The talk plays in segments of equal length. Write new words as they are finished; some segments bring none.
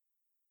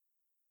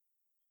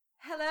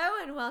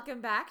Hello and welcome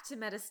back to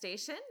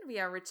Metastation. We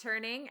are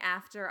returning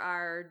after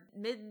our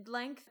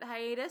mid-length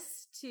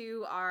hiatus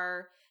to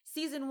our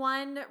Season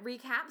 1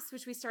 recaps,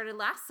 which we started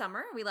last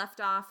summer. We left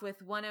off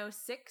with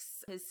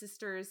 106, His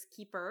Sister's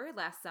Keeper,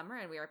 last summer,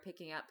 and we are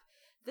picking up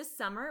this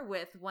summer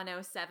with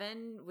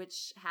 107,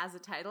 which has a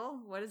title.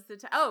 What is the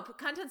title? Oh,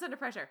 Contents Under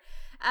Pressure.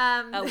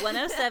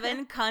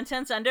 107,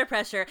 Contents Under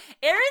Pressure.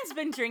 Erin's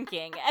been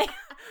drinking.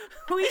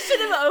 We should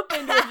have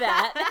opened with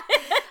that.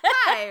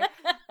 Hi,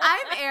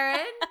 I'm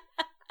Erin.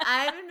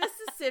 I'm in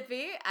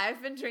Mississippi.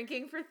 I've been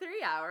drinking for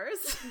 3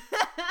 hours.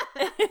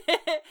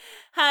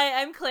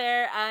 Hi, I'm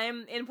Claire.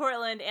 I'm in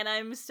Portland and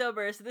I'm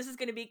sober, so this is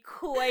going to be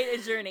quite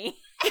a journey.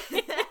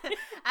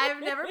 I've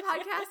never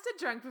podcasted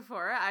drunk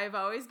before. I've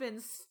always been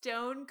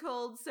stone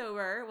cold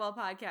sober while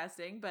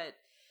podcasting, but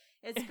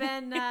it's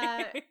been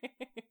a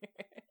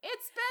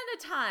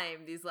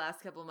time these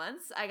last couple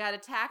months. I got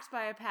attacked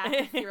by a pack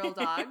of feral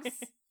dogs.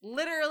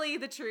 Literally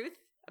the truth.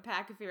 A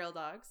pack of feral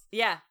dogs.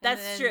 Yeah,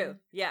 that's true.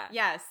 Yeah.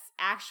 Yes,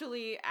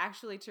 actually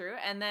true.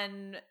 And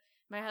then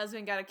my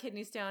husband got a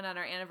kidney stone on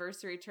our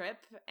anniversary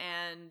trip,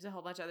 and a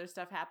whole bunch of other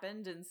stuff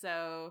happened. And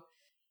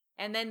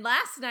then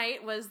last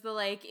night was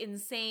the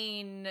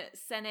insane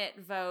Senate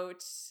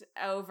vote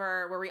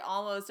over where we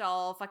almost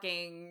all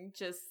fucking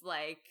just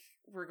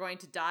we're going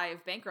to die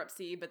of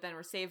bankruptcy, but then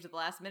we're saved at the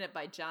last minute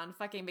by John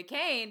fucking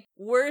McCain.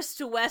 Worst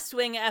West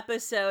Wing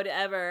episode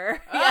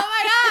ever. Oh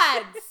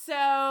my God. So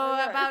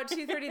about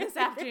 2:30 this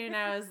afternoon,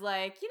 I was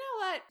like, you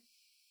know what?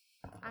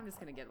 I'm just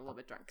going to get a little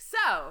bit drunk.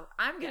 So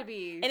I'm going to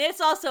be. And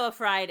it's also a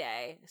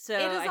Friday. So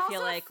it is I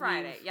feel like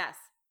Friday. Yes.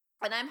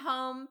 And I'm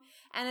home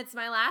and it's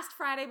my last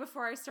Friday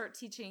before I start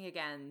teaching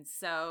again.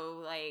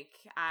 So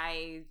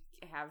I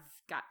have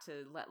got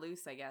to let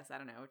loose, I guess. I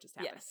don't know what just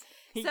happened.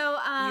 Yes. So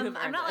I'm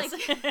not this.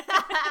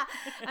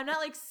 I'm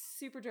not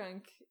super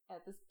drunk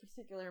at this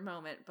particular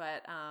moment,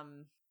 but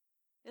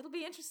it'll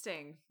be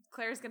interesting.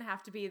 Claire's going to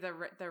have to be the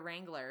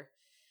wrangler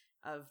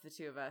of the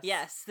two of us.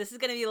 Yes, this is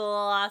going to be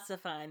lots of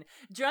fun.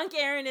 Drunk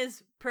Erin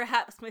is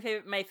perhaps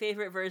my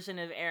favorite version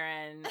of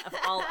Erin.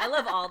 I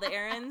love all the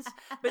Erins,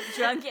 but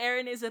Drunk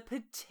Erin is a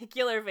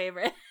particular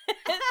favorite.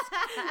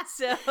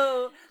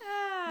 So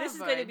this is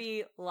going to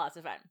be lots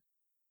of fun.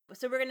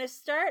 So we're going to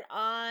start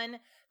on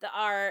the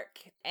arc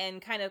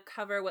and kind of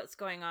cover what's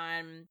going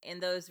on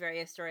in those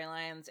various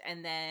storylines,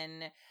 and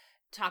then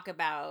talk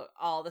about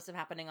all the stuff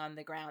happening on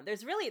the ground.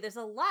 There's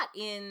a lot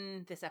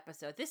in this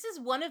episode. This is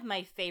one of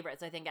my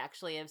favorites, I think,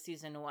 actually, of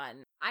season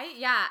 1.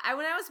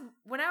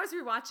 When I was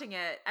rewatching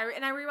it, I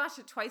rewatched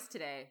it twice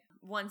today,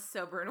 once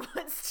sober and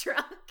once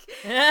drunk.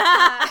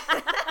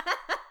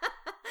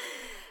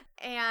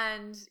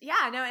 And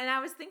and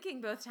I was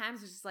thinking both times,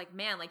 was just like,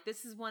 man,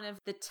 this is one of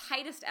the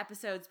tightest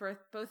episodes,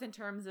 both in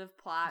terms of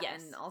plot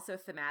and also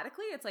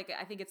thematically. It's I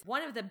think it's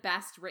one of the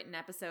best written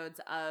episodes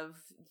of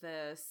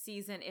the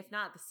season, if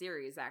not the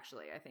series,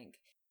 actually, I think.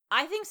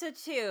 I think so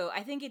too.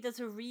 I think it does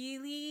a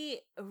really,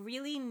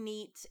 really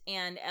neat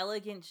and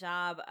elegant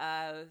job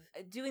of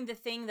doing the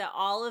thing that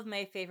all of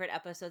my favorite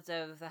episodes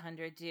of The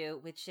 100 do,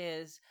 which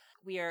is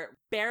we are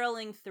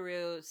barreling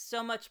through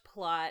so much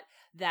plot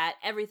that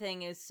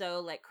everything is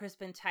so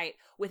crisp and tight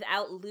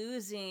without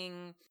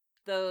losing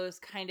those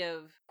kind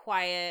of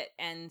quiet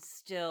and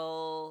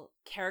still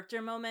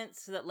character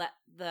moments so that let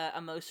the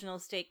emotional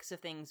stakes of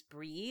things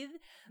breathe.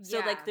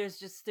 So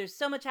there's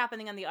so much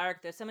happening on the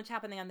arc, there's so much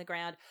happening on the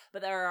ground,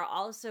 but there are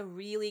also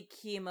really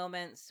key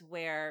moments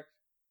where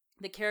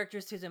the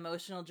characters whose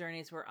emotional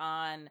journeys we're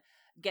on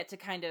get to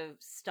kind of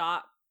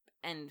stop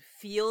and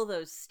feel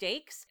those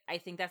stakes. I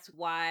think that's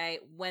why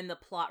when the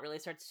plot really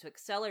starts to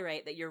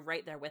accelerate, that you're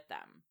right there with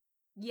them.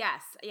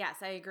 Yes,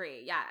 I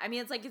agree. Yeah. I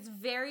mean, it's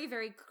very,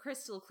 very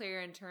crystal clear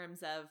in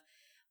terms of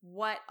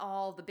what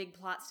all the big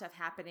plot stuff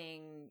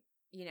happening,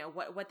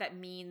 what that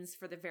means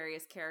for the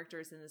various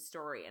characters in the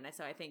story. And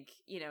so I think,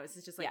 this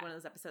is just one of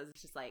those episodes,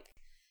 it's just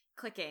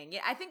clicking.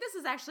 Yeah, I think this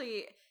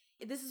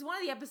is one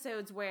of the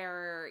episodes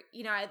where,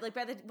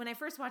 when I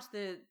first watched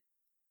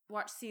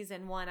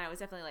season 1, I was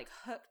definitely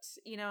hooked,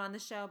 on the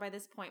show by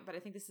this point. But I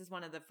think this is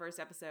one of the first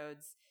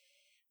episodes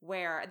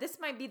where this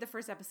might be the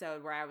first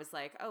episode where I was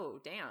like,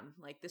 oh, damn,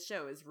 this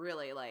show is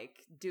really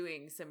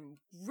doing some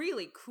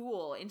really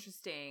cool,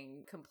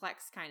 interesting,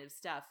 complex kind of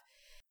stuff.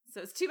 So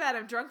it's too bad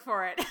I'm drunk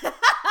for it.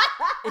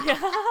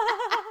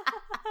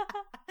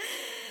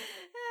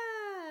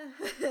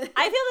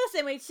 I feel the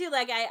same way too.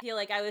 I feel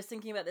I was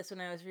thinking about this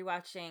when I was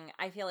rewatching.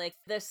 I feel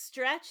the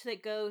stretch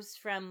that goes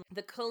from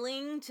the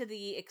culling to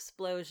the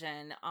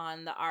explosion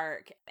on the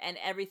arc and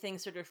everything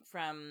sort of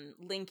from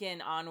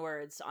Lincoln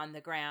onwards on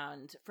the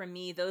ground, for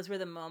me, those were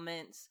the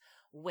moments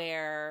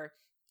where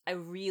I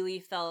really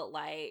felt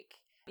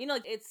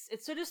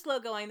it's sort of slow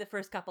going the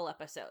first couple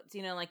episodes,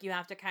 you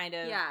have to kind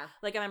of, I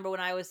remember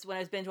when I was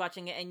binge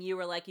watching it and you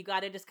were you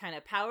got to just kind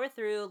of power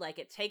through,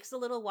 it takes a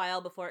little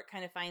while before it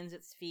kind of finds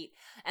its feet.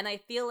 And I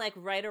feel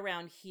right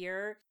around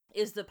here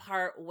is the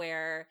part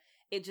where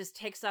it just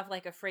takes off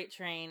like a freight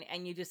train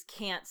and you just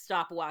can't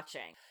stop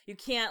watching. You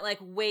can't like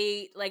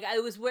wait. Like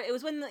it was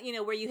when, you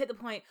know, where you hit the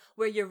point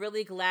where you're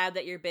really glad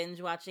that you're binge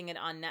watching it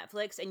on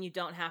Netflix and you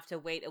don't have to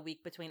wait a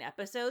week between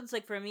episodes.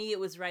 Like for me, it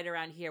was right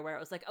around here where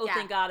it was like, oh,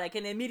 thank God, I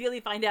can immediately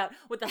find out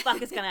what the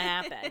fuck is going to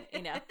happen,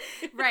 you know?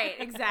 Right.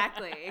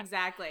 Exactly.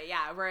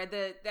 Yeah. Where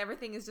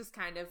everything is just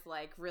kind of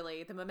like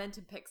really the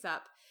momentum picks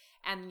up.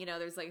 And, you know,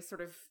 there's like sort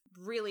of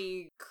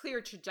really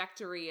clear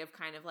trajectory of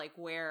kind of like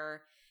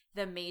where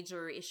the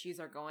major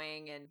issues are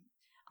going, and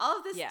all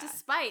of this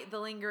despite the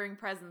lingering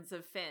presence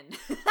of Finn.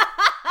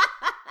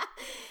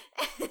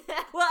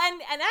 Well,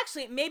 and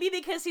actually, maybe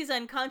because he's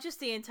unconscious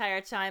the entire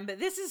time, but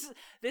this is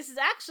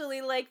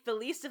actually like the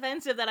least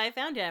offensive that I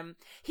found him.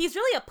 He's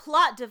really a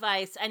plot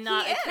device and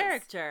not a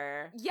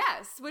character.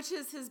 Yes, which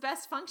is his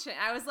best function.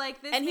 I was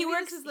like, this, and he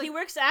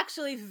works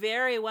actually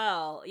very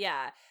well.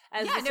 Yeah.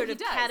 As the sort of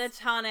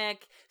catatonic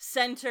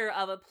center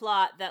of a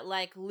plot that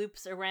like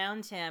loops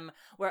around him,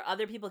 where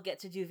other people get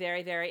to do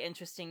very, very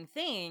interesting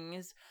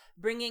things,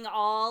 bringing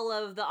all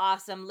of the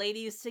awesome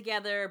ladies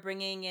together,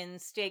 bringing in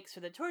stakes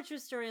for the torture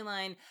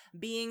storyline,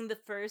 being the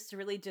first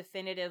really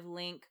definitive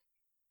link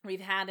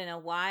we've had in a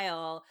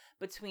while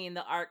between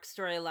the arc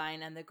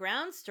storyline and the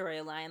ground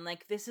storyline.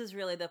 Like, this is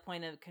really the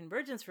point of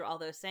convergence for all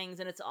those things,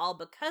 and it's all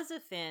because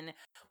of Finn,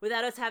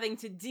 without us having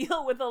to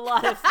deal with a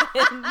lot of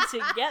Finn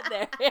to get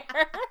there.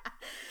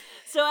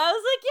 So I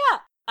was like, yeah,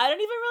 I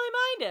don't even really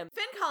mind him.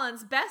 Finn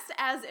Collins, best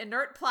as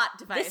inert plot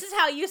device. This is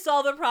how you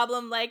solve a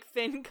problem like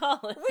Finn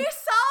Collins.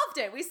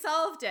 We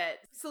solved it.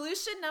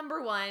 Solution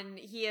number 1,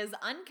 he is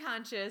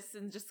unconscious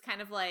and just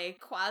kind of like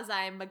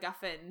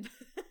quasi-MacGuffin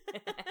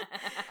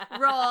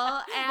role.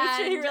 And,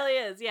 which he really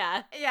is,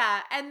 yeah. Yeah,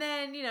 and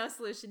then, you know,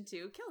 solution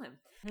 2, kill him.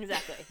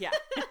 Exactly, yeah.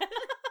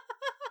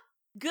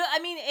 Good. I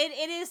mean,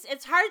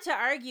 it's hard to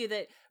argue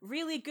that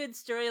really good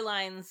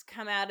storylines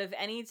come out of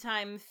any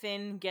time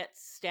Finn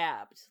gets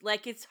stabbed.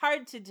 Like, it's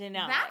hard to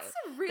deny.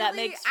 That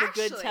makes for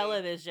good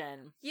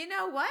television. You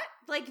know what?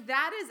 Like,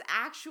 that is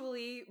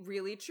actually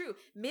really true.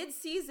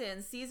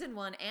 Mid-season, season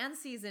 1 and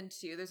season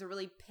 2, there's a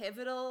really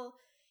pivotal,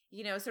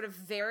 you know, sort of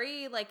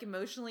very like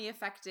emotionally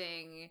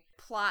affecting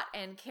plot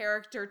and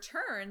character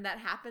turn that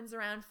happens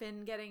around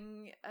Finn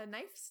getting a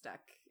knife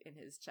stuck in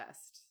his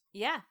chest.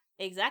 Yeah.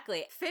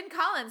 Exactly. Finn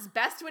Collins,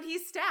 best when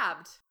he's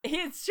stabbed.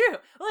 It's true.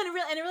 Well,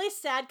 and a really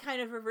sad kind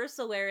of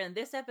reversal where in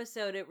this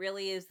episode, it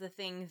really is the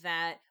thing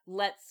that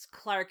lets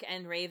Clark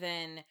and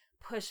Raven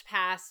push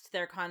past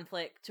their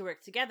conflict to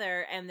work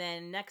together. And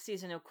then next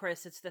season, of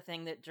course, it's the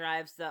thing that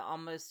drives the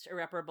almost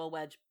irreparable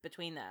wedge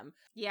between them.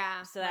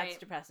 Yeah. So that's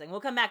depressing.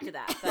 We'll come back to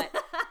that. But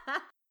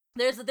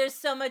there's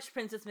so much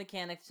Princess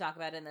Mechanic to talk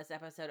about in this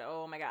episode.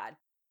 Oh my God.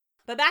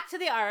 But back to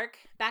the arc,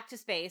 back to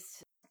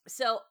space.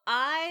 So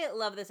I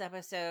love this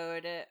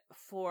episode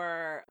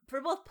for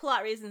both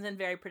plot reasons and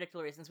very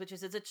predictable reasons, which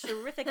is it's a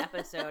terrific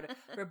episode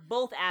for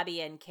both Abby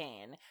and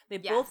Kane. They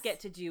both get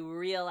to do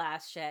real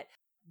ass shit.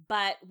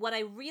 But what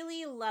I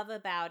really love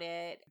about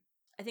it,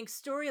 I think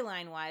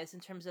storyline wise, in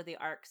terms of the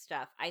arc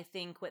stuff, I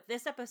think what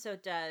this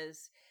episode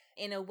does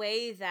in a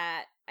way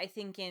that I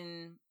think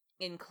in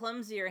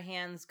clumsier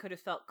hands could have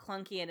felt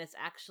clunky, and it's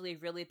actually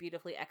really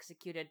beautifully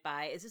executed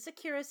by, is this a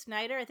Kira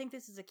Snyder? I think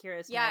this is a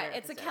Kira Snyder. Yeah,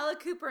 it's episode. A Kella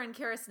Cooper and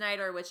Kira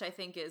Snyder, which I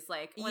think is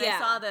like, when I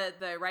saw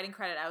the writing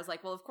credit, I was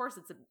like, well, of course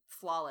it's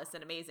flawless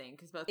and amazing,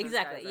 because both those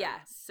guys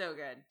are so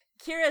good.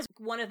 Kira's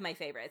one of my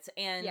favorites,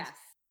 and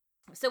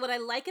so what I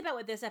like about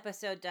what this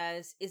episode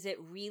does is it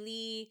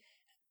really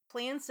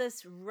plants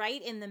us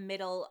right in the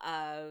middle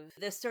of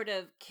this sort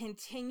of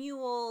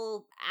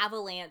continual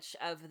avalanche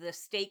of the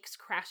stakes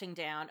crashing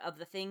down of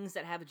the things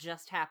that have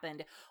just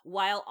happened,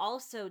 while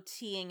also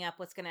teeing up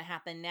what's going to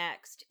happen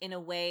next in a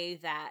way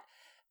that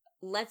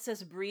lets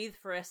us breathe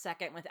for a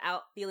second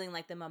without feeling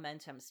like the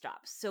momentum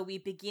stops. So we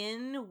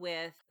begin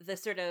with the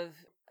sort of,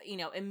 you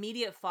know,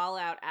 immediate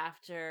fallout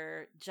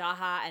after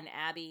Jaha and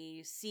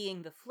Abby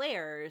seeing the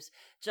flares.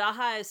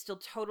 Jaha is still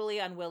totally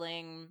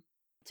unwilling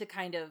to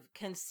kind of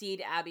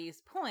concede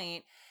Abby's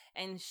point,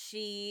 and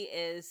she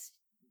is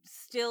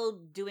still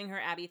doing her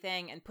Abby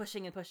thing and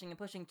pushing and pushing and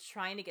pushing,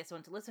 trying to get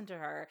someone to listen to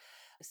her.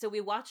 So we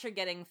watch her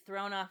getting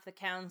thrown off the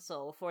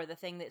council for the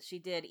thing that she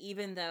did,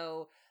 even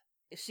though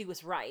she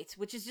was right,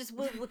 which is just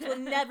which will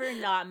never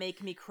not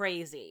make me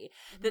crazy.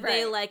 That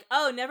they like,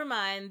 oh, never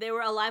mind, they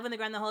were alive on the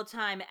ground the whole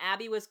time,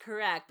 Abby was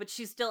correct, but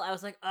she's still, I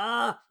was like,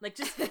 like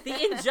just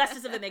the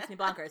injustice of it makes me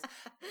bonkers.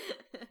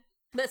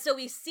 But so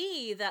we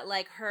see that,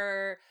 like,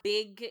 her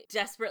big,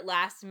 desperate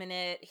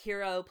last-minute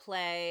hero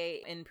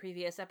play in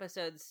previous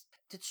episodes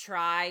to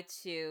try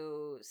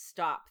to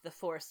stop the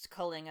forced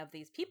culling of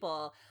these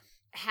people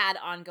had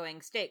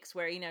ongoing stakes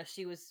where, you know,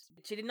 she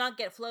did not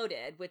get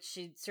floated, which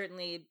she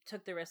certainly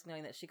took the risk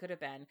knowing that she could have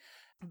been,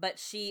 but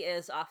she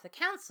is off the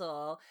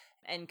council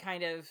and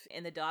kind of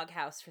in the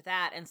doghouse for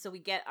that. And so we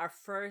get our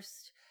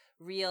first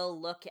real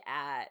look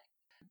at,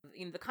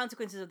 you know, the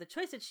consequences of the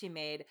choice that she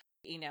made.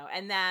 You know,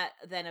 and that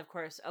then, of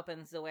course,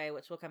 opens the way,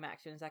 which we'll come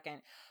back to in a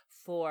second,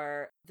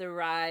 for the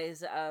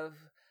rise of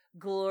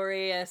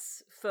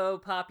glorious,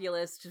 faux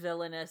populist,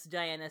 villainous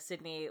Diana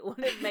Sydney,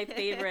 one of my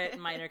favorite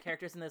minor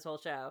characters in this whole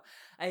show.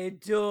 I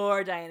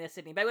adore Diana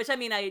Sydney, by which I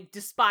mean I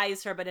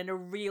despise her, but in a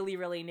really,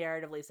 really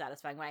narratively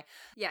satisfying way.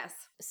 Yes.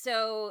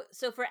 So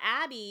for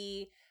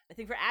Abby, I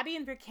think for Abby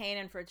and for Kane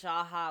and for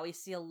Jaha, we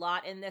see a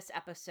lot in this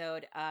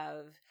episode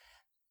of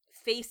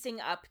facing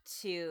up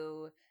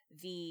to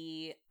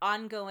the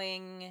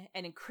ongoing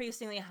and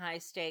increasingly high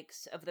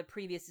stakes of the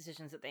previous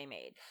decisions that they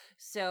made.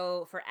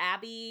 So for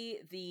Abby,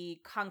 the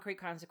concrete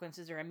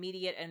consequences are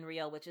immediate and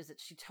real, which is that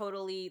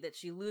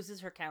she loses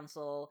her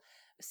council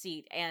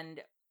seat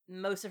and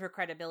most of her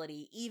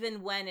credibility,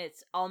 even when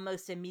it's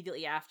almost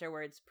immediately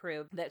afterwards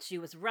proved that she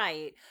was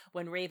right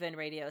when Raven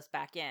radios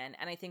back in.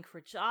 And I think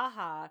for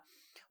Jaha,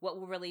 what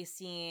we're really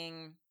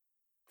seeing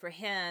for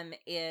him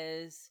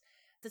is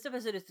this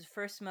episode is the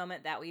first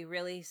moment that we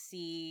really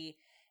see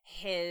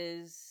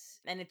his,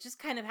 and it just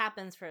kind of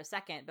happens for a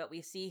second, but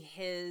we see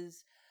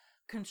his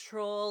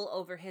control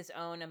over his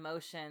own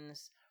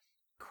emotions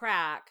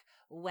crack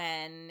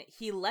when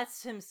he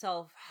lets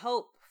himself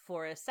hope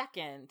for a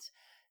second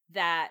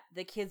that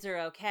the kids are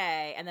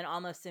okay, and then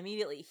almost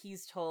immediately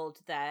he's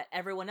told that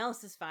everyone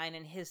else is fine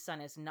and his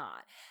son is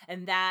not.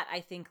 And that, I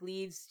think,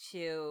 leads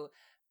to,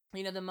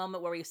 the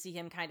moment where we see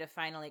him kind of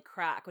finally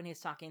crack when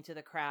he's talking to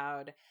the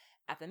crowd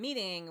at the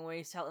meeting, where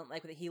he's telling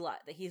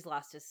that he's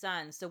lost his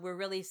son. So we're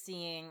really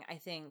seeing, I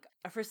think,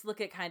 a first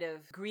look at kind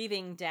of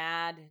grieving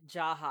dad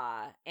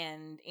Jaha,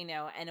 and in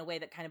a way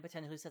that kind of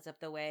potentially sets up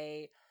the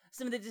way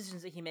some of the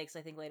decisions that he makes,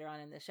 I think, later on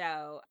in the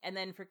show. And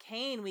then for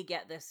Kane, we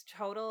get this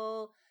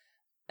total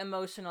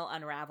emotional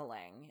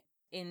unraveling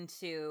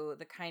into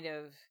the kind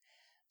of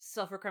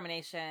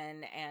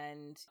self-recrimination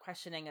and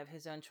questioning of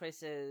his own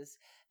choices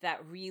that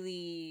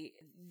really,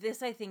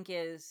 this I think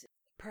is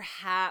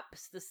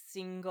perhaps the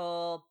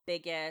single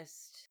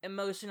biggest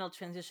emotional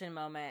transition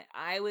moment,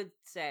 I would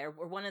say, or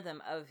one of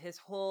them, of his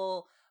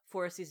whole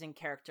 4-season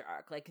character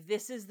arc. Like,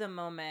 this is the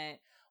moment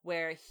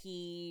where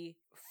he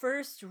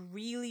first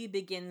really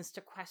begins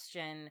to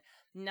question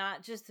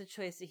not just the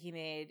choice that he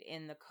made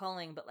in the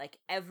culling, but like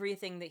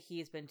everything that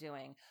he's been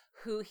doing,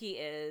 who he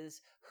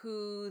is,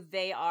 who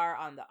they are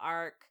on the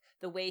arc,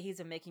 the way he's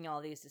been making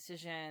all these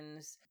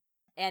decisions,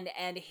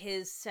 and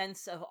his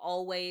sense of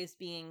always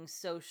being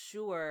so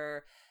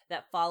sure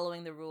that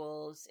following the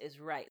rules is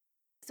right.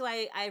 So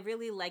I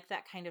really like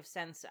that kind of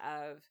sense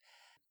of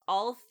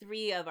all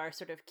three of our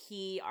sort of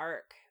key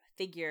arc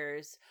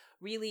figures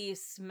really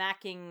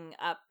smacking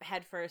up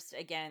headfirst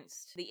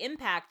against the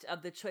impact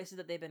of the choices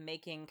that they've been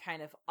making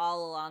kind of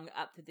all along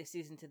up to the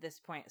season to this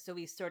point. So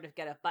we sort of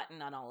get a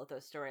button on all of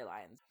those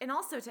storylines. And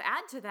also to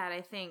add to that,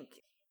 I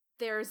think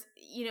there's,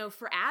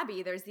 for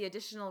Abby, there's the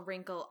additional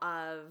wrinkle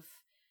of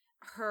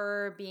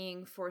her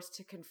being forced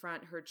to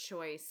confront her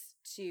choice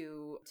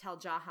to tell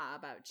Jaha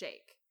about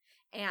Jake.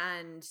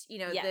 And,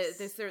 yes.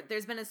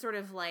 there's been a sort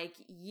of like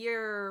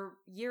year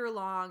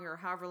long or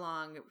however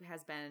long it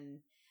has been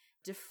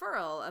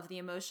deferral of the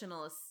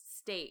emotional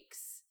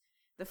stakes,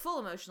 the full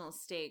emotional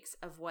stakes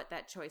of what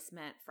that choice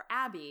meant for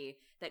Abby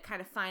that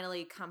kind of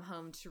finally come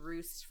home to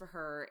roost for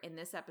her in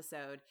this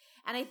episode.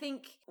 And I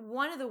think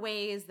one of the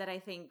ways that I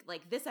think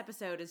like this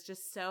episode is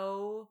just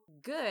so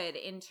good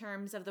in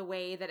terms of the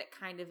way that it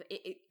kind of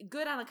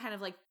good on a kind of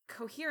like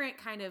coherent,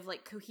 kind of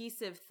like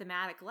cohesive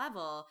thematic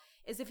level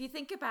is if you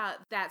think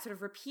about that sort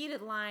of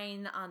repeated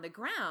line on the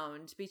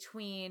ground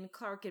between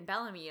Clarke and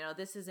Bellamy,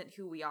 this isn't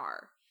who we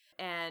are.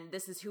 And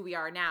this is who we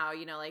are now,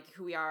 like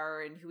who we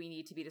are and who we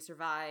need to be to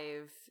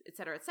survive, et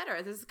cetera, et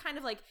cetera. This is kind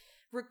of like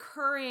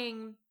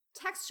recurring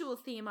textual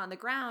theme on the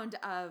ground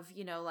of,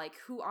 like,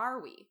 who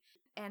are we?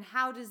 And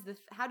how do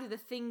the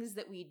things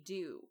that we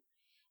do,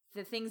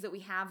 the things that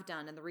we have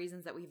done and the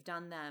reasons that we've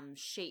done them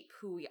shape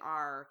who we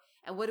are?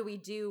 And what do we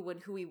do when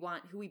who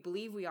we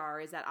believe we are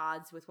is at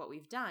odds with what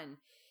we've done?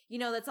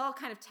 That's all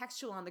kind of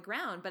textual on the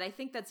ground, but I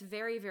think that's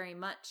very, very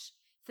much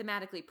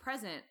thematically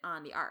present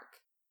on the arc.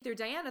 Through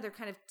Diana, they're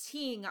kind of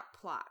teeing up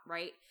plot,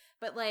 right?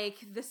 But like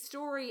the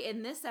story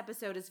in this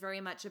episode is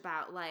very much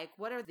about like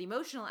what are the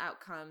emotional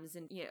outcomes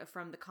and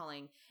from the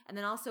culling, and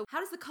then also how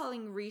does the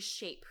culling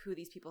reshape who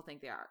these people think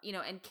they are?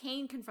 And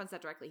Kane confronts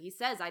that directly. He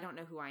says, "I don't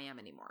know who I am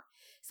anymore."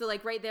 So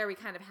like right there, we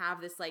kind of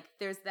have this like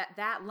there's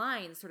that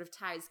line sort of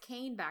ties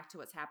Kane back to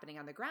what's happening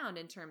on the ground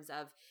in terms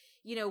of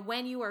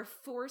when you are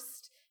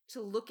forced to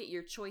look at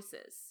your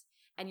choices.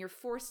 And you're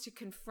forced to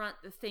confront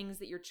the things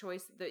that your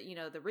choice,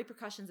 the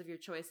repercussions of your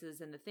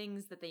choices and the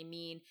things that they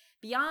mean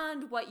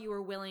beyond what you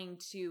were willing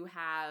to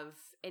have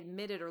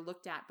admitted or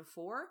looked at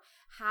before.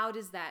 How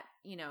does that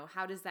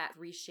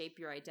reshape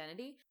your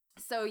identity?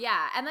 So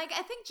yeah, and like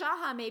I think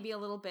Jaha may be a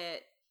little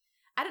bit,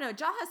 I don't know,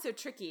 Jaha's so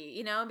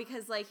tricky,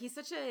 because like he's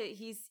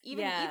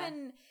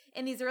even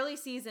in these early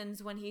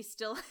seasons when he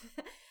still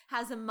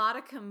has a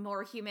modicum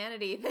more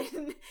humanity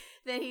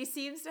than he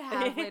seems to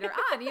have later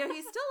on.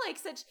 He's still like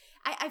such,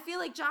 I feel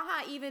like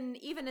Jaha,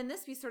 even in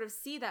this, we sort of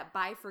see that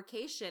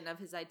bifurcation of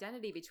his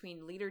identity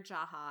between leader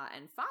Jaha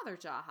and father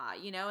Jaha,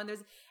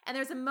 and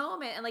there's a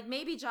moment, and like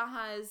maybe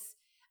Jaha's,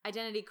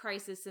 identity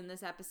crisis in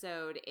this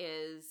episode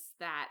is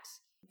that,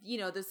 you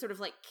know, the sort of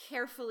like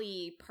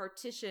carefully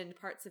partitioned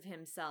parts of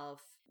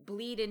himself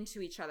bleed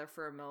into each other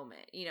for a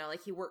moment. You know,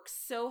 like he works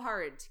so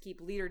hard to keep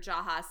leader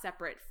Jaha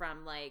separate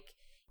from like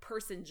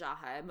person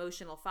Jaha,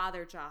 emotional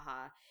father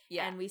Jaha.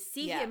 Yeah. And we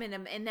see him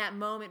in that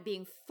moment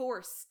being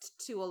forced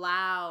to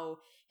allow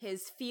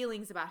his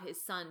feelings about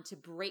his son to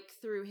break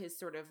through his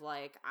sort of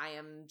like, I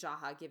am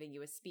Jaha giving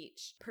you a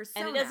speech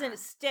persona. And it doesn't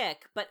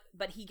stick, but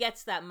he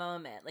gets that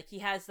moment. Like he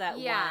has that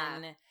one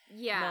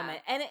moment.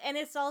 And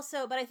it's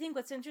also, but I think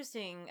what's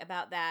interesting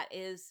about that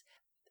is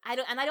I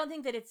don't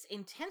think that it's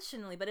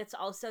intentionally, but it's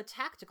also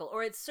tactical,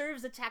 or it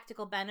serves a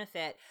tactical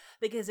benefit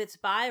because it's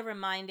by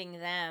reminding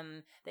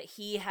them that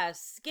he has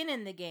skin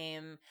in the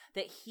game,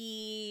 that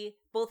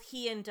both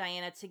he and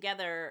Diana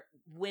together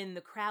win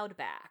the crowd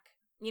back.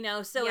 You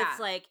know, so it's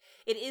like,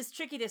 it is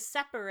tricky to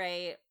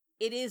separate.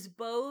 It is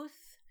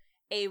both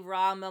a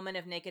raw moment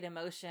of naked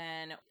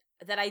emotion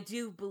that I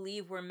do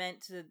believe we're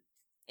meant to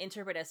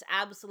interpret as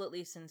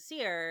absolutely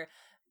sincere,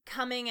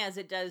 coming as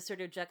it does sort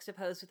of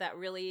juxtaposed with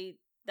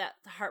that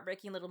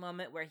heartbreaking little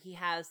moment where he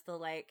has the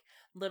like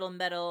little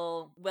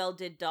metal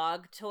welded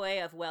dog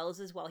toy of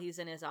Wells's while he's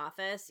in his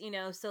office, you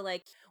know? So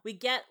like we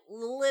get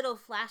little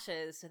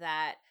flashes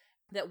that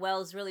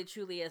Wells really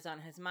truly is on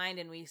his mind.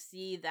 And we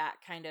see that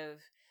kind of,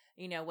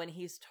 you know, when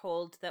he's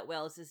told that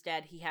Wells is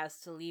dead, he has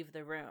to leave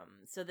the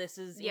room. So this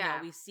is, you know,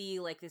 we see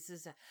like, this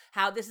is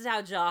how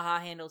Jaha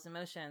handles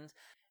emotions.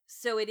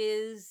 So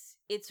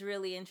it's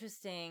really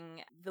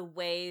interesting the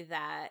way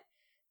that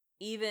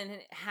even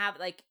have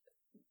like,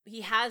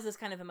 he has this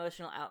kind of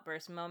emotional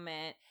outburst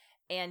moment,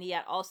 and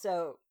yet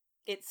also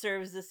it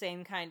serves the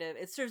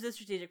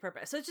strategic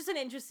purpose. So it's just an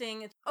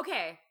interesting.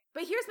 Okay,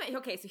 but here's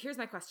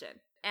my question,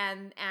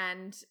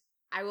 and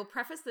I will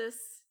preface this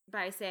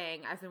by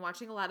saying I've been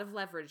watching a lot of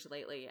Leverage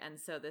lately, and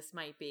so this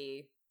might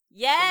be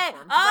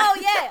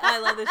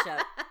I love this show.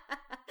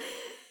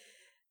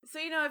 So,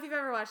 you know, if you've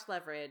ever watched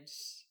Leverage,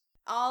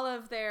 all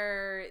of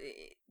their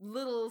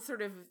little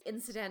sort of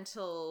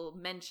incidental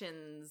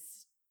mentions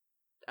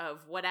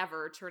of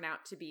whatever turn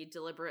out to be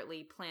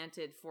deliberately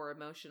planted for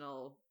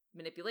emotional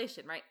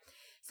manipulation, right?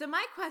 So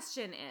my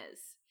question is,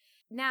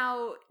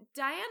 now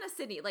Diana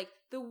Sidney, like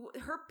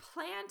her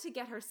plan to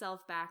get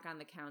herself back on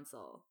the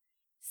council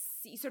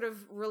sort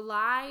of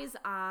relies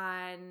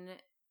on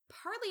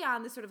partly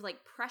on the sort of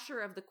like pressure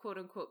of the quote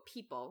unquote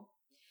people,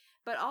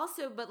 but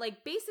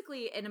like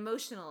basically an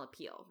emotional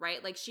appeal,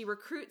 right? Like she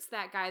recruits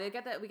that guy.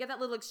 We get that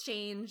little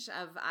exchange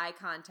of eye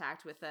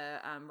contact with a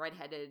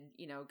redheaded,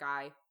 you know,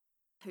 guy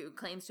who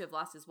claims to have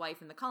lost his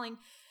wife in the Culling,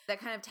 that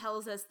kind of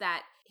tells us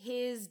that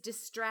his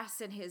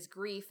distress and his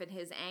grief and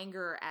his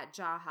anger at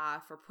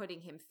Jaha for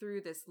putting him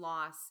through this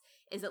loss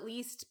is at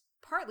least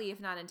partly, if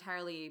not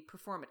entirely,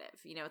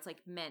 performative. You know, it's like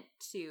meant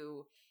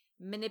to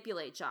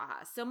manipulate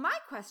Jaha. So my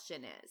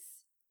question is,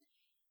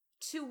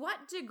 to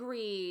what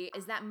degree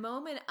is that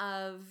moment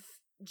of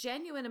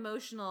genuine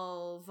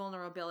emotional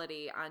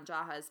vulnerability on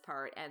Jaha's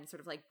part and sort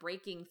of like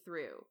breaking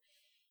through,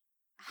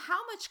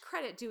 how much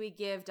credit do we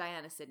give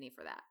Diana Sidney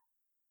for that?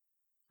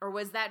 Or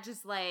was that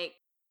just like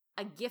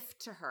a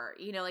gift to her,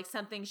 you know, like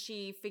something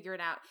she figured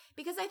out?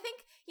 Because I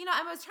think, you know,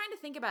 I was trying to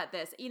think about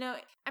this, you know,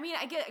 I mean,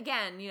 I get,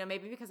 again, you know,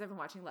 maybe because I've been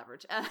watching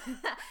Leverage.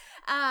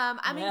 I'm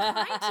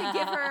inclined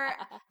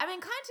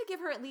to give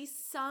her at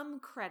least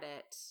some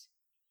credit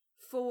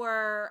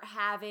for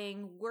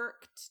having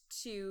worked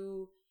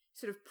to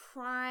sort of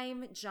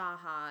prime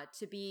Jaha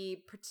to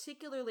be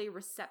particularly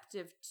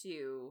receptive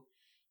to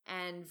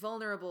and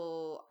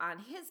vulnerable on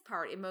his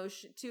part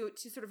to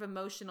sort of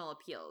emotional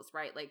appeals,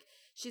 right? Like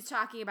she's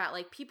talking about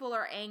like, people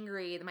are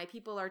angry, my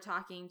people are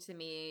talking to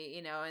me,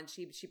 you know, and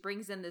she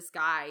brings in this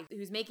guy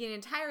who's making an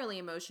entirely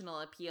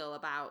emotional appeal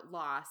about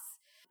loss.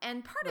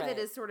 And part of it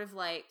is sort of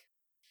like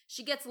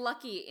she gets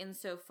lucky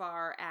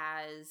insofar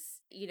as,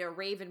 you know,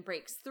 Raven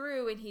breaks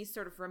through and he's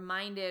sort of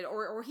reminded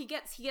or he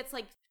gets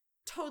like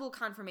total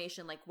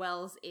confirmation, like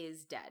Wells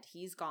is dead.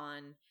 He's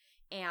gone.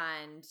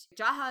 And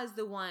Jaha is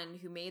the one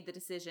who made the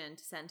decision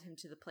to send him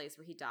to the place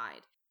where he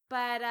died.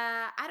 But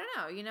I don't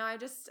know, you know, I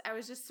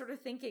was just sort of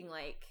thinking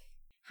like,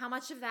 how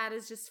much of that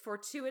is just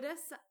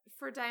fortuitous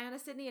for Diana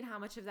Sidney and how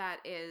much of that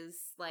is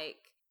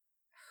like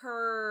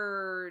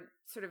her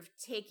sort of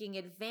taking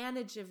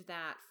advantage of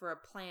that for a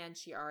plan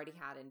she already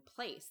had in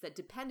place that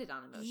depended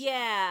on emotion.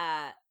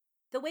 Yeah.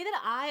 The way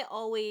that I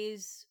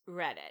always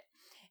read it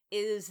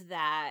is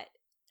that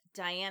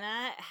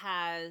Diana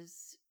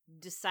has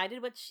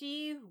decided what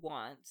she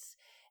wants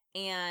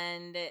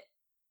and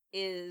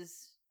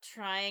is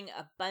trying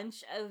a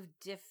bunch of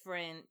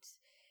different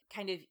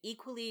kind of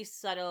equally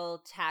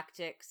subtle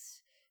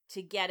tactics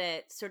to get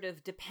it sort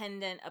of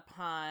dependent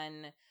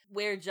upon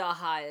where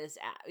Jaha is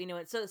at, you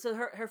know. So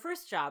her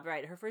first job,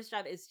 right? Her first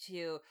job is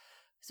to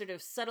sort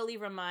of subtly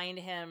remind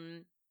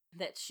him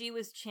that she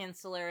was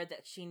chancellor,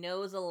 that she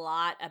knows a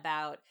lot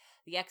about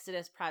the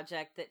Exodus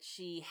Project, that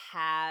she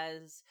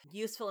has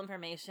useful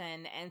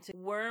information, and to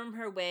worm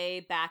her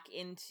way back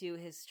into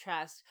his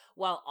trust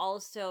while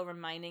also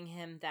reminding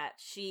him that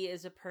she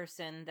is a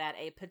person that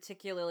a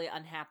particularly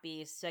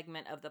unhappy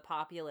segment of the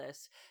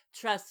populace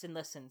trusts and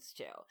listens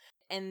to.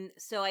 And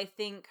so I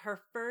think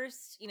her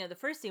first, the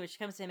first scene when she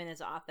comes to him in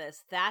his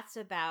office, that's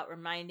about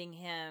reminding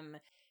him,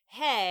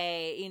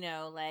 hey,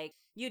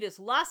 you just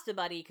lost a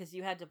buddy because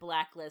you had to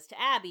blacklist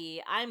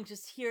Abby. I'm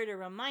just here to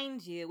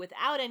remind you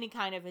without any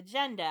kind of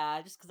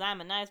agenda, just because I'm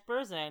a nice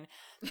person,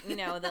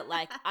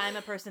 that I'm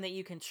a person that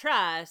you can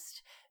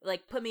trust.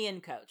 Put me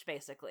in, coach,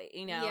 basically,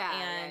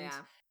 Yeah.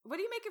 What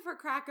do you make of her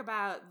crack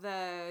about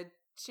the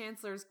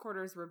chancellor's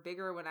quarters were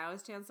bigger when I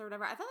was chancellor or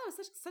whatever? I thought that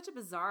was such a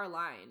bizarre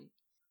line.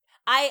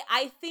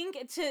 I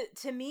think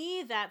to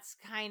me, that's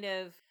kind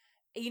of,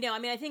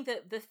 I think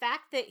that the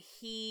fact that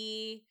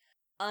he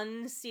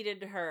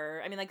unseated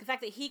her, the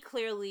fact that he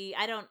clearly,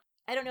 I don't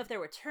know if there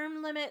were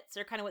term limits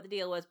or kind of what the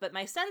deal was, but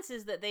my sense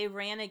is that they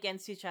ran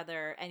against each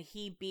other and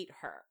he beat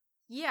her.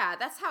 Yeah,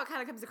 that's how it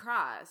kind of comes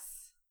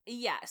across.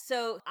 Yeah,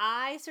 so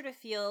I sort of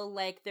feel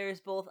like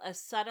there's both a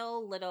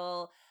subtle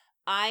little,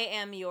 I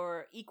am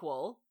your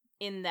equal,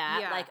 in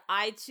that,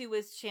 I too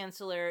was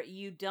chancellor,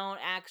 you don't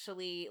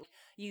actually,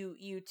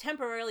 you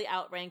temporarily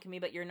outrank me,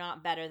 but you're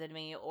not better than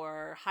me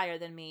or higher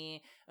than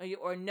me,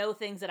 or know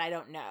things that I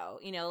don't know,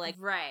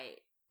 right.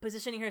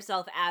 Positioning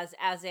herself as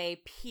a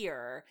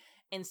peer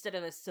instead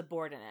of a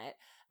subordinate.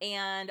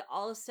 And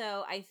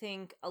also, I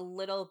think a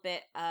little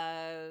bit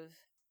of,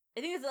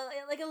 I think it's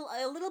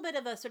a little bit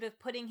of a sort of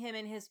putting him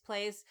in his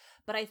place,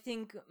 but I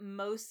think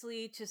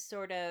mostly to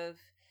sort of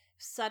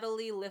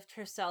subtly lift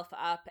herself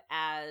up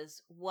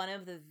as one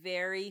of the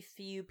very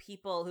few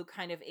people who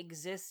kind of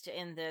exist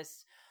in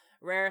this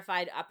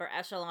rarefied upper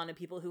echelon of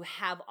people who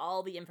have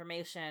all the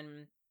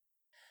information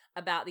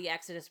about the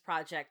Exodus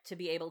Project to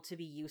be able to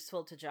be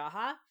useful to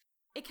Jaha.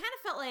 It kind of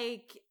felt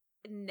like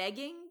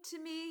negging to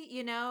me,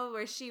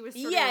 where she was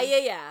sort of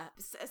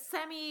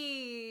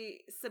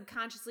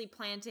semi-subconsciously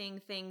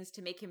planting things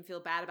to make him feel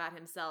bad about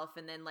himself,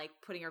 and then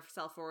putting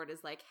herself forward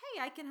as hey,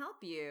 I can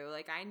help you,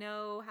 I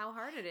know how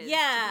hard it is to be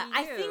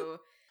you.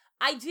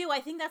 I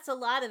think that's a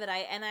lot of it.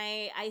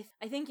 I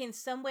think in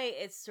some way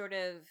it's sort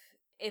of,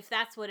 if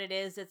that's what it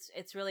is,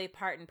 it's really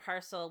part and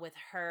parcel with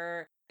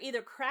her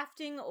either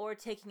crafting or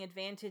taking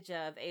advantage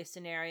of a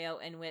scenario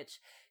in which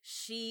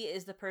she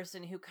is the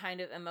person who kind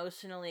of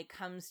emotionally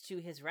comes to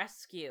his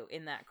rescue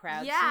in that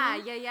crowd scene.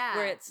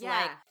 Where it's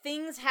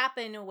things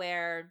happen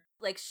where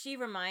she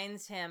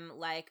reminds him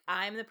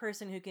I'm the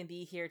person who can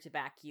be here to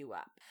back you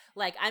up.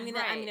 I'm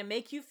gonna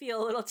make you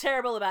feel a little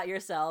terrible about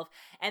yourself,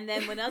 and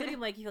then when other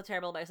people make you feel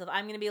terrible about yourself,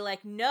 I'm gonna be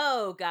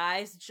no,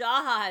 guys,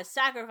 Jaha has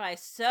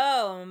sacrificed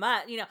so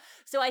much,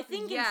 So I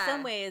think in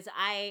some ways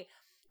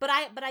But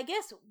I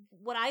guess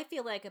what I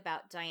feel like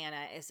about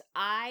Diana is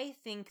I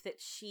think that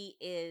she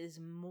is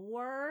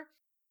more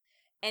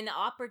an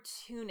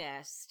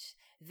opportunist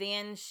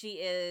than she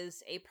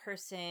is a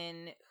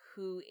person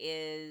who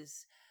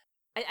is,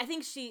 I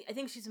think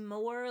she's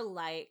more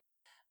like,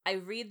 I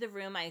read the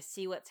room, I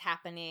see what's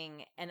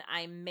happening, and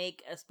I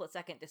make a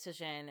split-second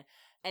decision,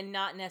 and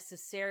not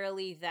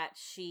necessarily that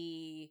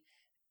she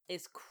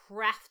is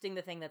crafting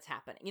the thing that's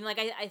happening.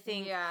 I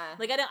think,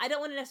 I don't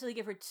want to necessarily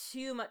give her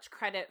too much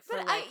credit for,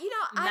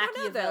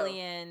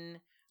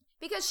 Machiavellian.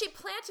 Because she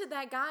planted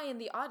that guy in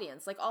the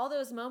audience. All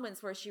those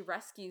moments where she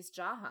rescues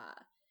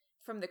Jaha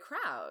from the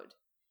crowd.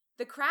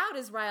 The crowd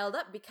is riled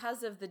up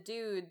because of the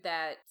dude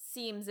that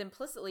seems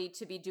implicitly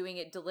to be doing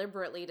it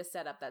deliberately to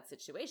set up that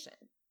situation.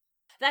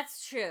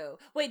 That's true.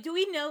 Wait, do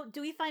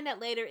we find out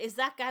later, is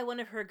that guy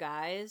one of her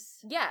guys?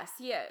 Yes,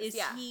 he is.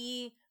 Is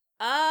he...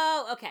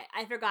 Oh, okay.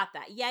 I forgot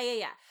that.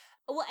 Yeah.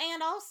 Well,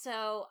 and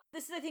also,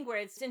 this is, I think, where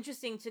it's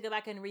interesting to go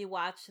back and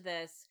rewatch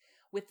this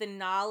with the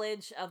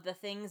knowledge of the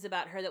things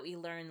about her that we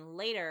learn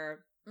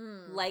later,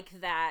 like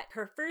that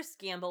her first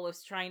gamble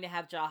was trying to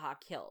have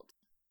Jaha killed.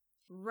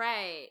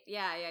 Right.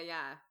 Yeah.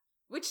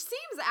 Which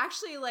seems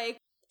actually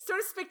sort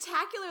of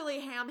spectacularly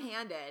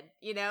ham-handed,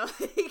 I'll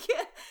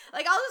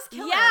just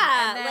kill him.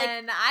 And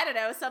then, I don't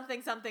know,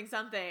 something.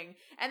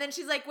 And then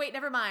she's wait,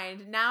 never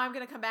mind. Now I'm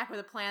going to come back with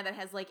a plan that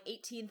has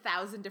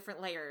 18,000 different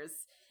layers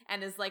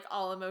and is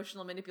all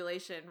emotional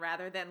manipulation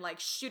rather than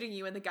shooting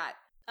you in the gut.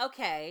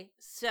 Okay,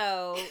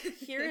 so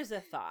here's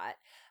a thought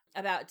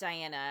about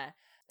Diana.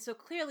 So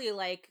clearly,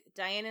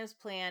 Diana's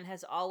plan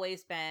has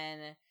always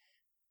been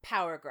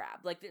power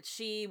grab. That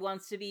she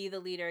wants to be the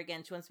leader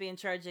again. She wants to be in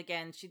charge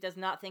again. She does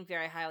not think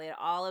very highly at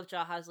all of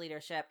Jaha's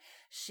leadership.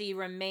 She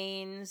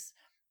remains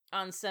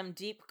on some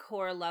deep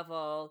core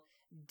level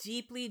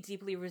deeply,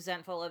 deeply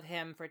resentful of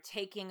him for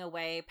taking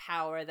away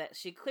power that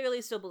she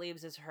clearly still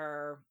believes is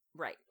her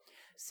right.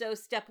 So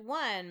step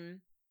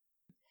one,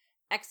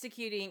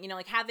 executing,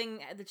 having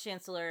the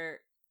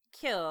chancellor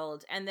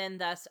killed, and then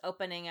thus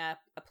opening up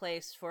a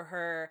place for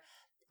her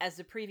as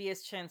the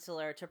previous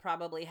chancellor to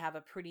probably have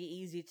a pretty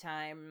easy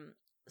time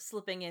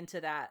slipping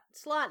into that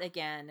slot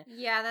again.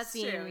 Yeah, that's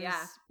true.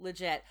 Yeah.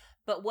 Legit.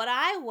 But what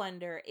I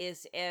wonder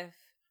is if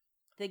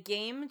the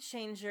game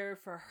changer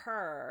for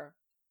her,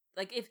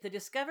 like if the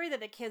discovery that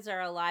the kids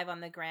are alive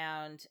on the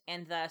ground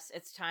and thus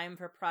it's time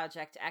for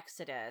Project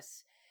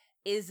Exodus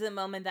is the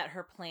moment that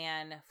her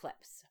plan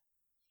flips.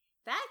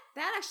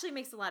 That actually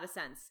makes a lot of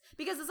sense,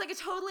 because it's like a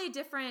totally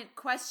different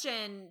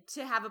question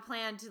to have a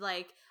plan to,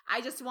 like,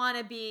 I just want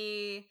to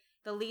be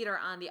the leader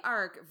on the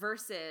ark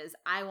versus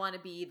I want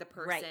to be the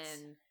person,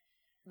 right,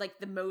 like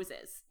the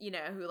Moses, you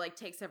know, who like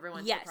takes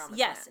everyone to the promised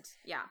land.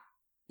 Yeah.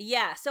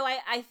 Yeah, so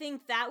I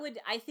think that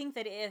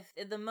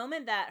if the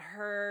moment that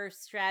her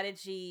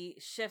strategy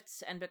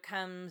shifts and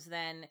becomes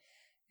then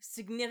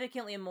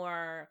significantly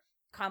more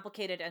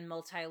complicated and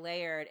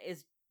multi-layered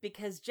is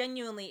because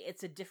genuinely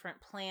it's a different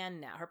plan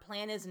now. Her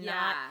plan is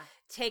not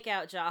take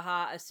out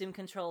Jaha, assume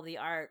control of the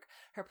ark.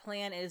 Her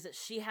plan is that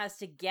she has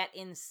to get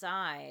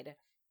inside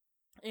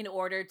in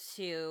order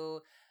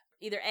to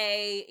either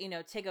A, you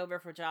know, take over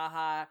for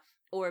Jaha,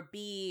 or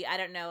B, I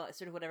don't know,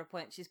 sort of whatever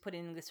point she's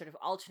putting this sort of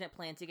alternate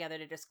plan together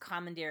to just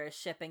commandeer a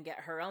ship and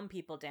get her own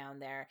people down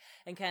there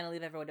and kind of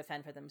leave everyone to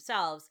fend for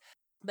themselves.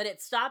 But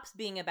it stops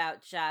being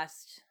about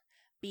just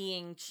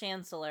being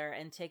chancellor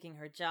and taking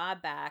her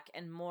job back,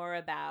 and more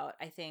about,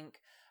 I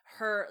think,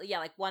 her,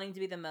 like wanting to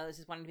be the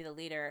Moses, wanting to be the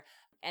leader,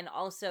 and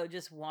also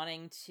just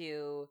wanting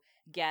to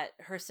get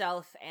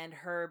herself and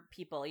her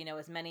people, you know,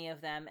 as many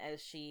of them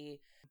as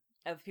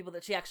of people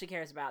that she actually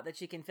cares about, that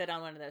she can fit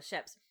on one of those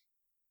ships.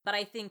 But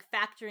I think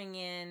factoring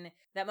in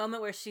that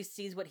moment where she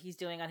sees what he's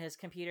doing on his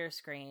computer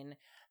screen,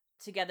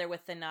 together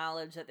with the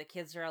knowledge that the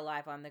kids are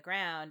alive on the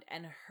ground,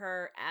 and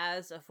her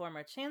as a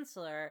former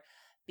chancellor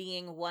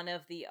being one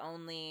of the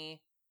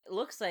only, it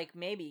looks like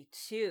maybe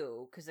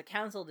two, because the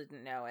council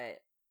didn't know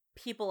it,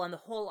 people on the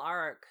whole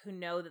arc who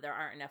know that there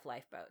aren't enough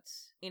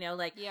lifeboats. You know,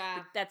 like,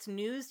 that's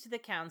news to the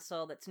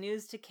council, that's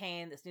news to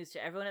Kane, that's news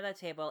to everyone at that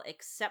table,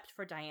 except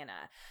for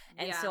Diana.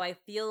 And so I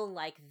feel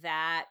like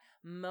that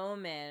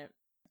moment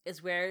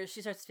is where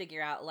she starts to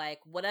figure out, like,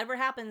 whatever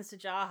happens to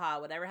Jaha,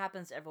 whatever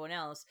happens to everyone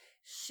else,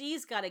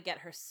 she's got to get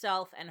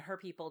herself and her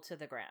people to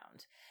the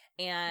ground.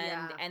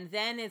 And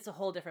then it's a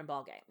whole different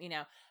ballgame, you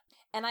know?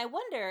 And I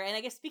wonder, and I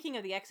guess speaking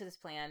of the Exodus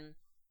plan,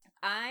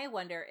 I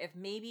wonder if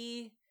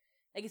maybe,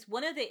 I guess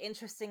one of the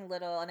interesting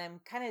little, and I'm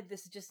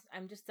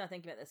just not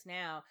thinking about this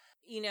now,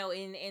 you know,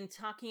 in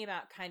talking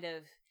about kind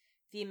of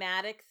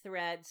thematic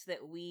threads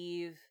that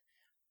weave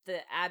the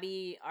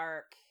Abby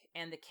arc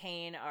and the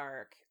Kane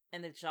arc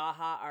and the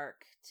Jaha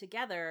arc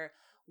together,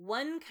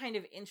 one kind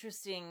of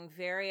interesting,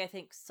 very, I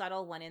think,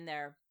 subtle one in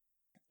there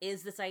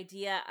is this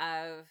idea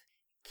of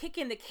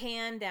kicking the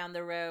can down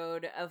the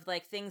road of,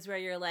 like, things where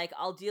you're like,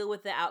 I'll deal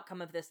with the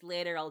outcome of this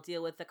later, I'll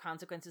deal with the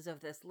consequences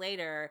of this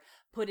later,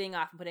 putting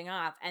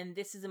off. And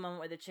this is a moment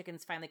where the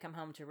chickens finally come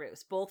home to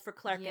roost, both for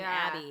Clarke and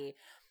Abby,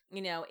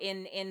 you know,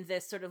 in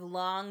this sort of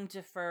long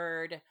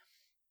deferred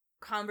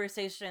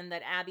conversation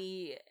that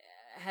Abby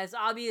has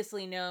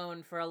obviously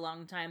known for a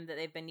long time that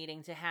they've been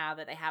needing to have,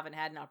 that they haven't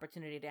had an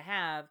opportunity to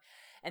have,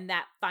 and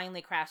that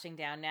finally crashing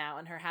down now,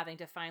 and her having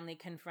to finally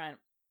confront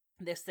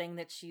this thing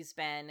that she's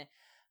been,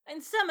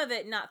 and some of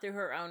it not through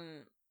her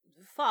own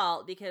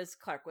fault, because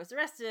Clarke was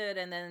arrested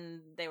and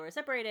then they were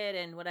separated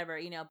and whatever,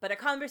 you know, but a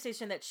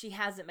conversation that she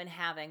hasn't been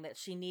having, that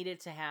she needed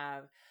to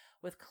have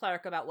with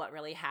Clarke about what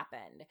really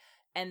happened.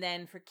 And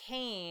then for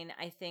Kane,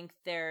 I think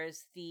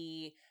there's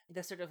the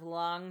sort of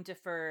long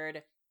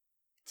deferred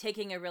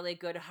taking a really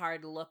good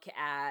hard look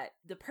at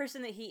the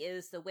person that he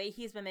is, the way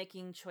he's been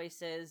making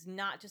choices,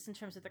 not just in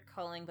terms of the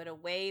culling, but a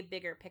way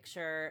bigger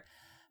picture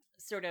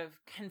sort of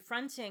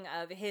confronting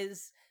of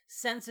his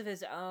sense of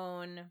his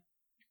own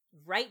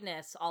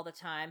rightness all the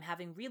time,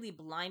 having really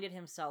blinded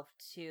himself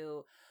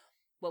to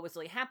what was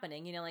really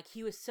happening. You know, like,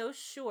 he was so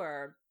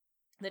sure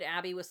that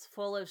Abby was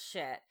full of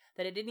shit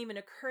that it didn't even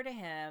occur to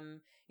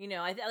him, you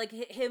know, I like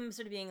him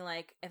sort of being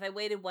like, if I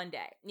waited one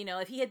day, you know,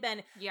 if he had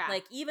been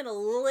like even a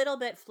little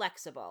bit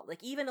flexible,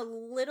 like even a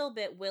little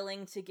bit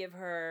willing to give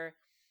her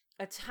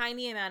a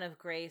tiny amount of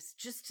grace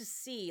just to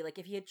see, like,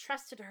 if he had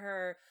trusted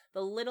her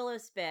the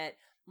littlest bit,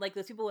 like,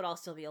 those people would all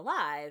still be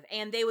alive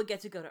and they would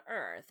get to go to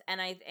Earth. And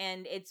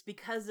it's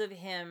because of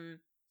him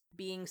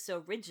being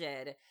so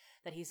rigid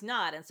that he's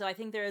not. And so I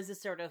think there is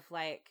this sort of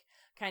like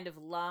kind of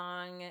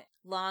long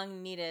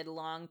needed,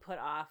 long put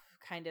off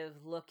kind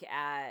of look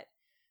at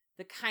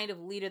the kind of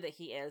leader that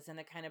he is and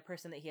the kind of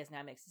person that he is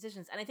now makes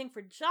decisions. And I think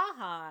for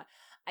Jaha,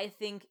 I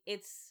think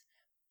it's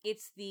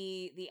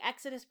the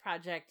Exodus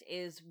project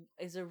is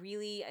a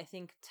really, I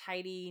think,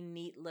 tidy,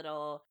 neat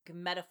little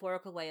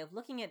metaphorical way of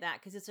looking at that,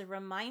 because it's a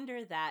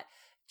reminder that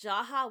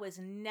Jaha was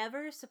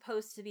never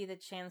supposed to be the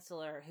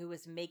chancellor who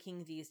was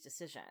making these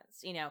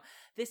decisions. You know,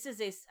 this is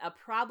a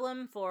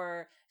problem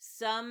for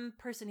some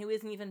person who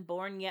isn't even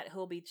born yet who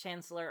will be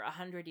chancellor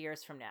 100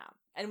 years from now.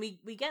 And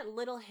we get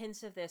little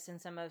hints of this in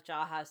some of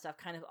Jaha's stuff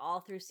kind of all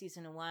through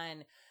season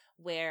 1,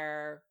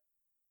 where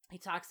he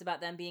talks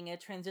about them being a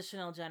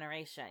transitional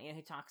generation. You know,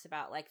 he talks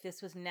about, like,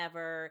 this was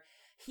never,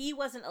 he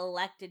wasn't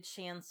elected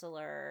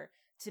chancellor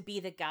to be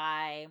the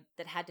guy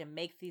that had to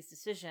make these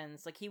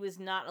decisions. Like, he was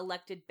not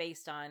elected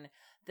based on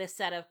the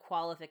set of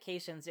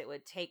qualifications it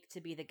would take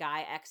to be the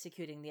guy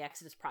executing the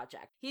Exodus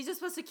project. He's just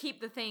supposed to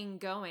keep the thing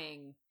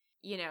going,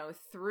 you know,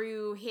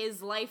 through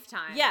his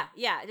lifetime.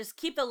 Yeah. Just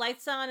keep the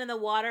lights on and the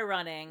water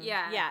running.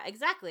 Yeah,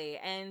 exactly.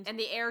 And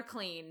the air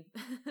clean.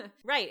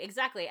 Right,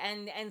 exactly.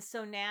 And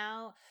so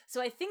now,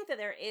 so I think that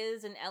there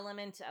is an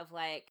element of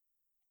like,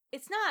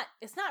 it's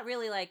not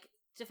really like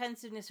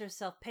defensiveness or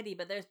self-pity,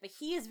 but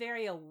he is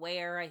very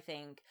aware, I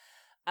think,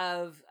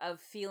 of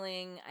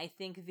feeling, I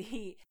think,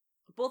 the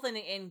both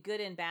in good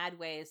and bad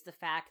ways, the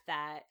fact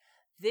that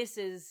this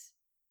is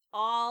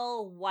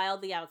all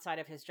wildly outside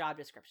of his job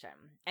description,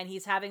 and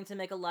he's having to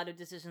make a lot of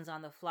decisions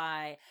on the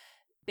fly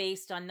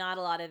based on not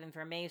a lot of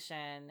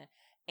information,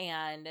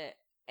 and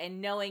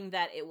knowing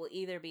that it will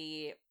either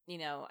be, you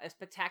know, a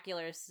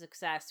spectacular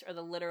success or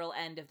the literal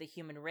end of the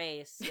human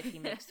race if he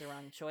makes the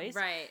wrong choice.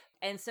 Right.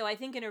 And so I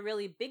think in a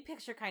really big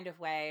picture kind of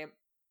way,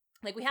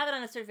 like, we have it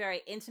on a sort of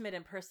very intimate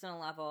and personal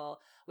level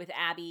with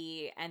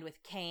Abby and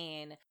with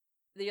Kane.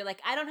 You're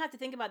like, I don't have to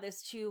think about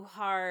this too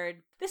hard.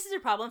 This is a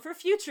problem for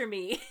future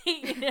me,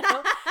 you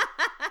know?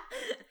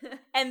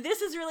 And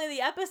this is really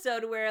the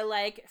episode where,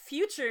 like,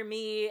 future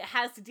me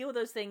has to deal with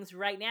those things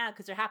right now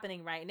because they're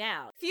happening right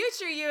now.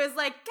 Future you is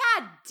like,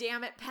 God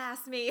damn it,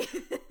 pass me.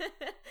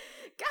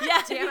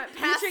 God damn it,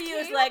 pass future you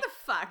me. is like,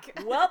 what the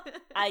fuck? Well,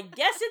 I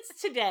guess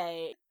it's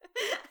today.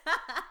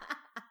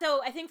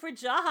 So I think for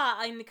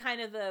Jaha, in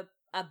kind of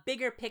a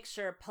bigger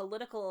picture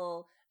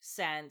political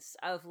sense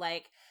of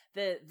like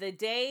the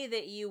day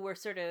that you were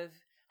sort of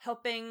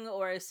hoping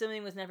or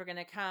assuming was never going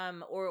to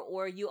come,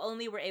 or you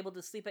only were able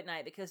to sleep at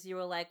night because you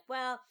were like,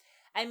 well,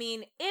 I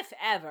mean, if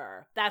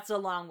ever, that's a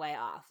long way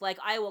off. Like,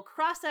 I will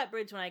cross that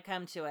bridge when I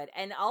come to it.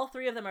 And all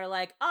three of them are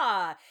like,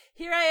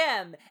 here I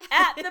am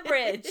at the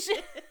bridge.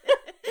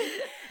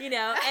 You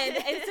know, and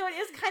so it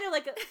is kind of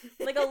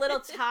like a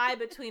little tie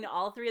between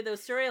all three of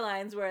those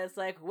storylines where it's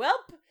like,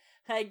 welp,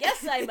 I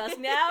guess I must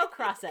now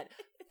cross it.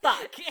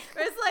 Fuck.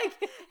 It's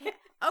like,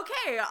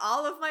 okay,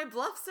 all of my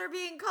bluffs are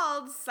being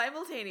called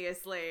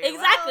simultaneously.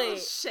 Exactly. Well,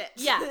 shit.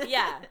 Yeah.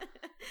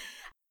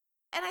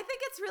 And I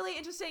think it's really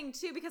interesting,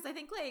 too, because I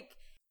think, like,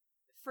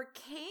 for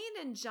Kane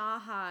and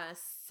Jaha,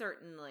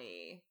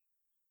 certainly,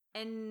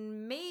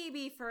 and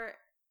maybe for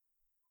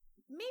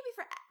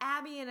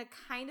Abby in a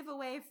kind of a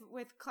way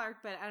with Clark,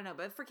 but I don't know.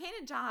 But for Kane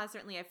and Jaha,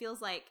 certainly, it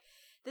feels like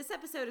this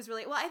episode is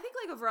really, well, I think,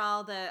 like,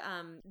 overall,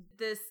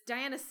 this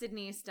Diana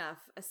Sidney stuff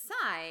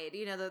aside,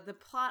 you know, the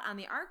plot on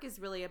the arc is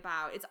really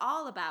about, it's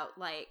all about,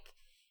 like,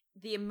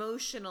 the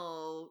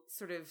emotional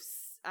sort of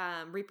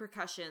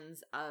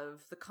repercussions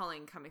of the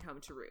culling coming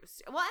home to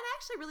roost. Well, and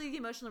actually really the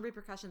emotional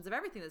repercussions of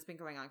everything that's been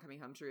going on coming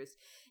home to roost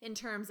in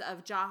terms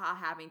of Jaha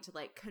having to,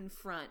 like,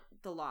 confront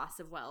the loss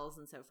of Wells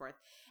and so forth.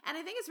 And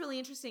I think it's really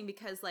interesting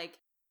because, like,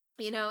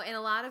 you know, in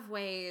a lot of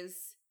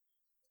ways,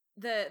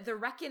 the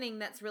reckoning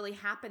that's really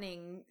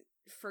happening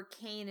for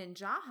Kane and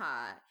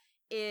Jaha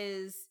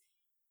is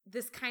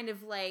this kind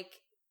of,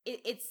 like,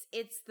 it's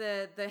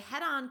the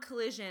head-on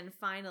collision,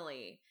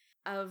 finally,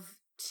 of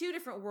two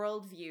different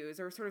worldviews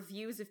or sort of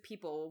views of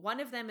people. One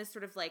of them is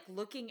sort of like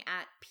looking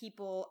at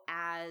people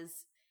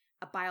as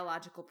a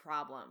biological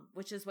problem,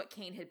 which is what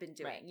Kane had been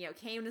doing. Right. You know,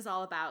 Kane is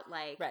all about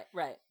like,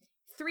 right.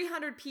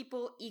 300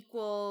 people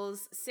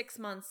equals 6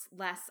 months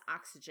less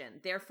oxygen.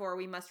 Therefore,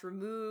 we must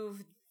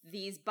remove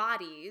these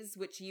bodies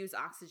which use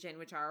oxygen,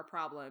 which are a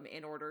problem,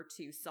 in order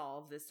to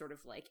solve this sort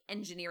of like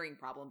engineering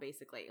problem,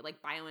 basically, like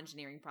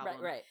bioengineering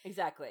problem. Right,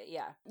 exactly,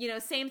 yeah. You know,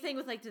 same thing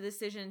with like the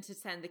decision to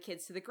send the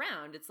kids to the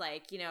ground. It's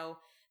like, you know,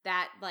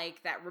 that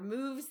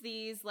removes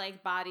these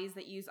like bodies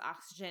that use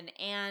oxygen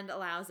and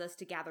allows us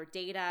to gather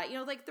data. You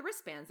know, like the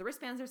wristbands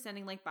are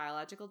sending like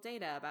biological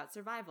data about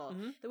survival.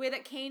 Mm-hmm. The way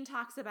that Kane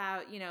talks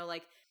about, you know,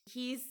 like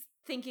he's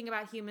thinking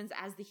about humans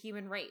as the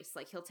human race.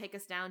 Like he'll take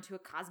us down to a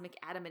cosmic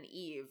Adam and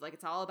Eve. Like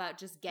it's all about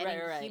just getting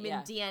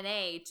human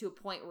DNA to a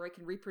point where it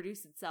can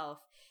reproduce itself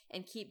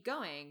and keep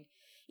going.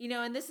 You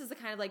know, and this is the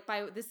kind of like,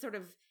 by this sort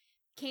of,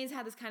 Kane's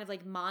had this kind of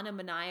like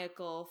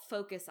monomaniacal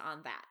focus on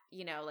that,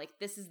 you know, like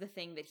this is the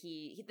thing that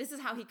this is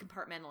how he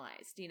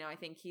compartmentalized, you know, I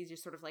think he's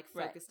just sort of like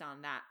focused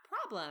on that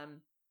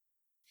problem.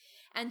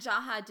 And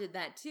Jaha did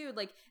that too,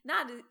 like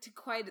not to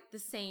quite the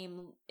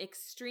same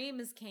extreme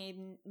as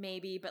Kane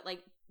maybe, but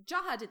like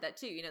Jaha did that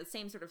too, you know, the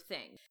same sort of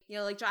thing. You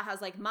know, like Jaha's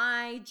like,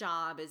 my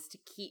job is to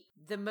keep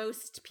the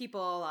most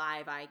people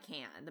alive I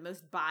can, the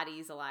most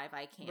bodies alive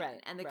I can.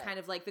 Right, and the kind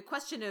of like the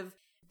question of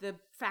the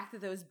fact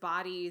that those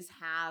bodies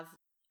have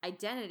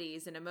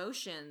identities and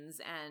emotions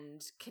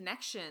and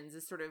connections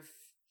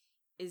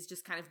is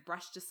just kind of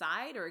brushed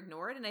aside or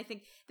ignored. And I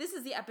think this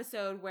is the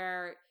episode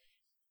where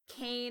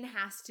Kane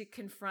has to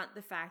confront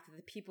the fact that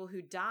the people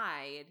who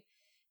died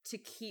to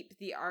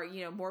keep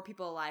more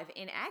people alive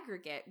in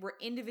aggregate were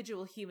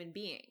individual human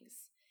beings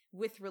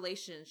with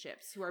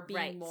relationships who are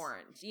being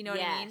mourned. You know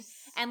what I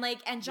mean?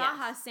 And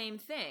Jaha, same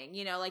thing.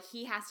 You know, like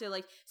he has to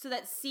like, so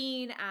that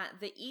scene at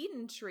the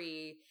Eden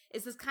tree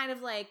is this kind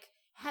of like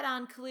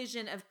head-on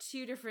collision of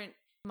two different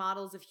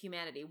models of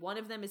humanity. One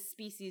of them is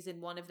species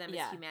and one of them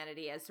is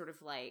humanity, as sort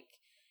of like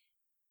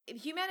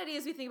humanity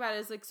as we think about it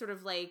is like sort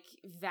of like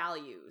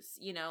values,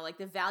 you know, like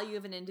the value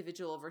of an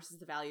individual versus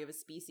the value of a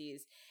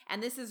species.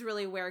 And this is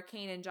really where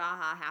Cain and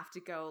Jaha have to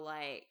go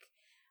like,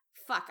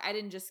 fuck, I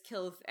didn't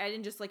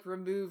just like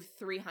remove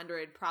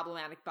 300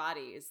 problematic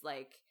bodies.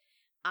 Like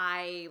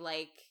I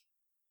like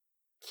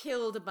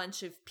killed a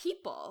bunch of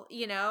people,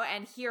 you know,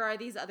 and here are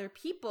these other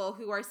people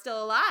who are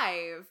still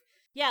alive.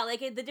 Yeah, like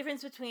the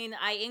difference between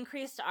I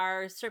increased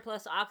our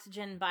surplus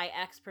oxygen by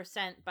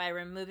X% by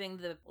removing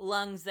the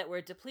lungs that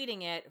were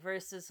depleting it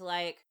versus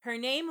like her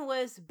name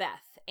was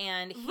Beth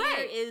and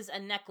here is a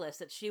necklace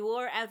that she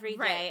wore every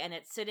day and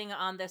it's sitting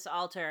on this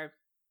altar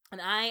and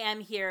I am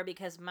here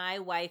because my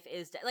wife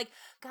is dead. Like,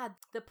 God,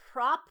 the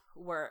prop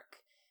work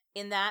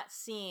in that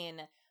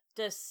scene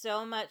does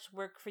so much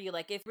work for you.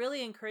 Like, it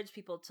really encouraged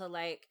people to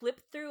like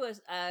flip through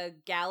a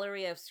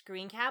gallery of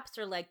screen caps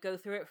or like go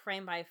through it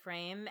frame by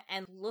frame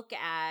and look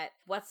at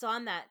what's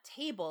on that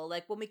table.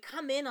 Like when we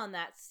come in on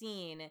that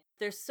scene,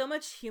 there's so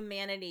much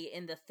humanity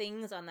in the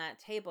things on that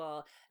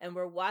table, and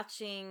we're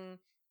watching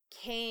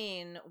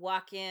Cain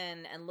walk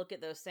in and look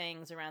at those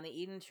things around the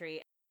Eden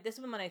tree. This is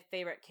one of my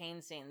favorite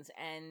Cain scenes,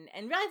 and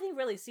I think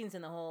really scenes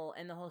in the whole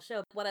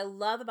show. What I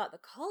love about the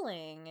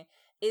culling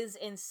is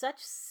in such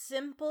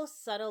simple,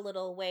 subtle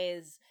little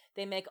ways,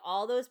 they make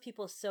all those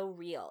people so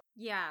real.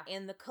 Yeah.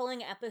 In the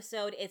culling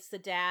episode, it's the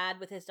dad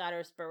with his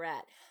daughter's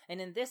barrette. And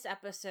in this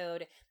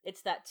episode,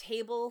 it's that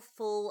table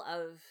full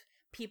of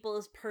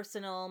people's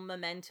personal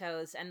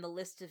mementos and the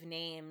list of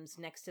names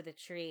next to the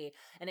tree.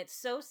 And it's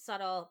so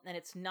subtle, and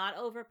it's not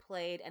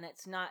overplayed, and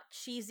it's not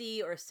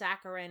cheesy or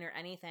saccharine or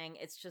anything.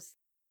 It's just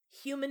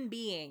human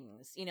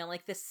beings, you know,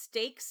 like the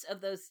stakes of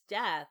those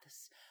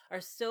deaths are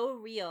so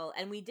real,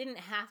 and we didn't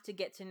have to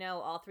get to know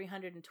all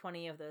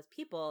 320 of those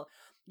people.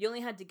 You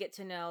only had to get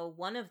to know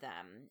one of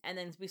them, and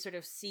then we sort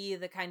of see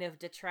the kind of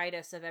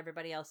detritus of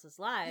everybody else's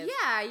lives.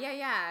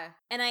 Yeah.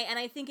 And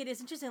I think it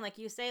is interesting, like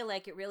you say,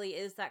 like it really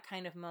is that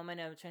kind of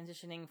moment of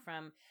transitioning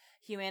from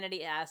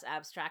humanity as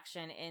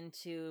abstraction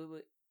into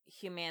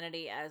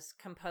humanity as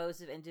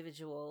composed of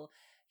individual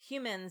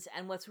humans.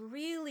 And what's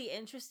really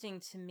interesting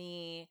to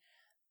me,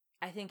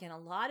 I think in a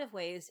lot of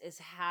ways, is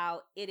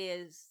how it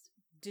is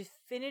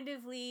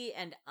definitively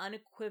and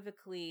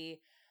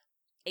unequivocally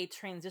a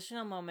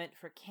transitional moment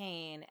for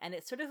Cain, and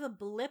it's sort of a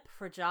blip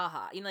for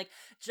Jaha. You know, like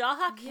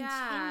Jaha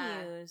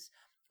continues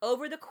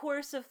over the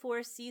course of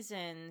 4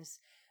 seasons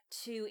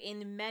to,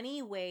 in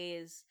many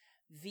ways,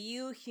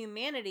 view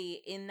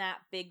humanity in that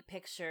big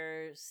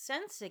picture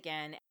sense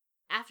again.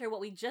 After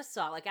what we just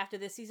saw, like after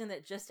this season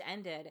that just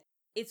ended,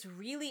 it's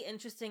really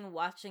interesting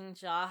watching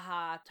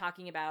Jaha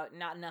talking about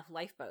not enough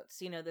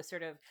lifeboats. You know, the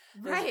sort of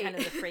kind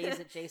of the phrase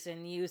that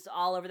Jason used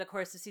all over the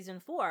course of season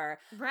 4.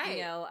 Right.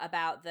 You know,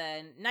 about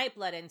the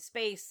Nightblood and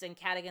space and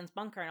Cadigan's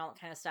bunker and all that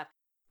kind of stuff.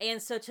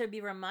 And so to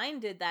be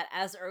reminded that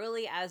as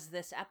early as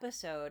this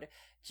episode,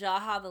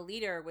 Jaha the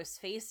leader was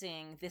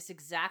facing this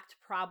exact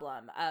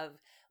problem of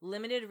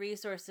limited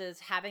resources,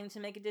 having to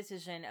make a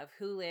decision of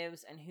who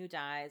lives and who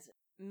dies.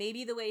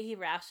 Maybe the way he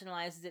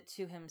rationalizes it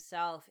to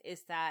himself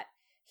is that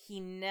he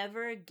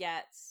never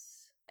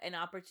gets an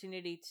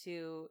opportunity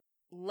to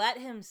let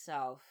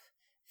himself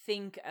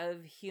think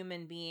of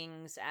human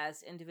beings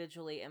as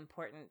individually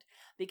important,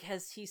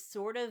 because he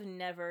sort of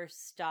never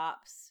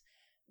stops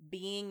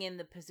being in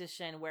the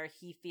position where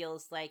he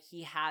feels like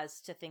he has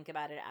to think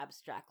about it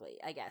abstractly,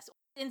 I guess.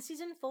 In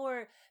season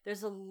 4,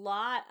 there's a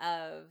lot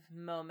of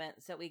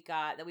moments that we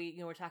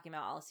were talking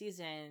about all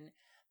season.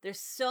 There's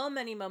so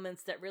many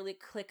moments that really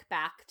click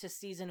back to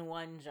season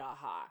 1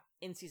 Jaha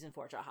in season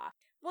 4 Jaha.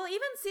 Well,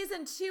 even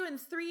season 2 and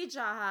 3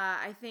 Jaha,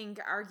 I think,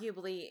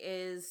 arguably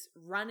is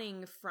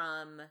running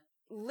from,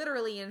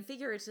 literally and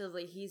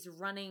figuratively, he's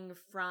running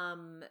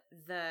from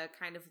the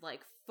kind of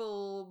like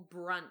full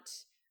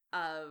brunt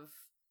of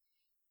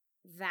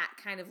that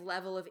kind of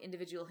level of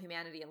individual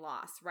humanity and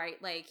loss, right?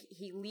 Like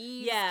he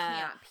leaves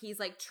camp. He's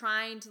like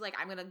trying to like,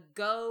 I'm going to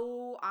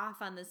go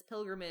off on this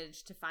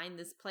pilgrimage to find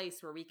this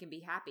place where we can be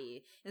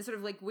happy in sort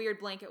of like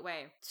weird blanket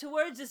way.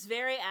 Towards this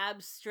very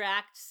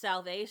abstract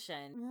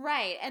salvation.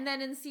 Right. And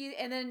then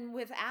and then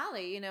with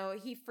Allie, you know,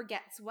 he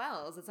forgets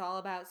Wells. It's all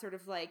about sort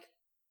of like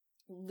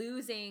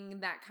losing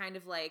that kind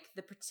of like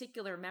the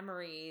particular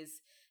memories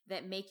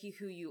that make you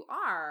who you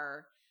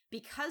are,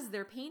 because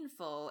they're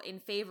painful, in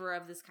favor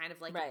of this kind of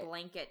like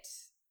blanket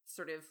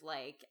sort of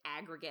like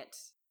aggregate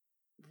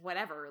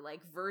whatever,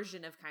 like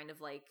version of kind of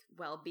like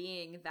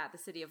well-being that the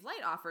City of Light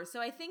offers. So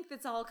I think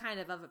that's all kind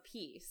of a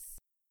piece.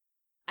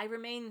 I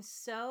remain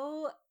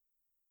so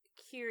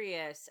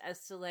curious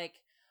as to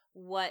like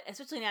what,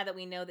 especially now that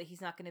we know that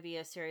he's not going to be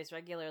a series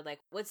regular,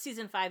 like what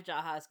season 5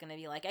 Jaha is going to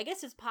be like. I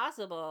guess it's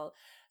possible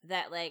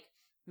that like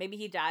maybe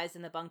he dies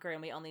in the bunker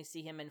and we only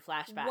see him in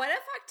flashback. What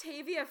if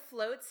Octavia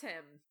floats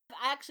him?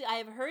 Actually, I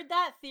have heard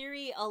that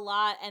theory a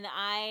lot, and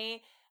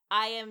I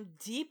am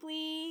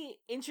deeply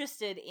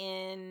interested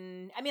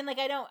in, I mean, like,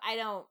 I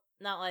don't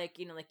not like,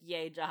 like,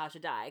 yay, Jaha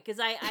should die, because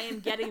I am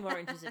getting more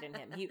interested in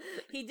him.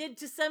 He did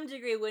to some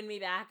degree win me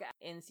back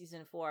in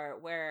season 4,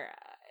 where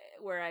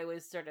I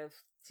was sort of,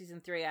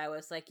 season 3, I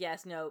was like,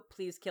 yes, no,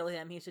 please kill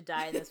him. He should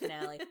die in this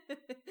finale.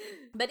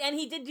 And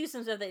he did do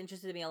some stuff that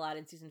interested me a lot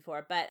in season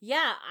 4. But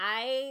yeah,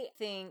 I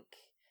think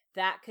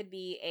that could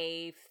be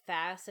a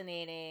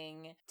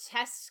fascinating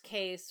test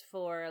case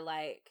for,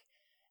 like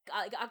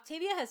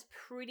Octavia has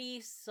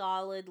pretty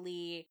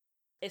solidly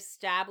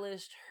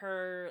established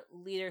her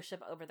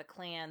leadership over the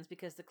clans,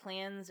 because the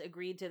clans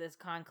agreed to this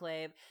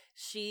conclave.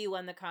 She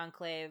won the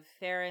conclave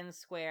fair and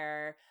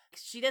square.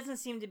 She doesn't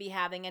seem to be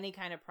having any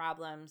kind of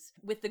problems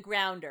with the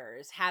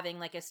grounders having,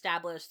 like,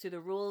 established through the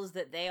rules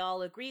that they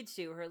all agreed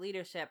to her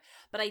leadership.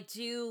 But I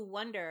do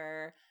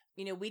wonder,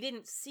 we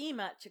didn't see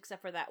much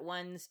except for that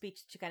one speech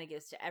she kind of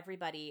gives to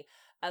everybody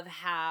of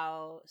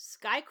how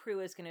Sky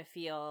Crew is going to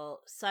feel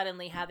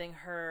suddenly having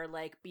her,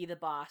 like, be the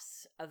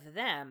boss of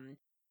them.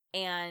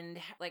 And,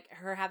 like,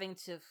 her having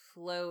to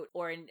float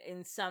or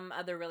in some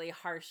other really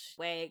harsh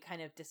way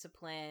kind of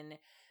discipline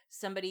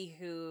somebody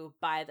who,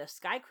 by the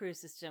Sky Crew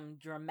system,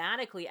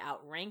 dramatically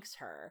outranks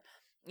her,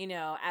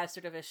 as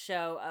sort of a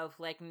show of,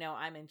 like, no,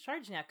 I'm in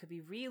charge now, could be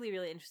really,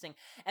 really interesting.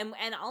 And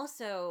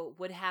also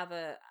would have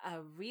a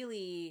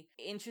really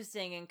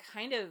interesting and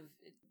kind of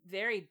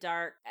very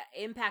dark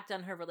impact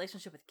on her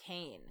relationship with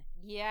Kane.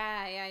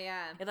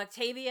 Yeah. If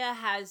Octavia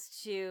has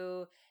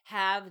to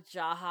have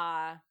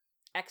Jaha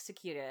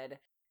executed,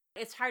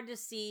 it's hard to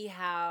see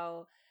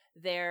how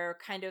their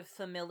kind of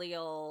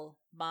familial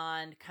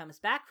bond comes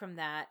back from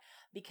that,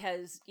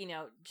 because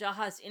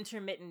Jaha's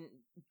intermittent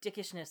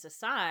dickishness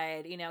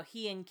aside,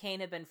 he and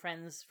Kane have been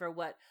friends for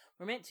what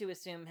we're meant to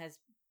assume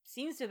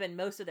seems to have been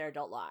most of their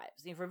adult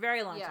lives, for a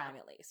very long time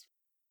at least.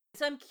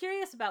 So I'm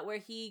curious about where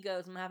he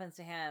goes and what happens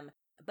to him.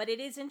 But it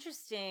is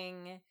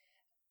interesting,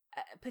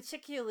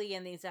 particularly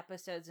in these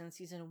episodes in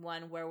season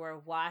 1 where we're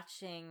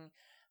watching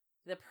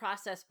the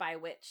process by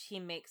which he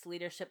makes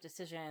leadership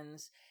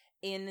decisions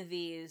in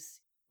these,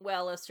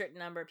 well, a certain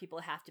number of people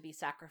have to be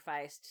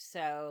sacrificed,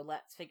 so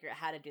let's figure out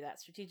how to do that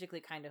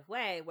strategically kind of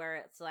way, where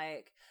it's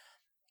like,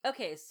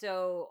 okay,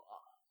 so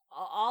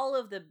all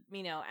of the,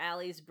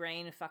 Allie's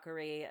brain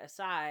fuckery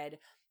aside,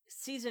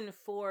 season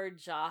 4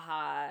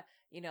 Jaha,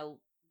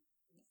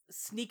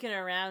 sneaking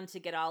around to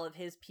get all of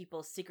his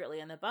people secretly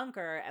in the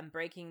bunker and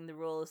breaking the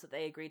rules that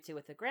they agreed to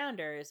with the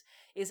grounders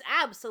is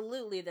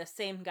absolutely the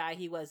same guy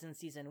he was in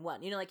season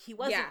 1. Like, he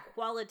wasn't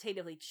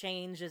qualitatively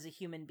changed as a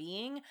human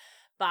being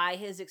by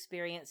his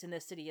experience in the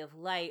City of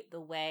Light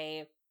the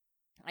way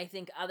I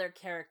think other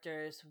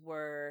characters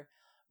were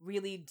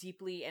really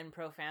deeply and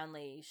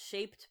profoundly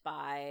shaped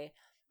by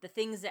the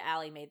things that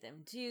Allie made them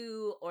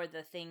do, or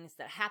the things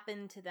that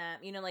happened to them.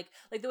 Like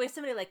the way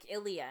somebody like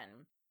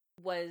Ilian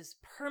was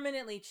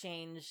permanently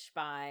changed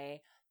by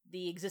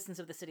the existence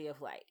of the City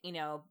of Light,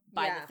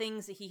 by the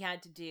things that he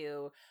had to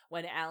do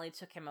when Allie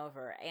took him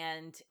over.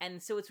 And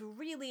so it's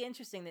really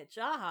interesting that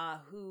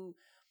Jaha, who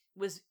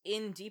was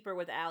in deeper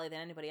with Allie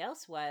than anybody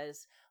else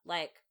was,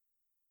 like,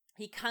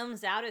 he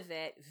comes out of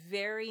it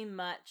very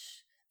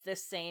much the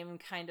same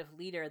kind of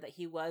leader that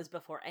he was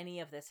before any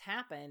of this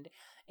happened,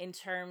 in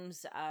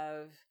terms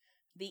of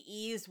the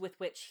ease with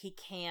which he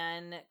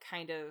can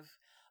kind of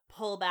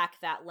pull back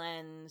that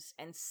lens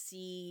and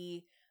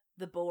see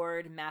the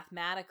board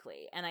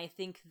mathematically. And I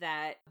think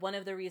that one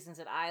of the reasons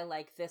that I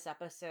like this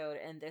episode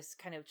and this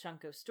kind of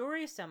chunk of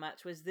story so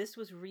much was this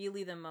was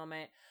really the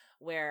moment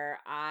where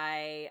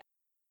I,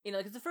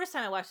 because the first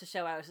time I watched the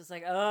show, I was just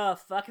like, oh,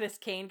 fuck this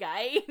Kane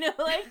guy,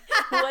 like,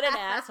 what an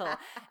asshole.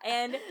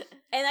 And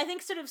I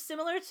think sort of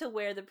similar to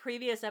where the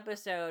previous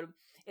episode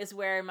is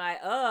where my,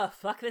 oh,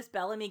 fuck this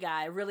Bellamy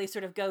guy really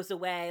sort of goes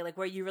away, like,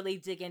 where you really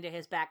dig into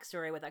his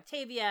backstory with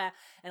Octavia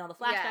and all the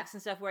flashbacks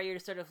and stuff, where you're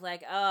sort of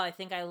like, oh, I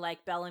think I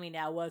like Bellamy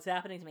now, what's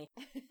happening to me?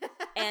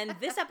 And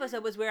this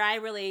episode was where I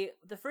really,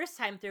 the first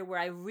time through, where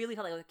I really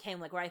felt like it came,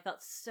 like, where I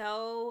felt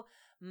so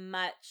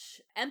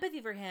much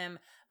empathy for him,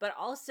 but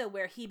also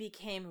where he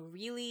became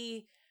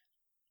really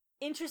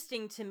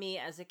interesting to me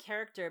as a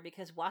character,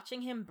 because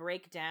watching him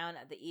break down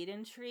at the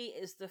Eden Tree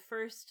is the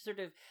first sort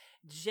of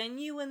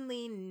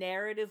genuinely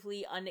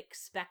narratively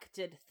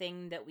unexpected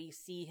thing that we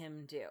see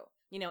him do.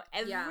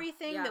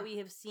 Everything that we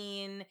have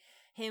seen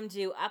him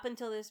do up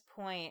until this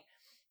point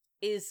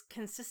is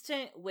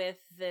consistent with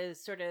the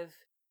sort of,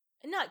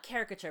 not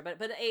caricature, but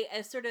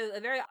a sort of a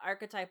very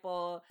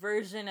archetypal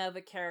version of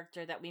a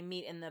character that we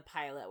meet in the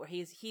pilot, where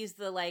he's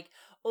the, like,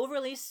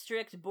 overly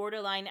strict,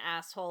 borderline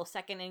asshole,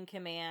 second in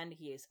command.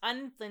 He is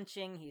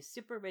unflinching. He's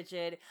super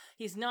rigid.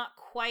 He's not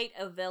quite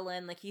a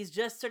villain. Like, he's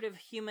just sort of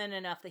human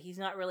enough that he's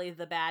not really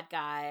the bad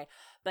guy,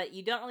 but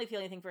you don't really feel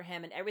anything for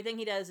him. And everything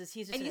he does is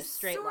he's just in a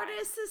straight line. And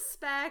you sort of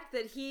suspect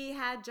that he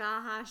had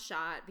Jaha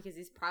shot because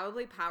he's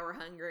probably power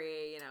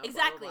hungry,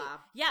 Exactly. Blah, blah, blah.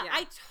 Yeah,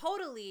 I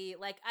totally,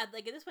 like at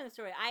this point in the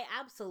story, I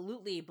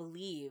absolutely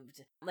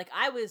believed. Like,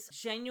 I was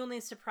genuinely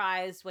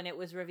surprised when it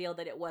was revealed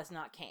that it was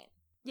not Kane.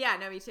 Yeah,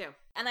 no, me too.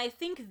 And I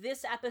think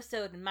this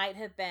episode might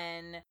have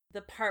been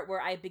the part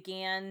where I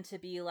began to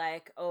be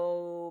like,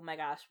 oh my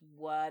gosh,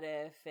 what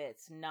if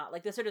it's not?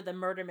 Like the sort of the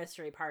murder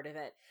mystery part of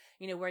it,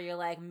 you know, where you're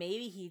like,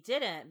 maybe he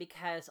didn't,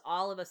 because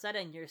all of a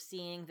sudden you're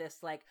seeing this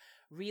like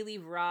really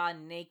raw,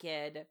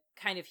 naked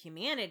kind of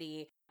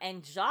humanity.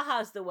 And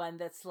Jaha's the one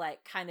that's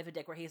like kind of a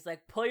dick, where he's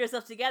like, pull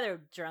yourself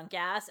together, drunk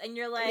ass. And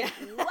you're like,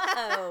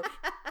 whoa,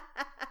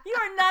 you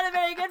are not a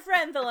very good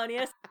friend,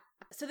 Thelonious.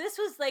 So this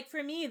was like,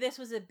 for me, this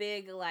was a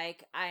big,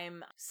 like,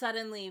 I'm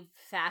suddenly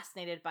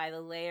fascinated by the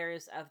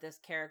layers of this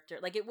character.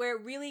 Like it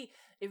really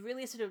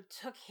sort of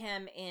took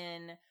him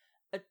in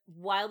a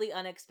wildly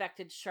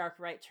unexpected, sharp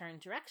right turn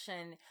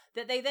direction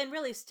that they then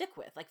really stick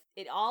with. Like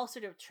it all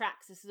sort of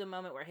tracks. This is a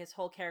moment where his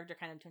whole character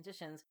kind of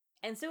transitions.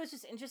 And so it's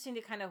just interesting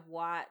to kind of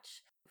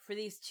watch for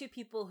these two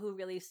people who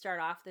really start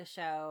off the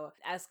show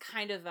as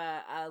kind of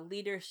a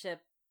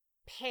leadership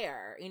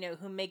pair, you know,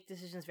 who make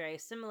decisions very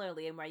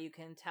similarly, and where you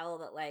can tell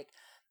that like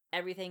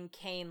everything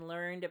Kane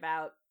learned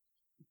about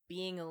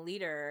being a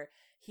leader,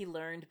 he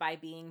learned by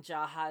being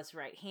Jaha's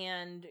right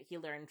hand. He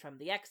learned from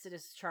the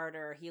Exodus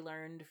Charter. He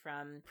learned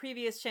from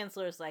previous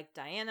chancellors like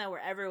Diana,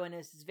 where everyone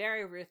is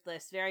very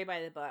ruthless, very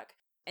by the book.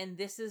 And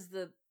this is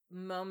the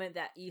moment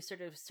that you sort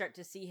of start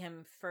to see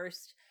him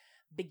first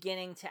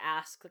beginning to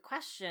ask the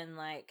question,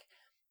 like,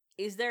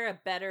 is there a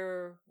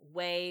better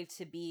way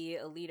to be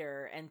a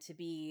leader and to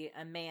be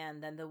a man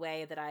than the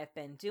way that I've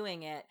been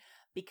doing it?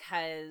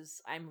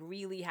 Because I'm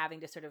really having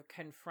to sort of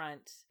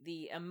confront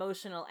the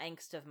emotional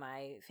angst of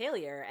my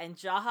failure. And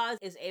Jaha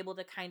is able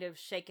to kind of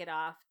shake it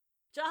off.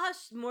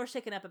 Jaha's more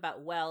shaken up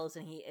about Wells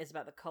than he is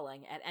about the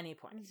culling at any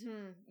point.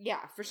 Mm-hmm.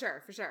 Yeah, for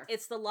sure, for sure.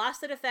 It's the loss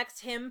that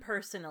affects him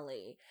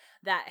personally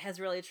that has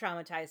really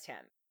traumatized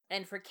him.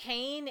 And for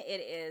Kane,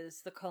 it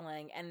is the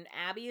culling. And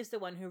Abby is the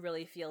one who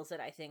really feels it,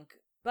 I think,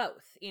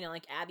 both. You know,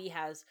 like Abby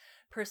has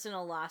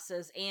personal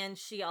losses, and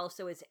she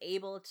also is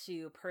able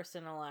to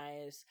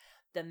personalize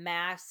the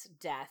mass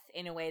death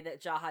in a way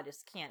that Jaha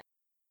just can't.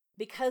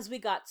 Because we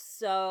got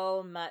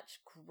so much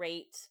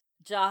great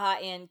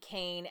Jaha and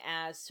Kane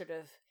as sort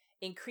of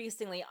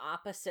increasingly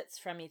opposites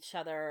from each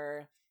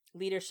other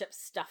leadership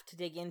stuff to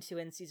dig into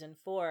in season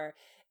 4,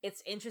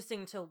 it's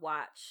interesting to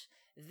watch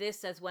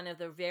this as one of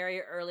the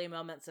very early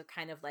moments of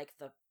kind of like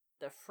the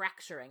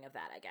fracturing of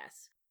that, I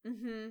guess.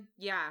 Mm-hmm.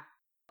 Yeah.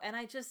 And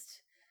I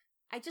just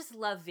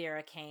love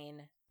Vera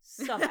Kane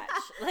so much.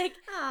 Like,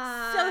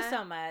 Aww.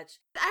 so much.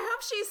 I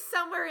hope she's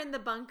somewhere in the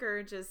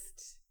bunker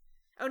just...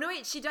 Oh, no,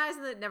 wait, she dies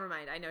in the... Never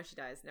mind. I know she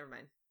dies. Never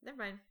mind.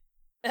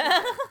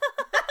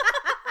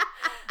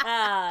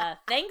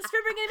 Thanks for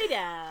bringing me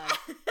down.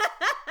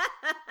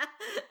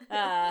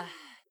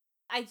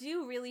 I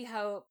do really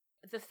hope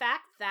the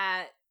fact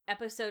that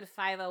episode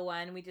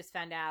 501, we just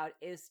found out,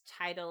 is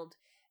titled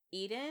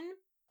Eden,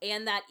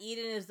 and that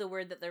Eden is the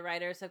word that the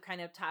writers have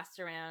kind of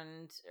tossed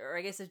around, or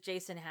I guess if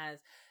Jason has,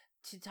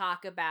 to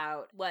talk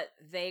about what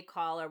they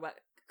call, or what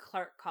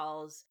Clark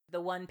calls,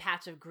 the one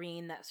patch of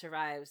green that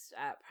survives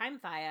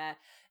Primefire,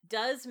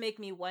 does make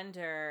me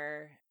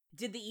wonder,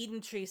 did the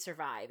Eden tree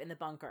survive in the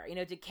bunker? You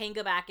know, did Kane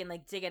go back and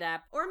like dig it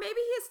up? Or maybe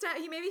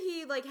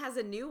he like has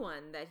a new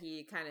one that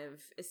he kind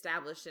of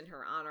established in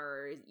her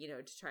honor, you know,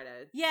 to try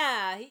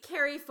to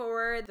carry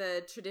forward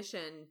the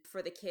tradition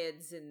for the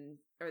kids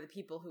or the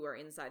people who are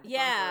inside the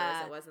bunker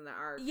as it was in the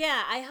arc.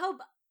 Yeah,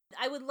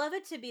 I would love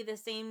it to be the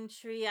same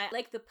tree. I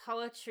like the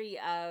poetry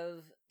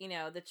of, you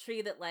know, the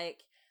tree that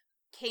like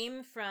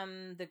came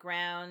from the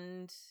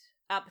ground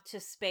up to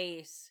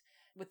space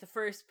with the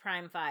first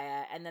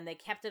Primefire, and then they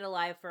kept it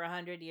alive for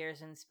 100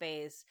 years in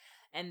space,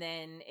 and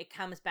then it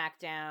comes back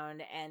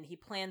down, and he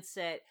plants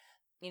it,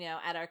 you know,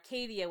 at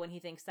Arcadia when he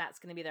thinks that's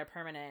going to be their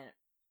permanent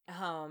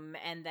home,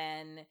 and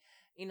then,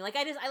 you know, like,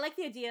 I like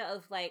the idea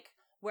of, like,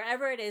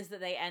 wherever it is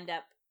that they end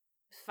up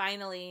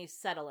finally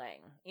settling,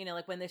 you know,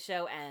 like when the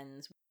show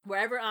ends,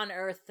 wherever on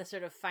Earth the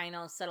sort of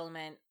final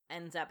settlement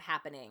ends up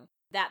happening,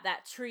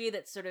 that tree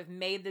that sort of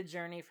made the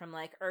journey from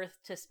like Earth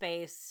to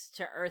space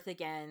to Earth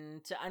again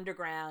to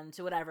underground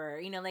to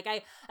whatever, you know, like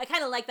I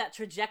kind of like that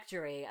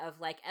trajectory of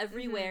like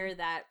everywhere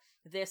that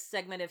this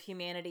segment of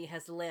humanity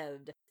has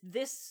lived,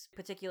 this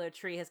particular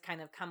tree has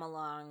kind of come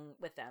along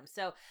with them.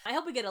 So I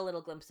hope we get a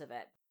little glimpse of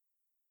it.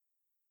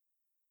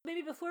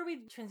 Maybe before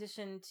we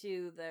transition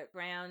to the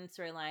ground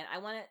storyline, I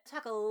want to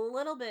talk a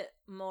little bit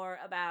more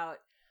about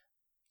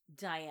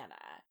Diana.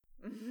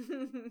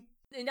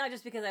 Not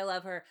just because I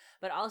love her,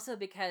 but also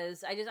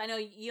because I know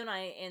you and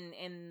I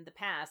in the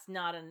past,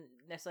 not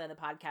necessarily on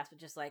the podcast, but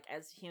just like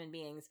as human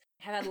beings,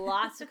 have had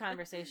lots of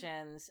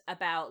conversations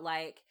about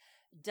like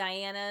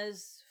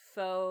Diana's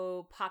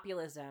faux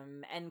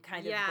populism and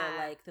kind of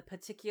the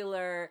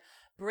particular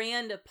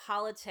brand of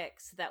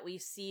politics that we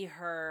see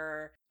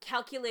her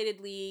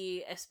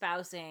calculatedly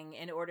espousing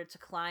in order to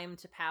climb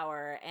to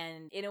power,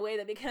 and in a way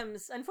that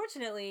becomes,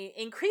 unfortunately,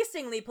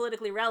 increasingly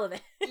politically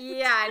relevant.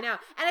 Yeah, I know.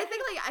 And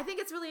I think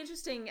it's really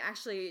interesting,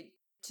 actually,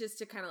 just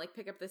to kind of like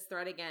pick up this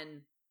thread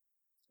again,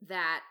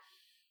 that,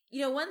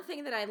 you know, one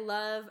thing that I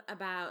love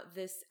about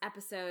this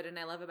episode and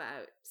I love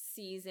about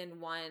season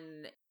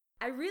 1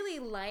 I really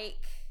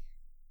like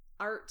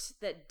art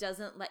that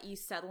doesn't let you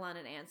settle on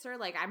an answer.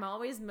 Like, I'm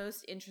always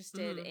most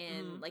interested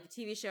in like a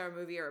TV show or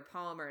movie or a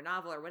poem or a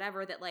novel or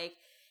whatever that like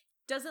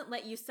doesn't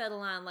let you settle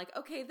on like,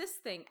 okay, this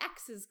thing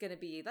X is going to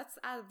be, that's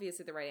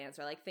obviously the right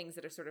answer. Like things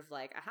that are sort of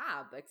like,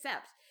 aha,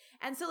 accept.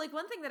 And so like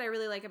one thing that I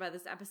really like about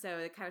this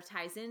episode that kind of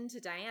ties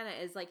into Diana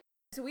is like,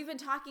 so we've been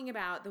talking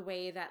about the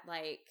way that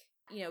like,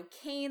 you know,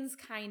 Kane's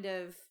kind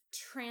of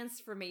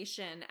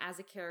transformation as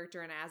a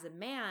character and as a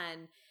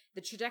man,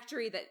 the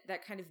trajectory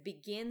that kind of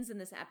begins in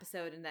this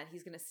episode and that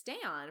he's going to stay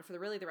on for the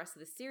rest of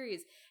the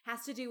series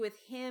has to do with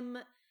him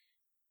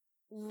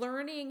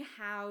learning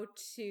how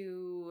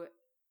to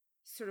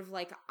sort of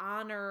like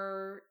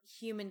honor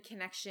human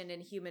connection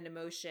and human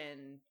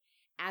emotion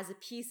as a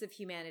piece of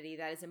humanity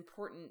that is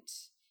important,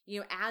 you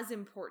know, as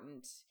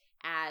important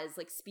as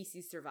like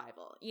species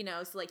survival, you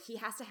know? So like he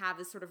has to have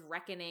this sort of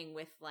reckoning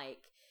with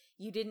like,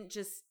 you didn't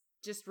just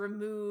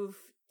remove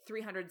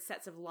 300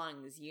 sets of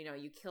lungs, you know,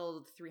 you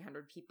killed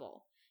 300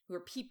 people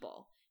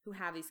who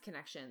have these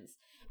connections,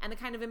 and the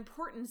kind of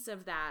importance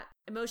of that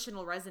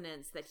emotional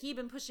resonance that he'd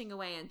been pushing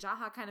away and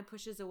Jaha kind of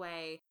pushes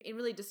away in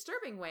really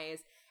disturbing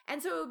ways.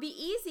 And so it would be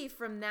easy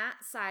from that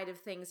side of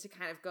things to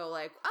kind of go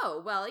like,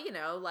 oh, well, you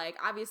know, like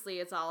obviously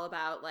it's all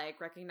about like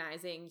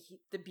recognizing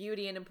the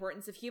beauty and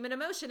importance of human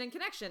emotion and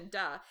connection,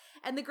 duh.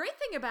 And the great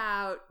thing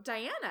about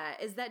Diana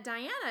is that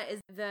Diana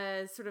is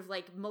the sort of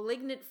like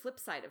malignant flip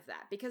side of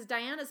that, because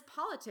Diana's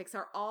politics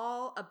are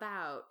all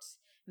about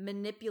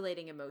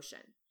manipulating emotion.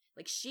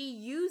 Like she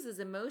uses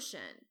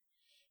emotion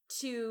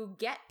to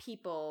get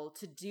people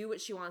to do what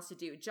she wants to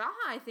do.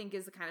 Jaha, I think,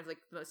 is the kind of like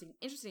the most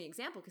interesting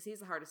example because he's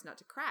the hardest nut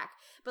to crack.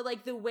 But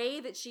like the way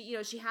that she, you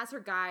know, she has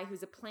her guy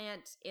who's a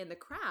plant in the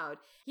crowd.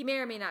 He may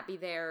or may not be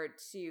there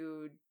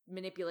to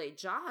manipulate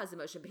Jaha's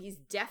emotion, but he's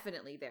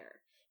definitely there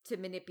to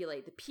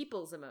manipulate the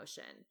people's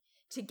emotion,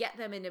 to get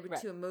them into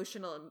an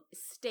emotional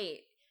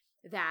state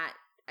that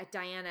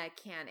Diana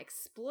can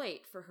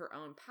exploit for her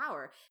own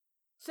power.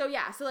 So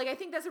yeah, so like I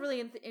think that's a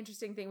really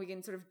interesting thing. We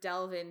can sort of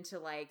delve into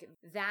like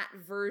that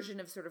version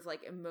of sort of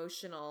like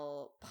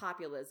emotional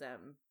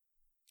populism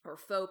or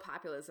faux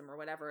populism or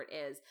whatever it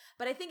is.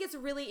 But I think it's a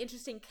really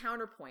interesting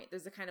counterpoint.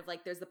 There's a kind of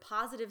like, there's the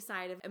positive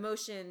side of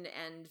emotion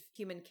and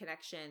human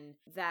connection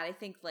that I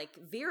think like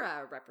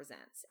Vera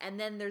represents. And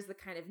then there's the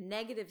kind of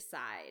negative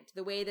side,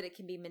 the way that it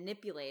can be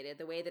manipulated,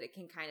 the way that it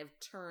can kind of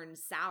turn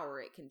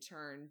sour, it can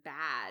turn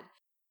bad.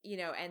 You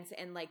know,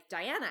 and like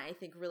Diana, I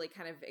think really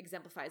kind of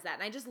exemplifies that.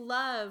 And I just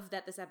love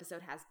that this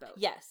episode has both.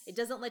 Yes. It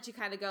doesn't let you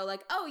kind of go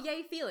like, oh,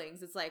 yay,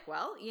 feelings. It's like,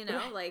 well, you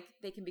know, like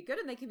they can be good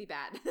and they can be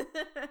bad.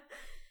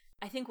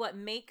 I think what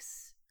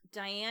makes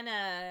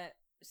Diana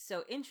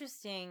so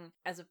interesting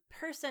as a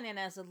person and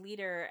as a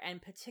leader,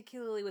 and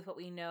particularly with what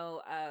we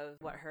know of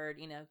what her,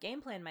 you know,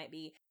 game plan might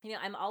be, you know,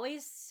 I'm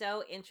always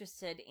so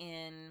interested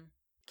in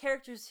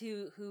characters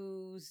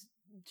whose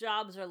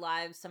jobs or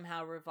lives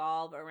somehow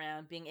revolve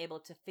around being able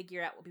to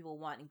figure out what people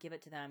want and give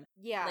it to them.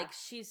 Yeah. Like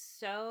she's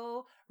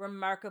so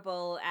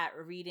remarkable at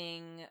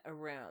reading a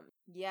room.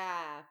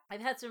 Yeah.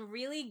 I've had some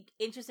really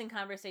interesting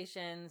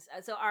conversations.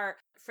 So our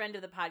friend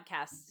of the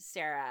podcast,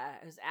 Sarah,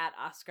 who's at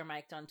Oscar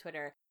Mic'd on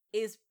Twitter,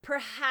 is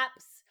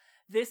perhaps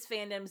this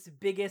fandom's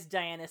biggest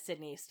Diana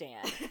Sydney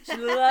stan. She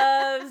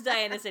loves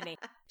Diana Sydney.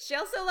 She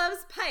also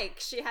loves Pike.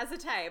 She has a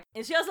type.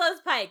 And she also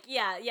loves Pike.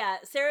 Yeah.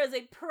 Sarah is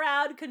a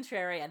proud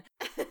contrarian.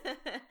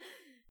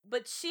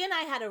 But she and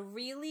I had a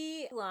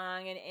really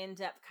long and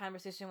in-depth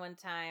conversation one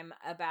time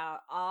about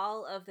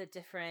all of the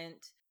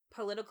different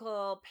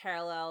political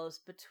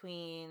parallels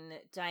between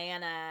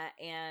Diana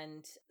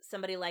and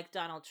somebody like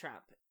Donald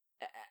Trump.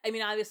 I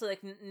mean, obviously,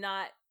 like,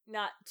 not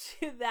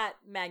to that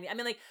magnitude. I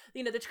mean, like,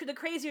 you know, the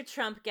crazier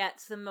Trump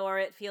gets, the more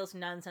it feels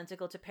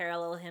nonsensical to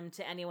parallel him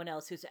to anyone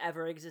else who's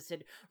ever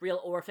existed, real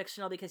or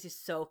fictional, because he's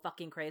so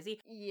fucking crazy.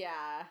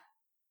 Yeah.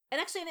 And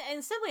actually,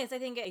 in some ways, I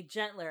think a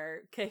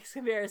gentler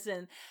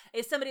comparison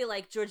is somebody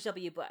like George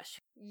W.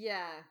 Bush.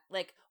 Yeah.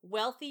 Like,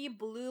 wealthy,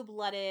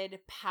 blue-blooded,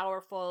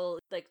 powerful,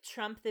 like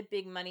Trump, the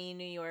big money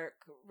New York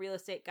real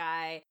estate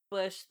guy,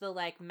 Bush, the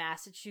like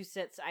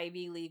Massachusetts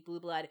Ivy League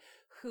blue blood,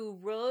 who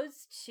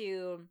rose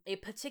to a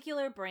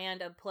particular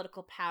brand of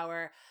political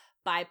power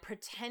by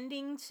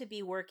pretending to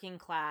be working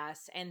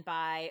class and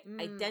by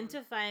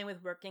identifying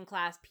with working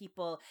class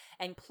people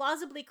and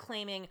plausibly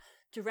claiming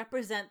to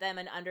represent them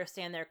and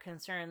understand their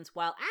concerns,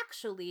 while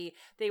actually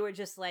they were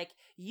just like,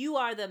 you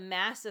are the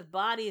massive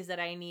bodies that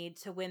I need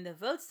to win the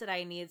votes that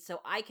I need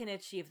so I can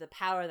achieve the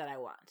power that I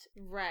want.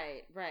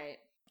 Right.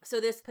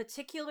 So this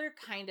particular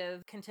kind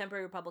of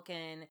contemporary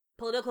Republican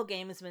political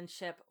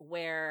gamesmanship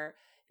where,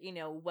 you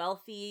know,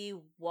 wealthy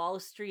Wall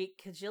Street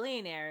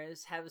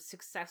cajillionaires have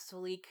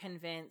successfully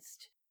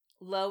convinced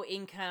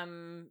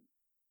low-income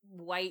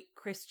white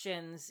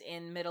Christians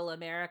in middle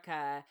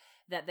America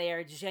that they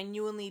are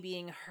genuinely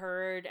being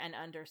heard and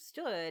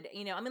understood.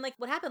 You know, I mean, like,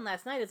 what happened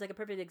last night is like a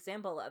perfect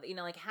example of, you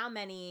know, like how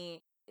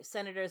many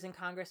senators and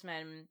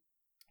congressmen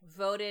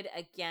voted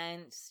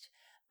against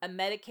a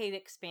Medicaid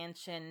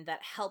expansion that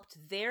helped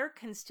their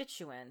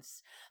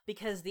constituents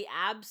because the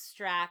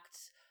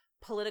abstract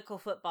political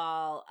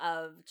football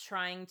of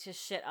trying to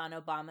shit on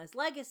Obama's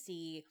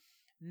legacy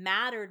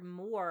mattered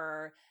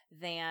more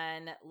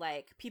than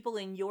like people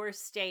in your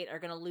state are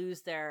going to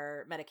lose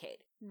their Medicaid.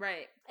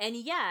 Right. And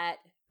yet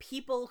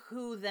people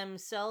who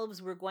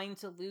themselves were going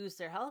to lose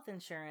their health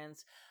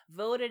insurance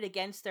voted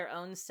against their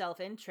own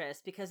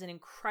self-interest because an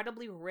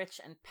incredibly rich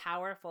and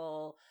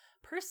powerful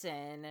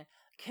person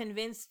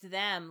convinced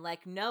them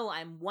like, no,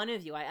 I'm one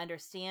of you. I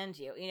understand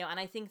you. You know, and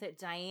I think that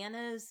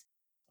Diana's,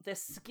 the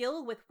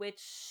skill with which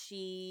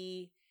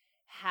she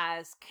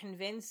has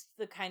convinced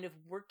the kind of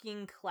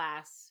working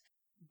class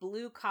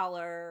blue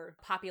collar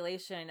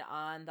population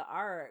on the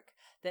Ark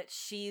that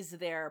she's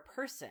their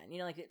person, you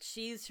know, like that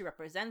she's who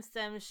represents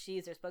them,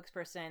 she's their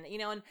spokesperson, you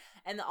know,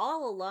 and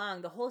all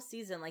along the whole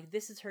season, like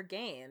this is her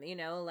game, you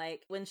know,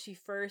 like when she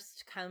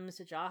first comes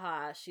to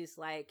Jaha, she's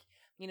like,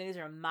 you know, these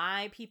are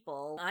my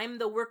people. I'm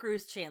the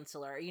workers'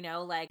 chancellor, you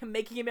know, like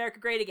making America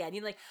great again.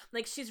 You know,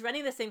 like she's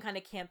running the same kind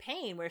of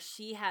campaign where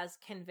she has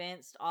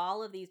convinced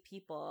all of these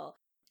people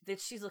that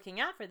she's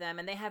looking out for them,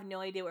 and they have no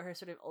idea what her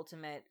sort of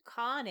ultimate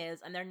con is,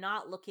 and they're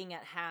not looking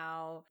at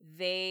how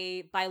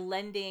they, by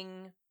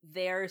lending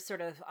their sort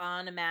of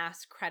en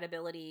masse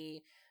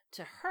credibility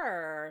to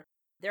her,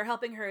 they're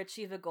helping her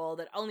achieve a goal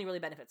that only really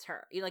benefits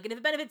her. You know, like, and if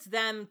it benefits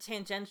them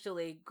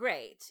tangentially,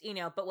 great, you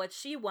know, but what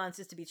she wants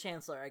is to be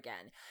chancellor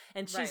again,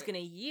 and she's going to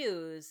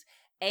use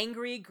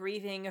angry,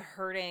 grieving,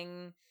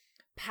 hurting,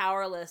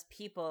 powerless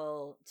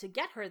people to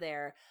get her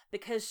there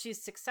because she's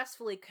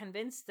successfully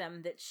convinced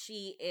them that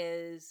she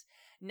is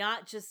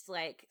not just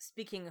like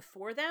speaking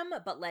for them,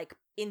 but like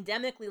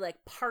endemically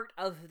like part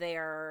of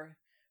their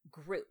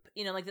group,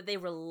 you know, like that they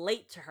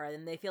relate to her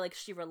and they feel like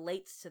she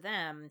relates to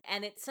them.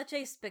 And it's such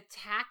a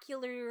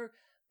spectacular,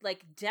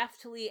 like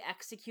deftly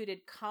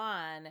executed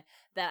con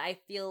that I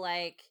feel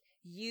like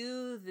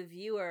you, the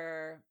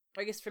viewer,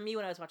 or I guess for me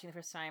when I was watching the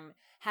first time,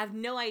 have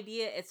no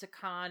idea it's a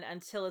con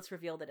until it's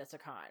revealed that it's a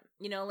con.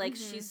 You know, like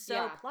she's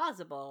so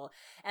plausible.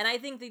 And I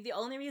think the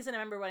only reason I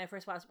remember when I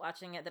first was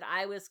watching it that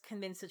I was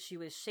convinced that she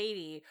was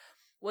shady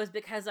was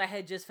because I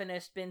had just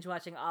finished binge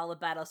watching all of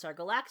Battlestar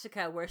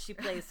Galactica, where she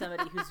plays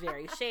somebody who's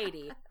very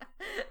shady.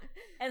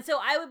 And so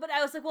I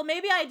was like, well,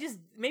 maybe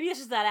it's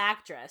just that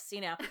actress,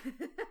 you know.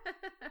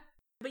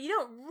 But you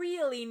don't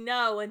really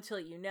know until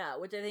you know,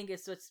 which I think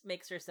is what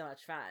makes her so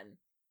much fun.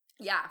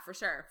 Yeah, for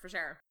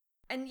sure.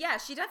 And yeah,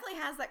 she definitely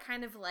has that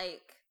kind of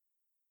like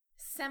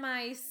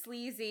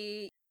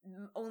semi-sleazy,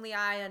 only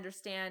I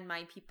understand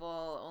my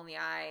people, only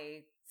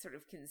I sort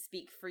of can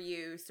speak for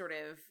you sort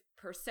of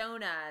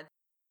persona.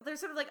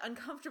 There's sort of like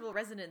uncomfortable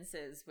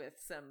resonances with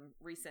some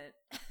recent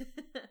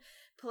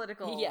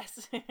political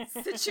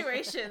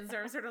situations,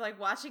 or I'm sort of like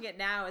watching it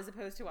now as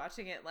opposed to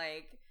watching it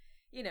like,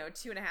 you know,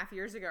 2.5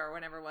 years ago or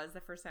whenever it was the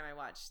first time I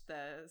watched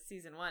the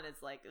season 1.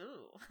 It's like,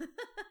 ooh.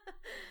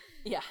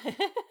 Yeah.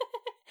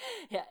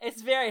 Yeah,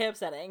 it's very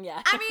upsetting,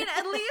 yeah. I mean,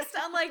 at least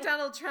unlike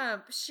Donald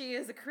Trump, she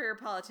is a career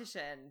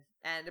politician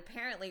and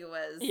apparently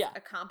was a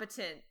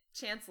competent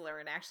chancellor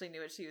and actually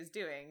knew what she was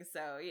doing.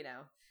 So, you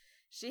know,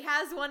 she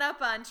has one up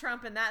on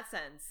Trump in that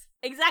sense.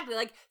 Exactly.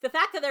 Like, the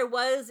fact that there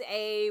was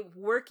a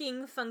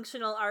working,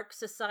 functional Ark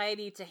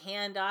society to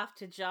hand off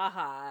to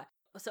Jaha.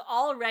 So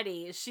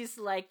already, she's,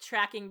 like,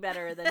 tracking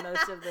better than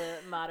most of the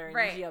modern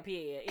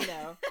GOP, you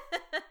know?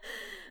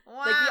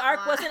 Like, the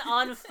Ark wasn't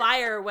on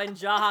fire when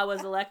Jaha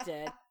was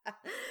elected.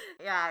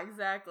 Yeah,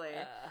 exactly.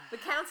 The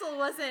council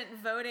wasn't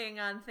voting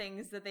on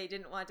things that they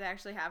didn't want to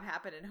actually have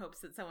happen in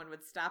hopes that someone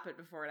would stop it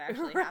before it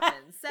actually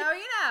happened. So,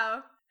 you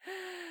know,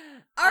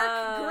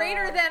 Ark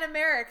greater than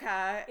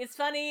America. It's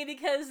funny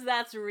because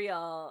that's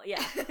real.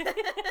 Yeah.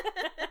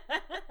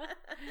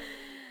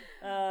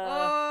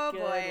 Oh,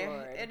 boy.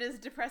 Lord. It is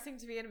depressing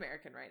to be an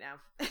American right now.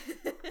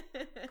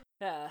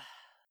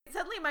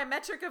 Suddenly my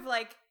metric of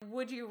like,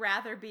 would you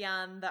rather be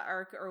on the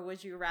Ark or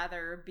would you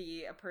rather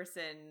be a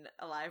person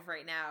alive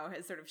right now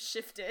has sort of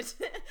shifted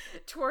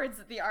towards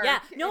the Ark. Yeah,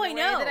 no, in a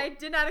way that I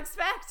did not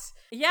expect.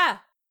 Yeah.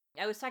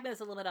 I was talking about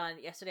this a little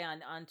bit yesterday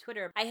on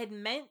Twitter. I had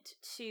meant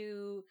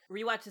to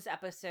rewatch this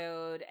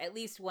episode at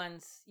least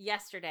once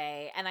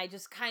yesterday, and I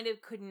just kind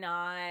of could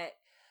not.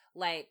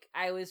 Like,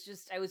 I was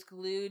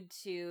glued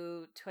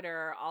to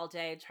Twitter all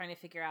day trying to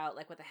figure out,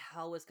 like, what the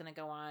hell was going to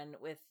go on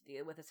with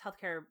this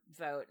healthcare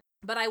vote.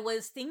 But I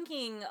was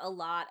thinking a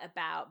lot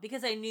about,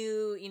 because I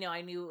knew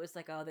it was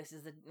like, oh, this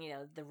is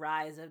the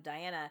rise of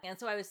Diana. And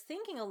so I was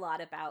thinking a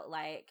lot about,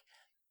 like,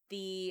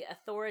 the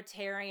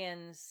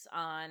authoritarians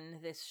on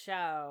this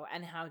show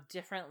and how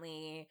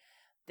differently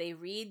they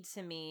read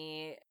to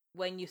me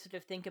when you sort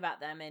of think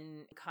about them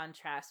in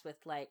contrast with,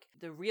 like,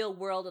 the real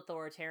world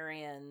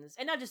authoritarians,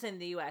 and not just in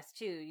the US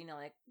too, you know,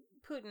 like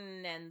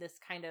Putin and this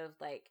kind of,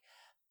 like,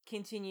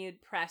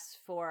 continued press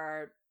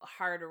for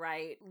hard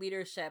right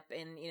leadership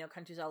in, you know,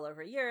 countries all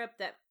over Europe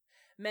that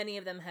many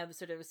of them have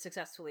sort of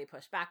successfully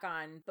pushed back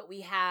on. But we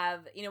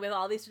have, you know, we have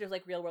all these sort of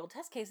like real world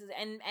test cases,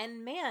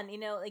 and man, you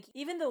know, like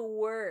even the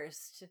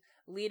worst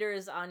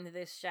leaders on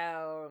this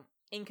show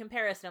in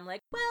comparison, I'm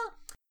like, well,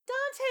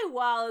 Dante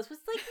Wallace was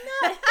like,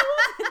 no, it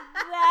wasn't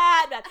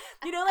that bad.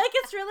 You know, like,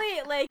 it's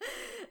really like,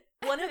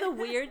 One of the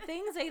weird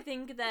things I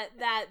think that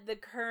the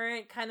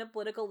current kind of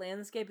political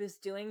landscape is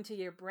doing to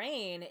your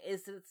brain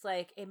is it's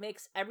like it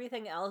makes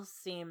everything else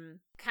seem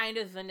kind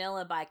of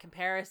vanilla by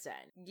comparison.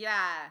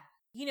 Yeah.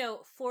 You know,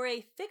 for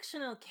a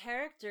fictional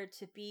character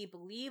to be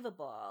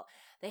believable,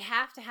 they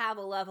have to have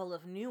a level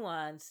of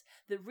nuance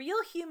that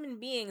real human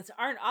beings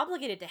aren't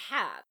obligated to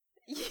have.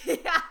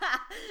 Yeah.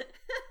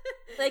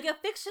 Like a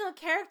fictional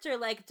character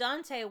like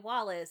Dante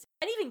Wallace,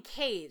 and even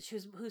Cage,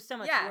 who's so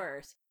much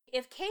worse.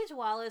 If Cage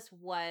Wallace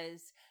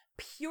was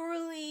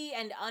purely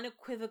and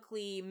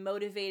unequivocally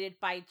motivated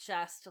by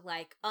just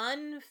like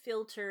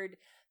unfiltered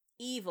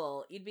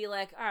evil, you'd be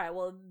like, all right,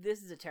 well,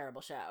 this is a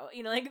terrible show.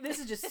 You know, like this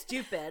is just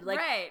stupid. Like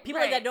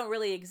people like that don't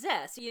really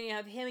exist. You know, you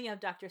have him, you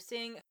have Dr.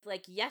 Singh.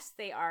 Like, yes,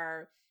 they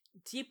are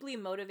deeply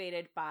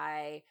motivated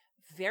by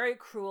very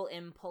cruel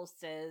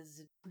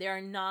impulses.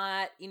 They're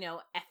not, you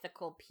know,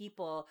 ethical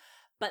people,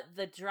 but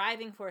the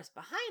driving force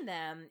behind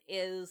them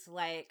is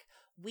like,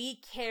 we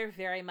care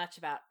very much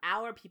about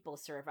our people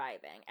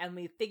surviving, and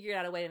we figured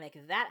out a way to make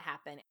that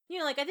happen. You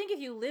know, like, I think if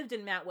you lived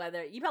in Mount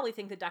Weather, you probably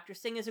think that Dr.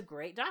 Singh is a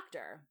great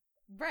doctor.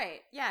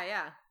 Right. Yeah,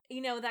 yeah.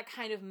 You know, that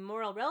kind of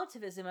moral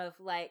relativism of,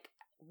 like,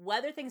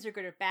 whether things are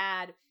good or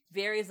bad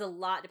varies a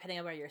lot depending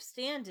on where you're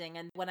standing.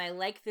 And when I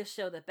like this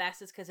show the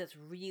best is because it's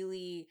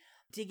really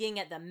digging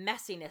at the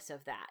messiness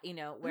of that, you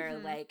know, where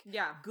like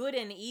good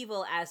and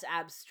evil as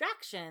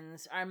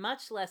abstractions are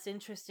much less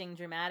interesting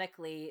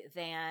dramatically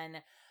than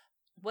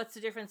what's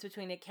the difference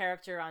between a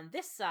character on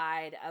this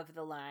side of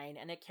the line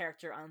and a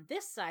character on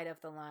this side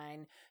of the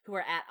line who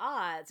are at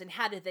odds, and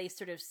how do they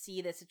sort of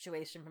see the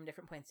situation from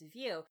different points of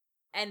view.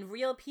 And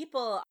real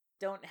people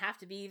don't have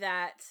to be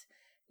that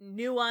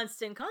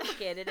nuanced and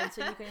complicated, and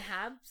so you can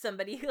have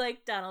somebody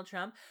like Donald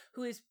Trump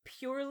who is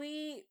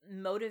purely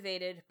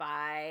motivated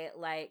by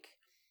like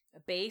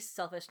base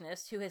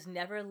selfishness, who has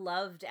never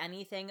loved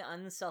anything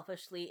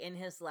unselfishly in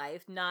his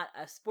life, not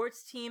a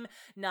sports team,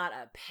 not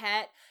a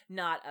pet,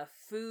 not a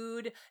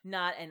food,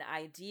 not an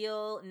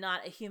ideal,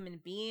 not a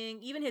human being.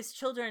 Even his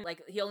children,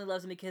 like, he only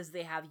loves them because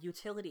they have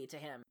utility to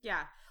him.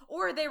 Yeah.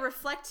 Or they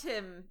reflect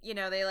him, you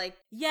know, they like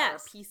are a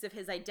piece of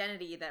his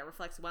identity that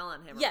reflects well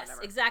on him. Yes, or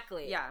whatever.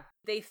 Exactly. Yeah.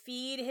 They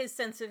feed his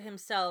sense of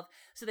himself,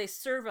 so they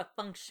serve a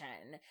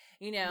function,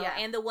 you know,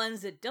 and the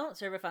ones that don't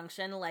serve a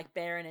function, like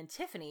Baron and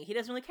Tiffany, he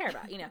doesn't really care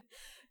about, you know.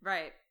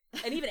 Right.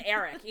 And even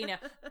Eric, you know.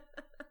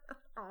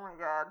 Oh my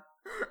God.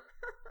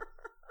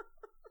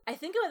 I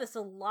think about this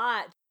a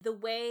lot. The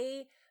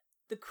way,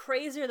 the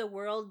crazier the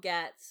world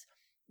gets,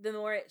 the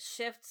more it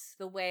shifts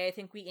the way I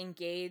think we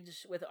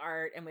engage with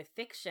art and with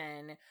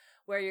fiction,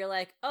 where you're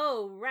like,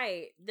 oh,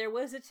 right, there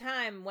was a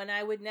time when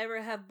I would never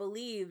have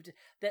believed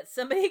that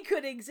somebody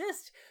could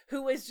exist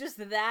who was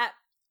just that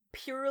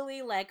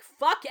purely like,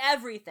 fuck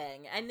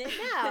everything. And then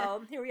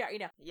now, here we are, you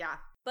know. Yeah.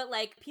 But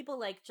like people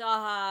like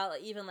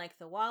Jaha, even like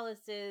the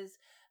Wallaces,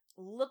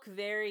 look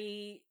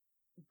very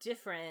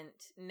different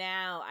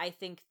now, I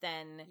think,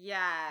 than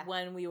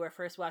when we were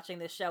first watching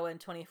the show in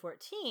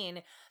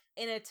 2014.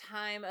 In a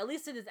time, at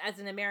least as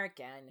an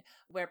American,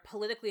 where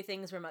politically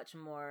things were much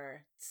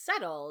more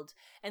settled.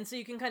 And so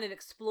you can kind of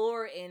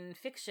explore in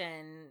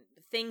fiction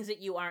things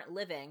that you aren't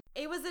living.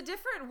 It was a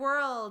different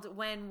world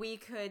when we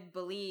could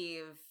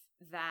believe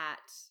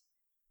that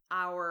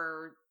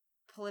our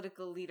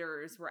political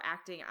leaders were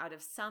acting out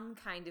of some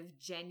kind of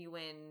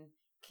genuine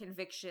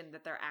conviction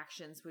that their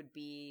actions would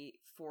be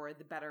for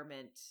the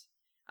betterment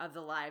of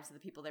the lives of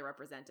the people they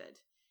represented.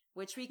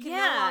 Which we can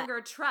no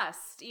longer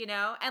trust, you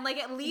know? And, like,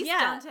 at least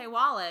Dante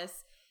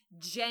Wallace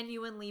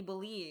genuinely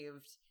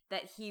believed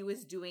that he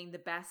was doing the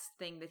best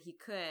thing that he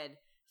could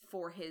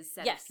for his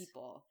set of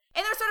people.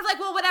 And they're sort of like,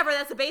 well, whatever,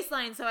 that's a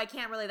baseline, so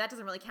that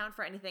doesn't really count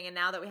for anything. And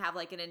now that we have,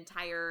 like, an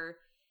entire,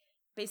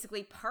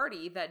 basically,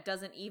 party that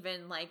doesn't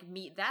even, like,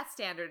 meet that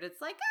standard, it's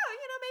like, oh,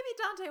 you know, maybe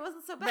Dante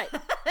wasn't so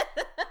bad.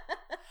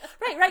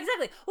 Right,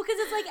 exactly. Well, because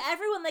it's like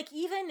everyone, like,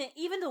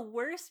 even the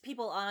worst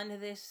people on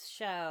this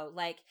show,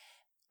 like,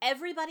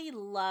 everybody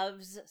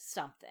loves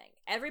something.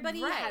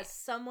 Everybody has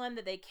someone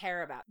that they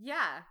care about.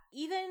 Yeah.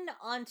 Even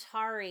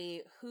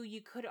Antari, who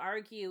you could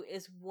argue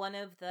is one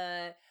of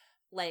the,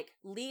 like,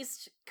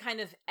 least kind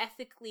of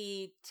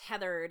ethically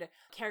tethered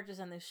characters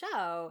on the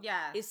show,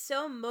 is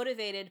so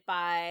motivated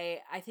by,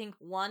 I think,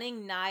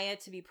 wanting Naya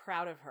to be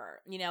proud of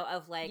her. You know,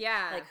 of, like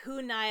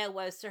who Naya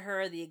was to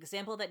her, the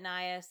example that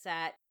Naya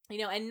set. You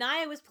know, and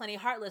Naya was plenty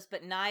heartless,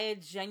 but Naya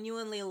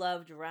genuinely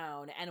loved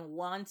Roan and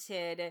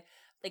wanted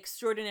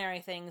extraordinary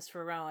things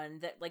for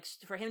Rowan, that like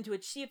for him to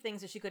achieve things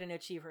that she couldn't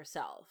achieve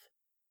herself.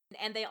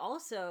 And they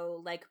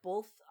also, like,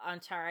 both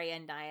Antari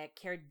and Naya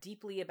cared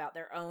deeply about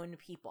their own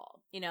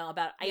people, you know,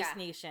 about Ice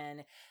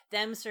Nation,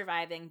 them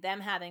surviving, them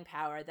having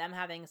power, them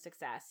having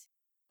success.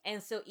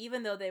 And so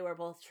even though they were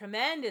both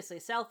tremendously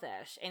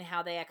selfish in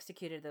how they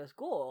executed those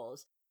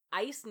goals,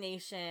 Ice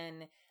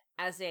Nation,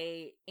 as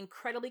a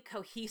incredibly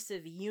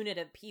cohesive unit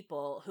of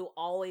people who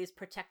always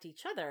protect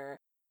each other,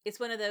 it's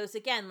one of those,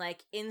 again,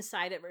 like,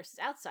 inside it versus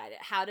outside it.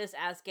 How does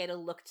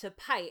Azgeda look to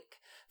Pike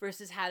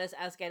versus how does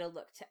Azgeda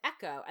look to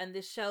Echo? And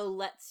the show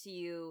lets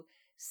you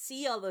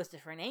see all those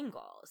different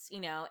angles, you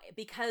know,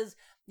 because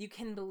you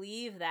can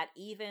believe that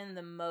even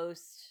the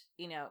most,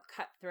 you know,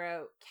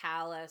 cutthroat,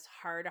 callous,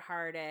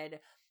 hard-hearted,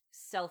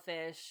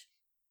 selfish,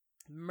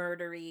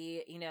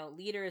 murdery, you know,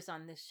 leaders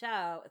on the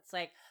show, it's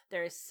like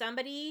there's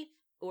somebody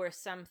or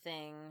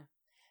something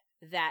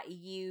that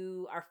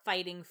you are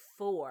fighting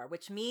for,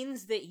 which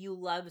means that you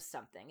love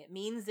something. It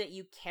means that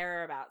you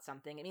care about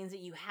something. It means that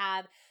you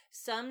have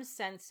some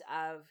sense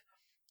of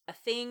a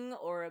thing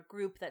or a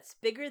group that's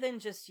bigger than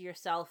just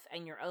yourself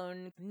and your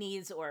own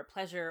needs or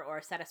pleasure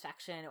or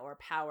satisfaction or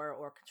power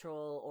or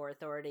control or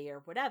authority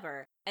or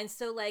whatever. And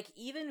so, like,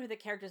 even with the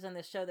characters on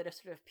the show that are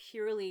sort of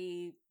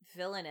purely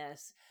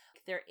villainous,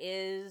 there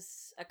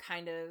is a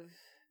kind of,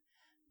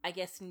 I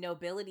guess,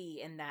 nobility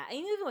in that. And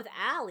even with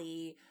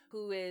Allie,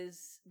 who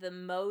is the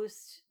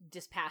most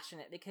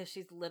dispassionate because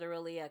she's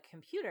literally a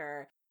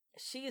computer,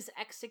 she's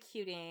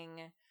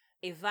executing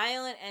a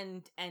violent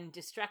and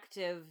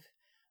destructive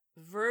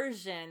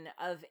version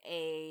of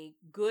a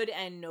good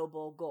and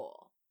noble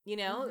goal. You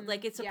know,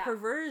 like it's a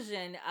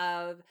perversion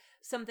of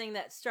something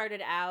that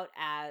started out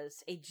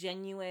as a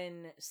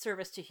genuine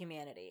service to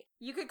humanity.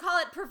 You could call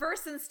it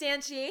perverse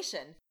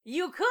instantiation.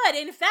 You could,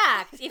 in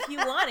fact, if you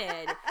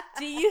wanted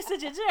to use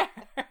such a term.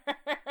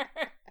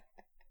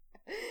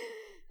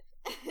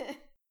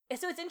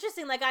 So it's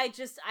interesting, like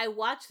I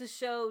watch the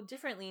show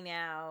differently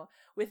now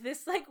with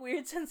this like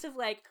weird sense of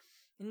like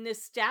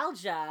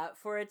nostalgia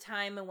for a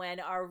time when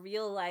our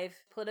real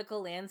life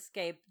political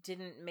landscape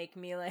didn't make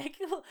me like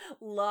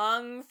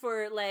long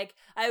for like,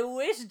 I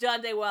wish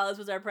Dante Wallace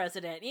was our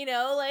president, you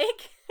know,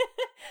 like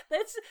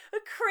that's a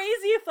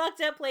crazy fucked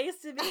up place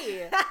to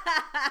be.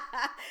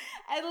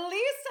 At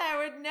least I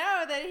would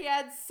know that he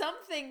had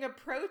something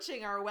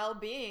approaching our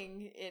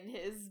well-being in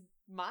his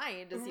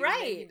mind as he was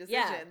making decisions.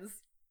 Yeah.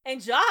 And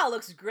Jaha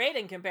looks great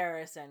in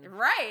comparison.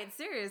 Right,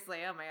 seriously.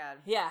 Oh my god.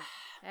 Yeah.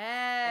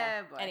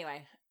 Boy.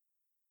 Anyway.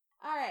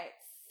 All right,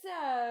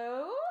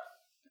 so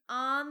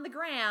on the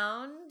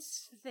ground,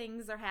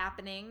 things are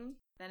happening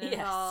that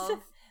involve yes,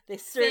 they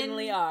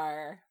certainly Finn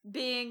are.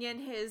 Being in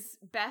his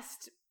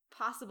best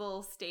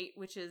possible state,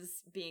 which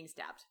is being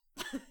stabbed.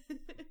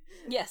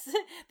 Yes,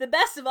 the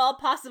best of all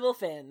possible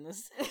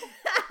Finns.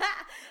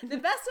 The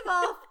best of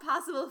all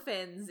possible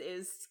Finns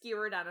is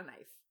skewered on a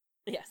knife.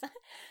 Yes.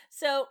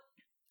 So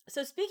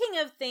speaking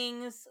of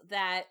things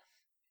that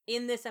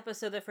in this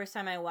episode, the first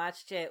time I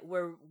watched it,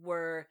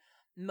 were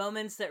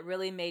moments that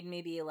really made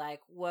me be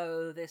like,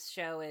 whoa, this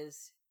show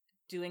is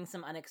doing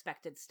some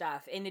unexpected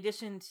stuff. In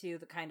addition to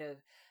the kind of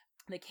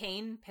the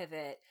Kane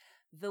pivot,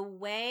 the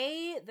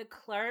way the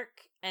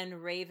Clark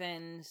and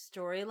Raven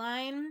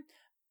storyline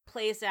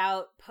plays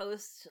out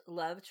post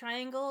Love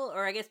Triangle,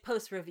 or I guess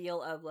post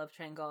reveal of Love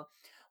Triangle,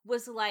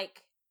 was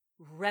like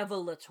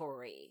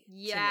revelatory.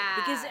 Yeah.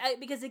 To me.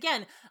 Because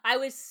again, I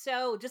was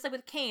so, just like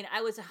with Kane,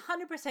 I was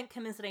 100%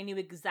 convinced that I knew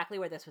exactly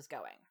where this was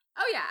going.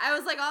 Oh yeah, I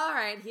was like, all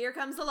right, here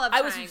comes the love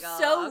triangle. I was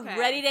so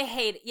ready to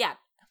hate it. Yeah,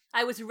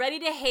 I was ready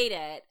to hate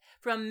it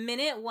from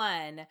minute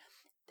one.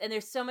 And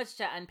there's so much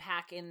to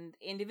unpack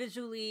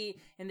individually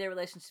in their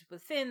relationship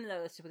with Finn, their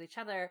relationship with each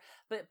other.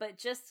 But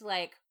just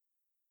like,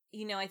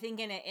 you know, I think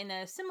in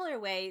a similar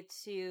way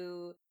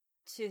to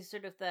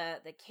sort of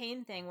the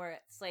Kane thing, where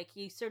it's like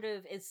you sort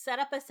of, it's set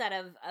up a set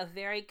of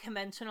very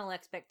conventional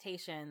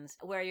expectations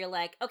where you're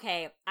like,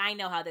 okay, I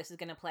know how this is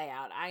going to play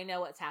out. I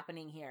know what's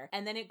happening here.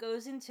 And then it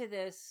goes into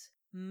this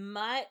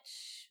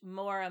much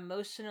more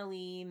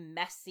emotionally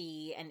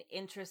messy and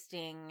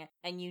interesting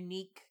and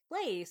unique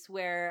place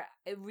where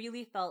it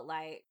really felt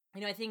like,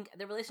 you know, I think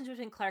the relationship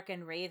between Clark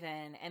and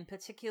Raven, and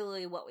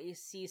particularly what we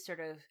see sort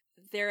of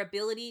their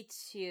ability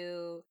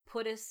to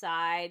put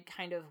aside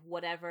kind of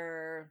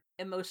whatever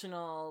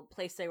emotional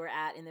place they were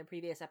at in the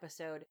previous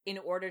episode in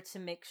order to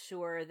make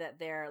sure that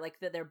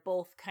they're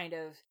both kind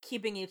of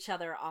keeping each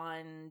other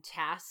on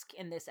task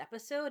in this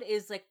episode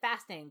is like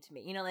fascinating to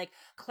me. You know, like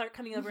Clark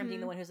coming over and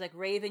being the one who's like,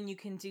 Raven, you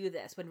can do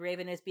this, when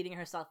Raven is beating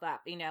herself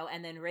up, you know,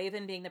 and then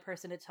Raven being the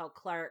person to tell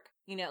Clark,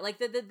 you know, like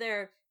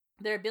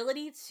their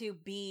ability to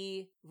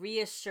be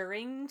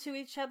reassuring to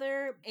each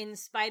other in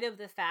spite of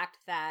the fact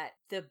that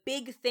the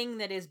big thing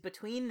that is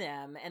between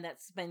them and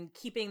that's been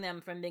keeping them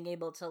from being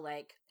able to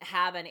like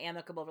have an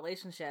amicable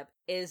relationship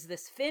is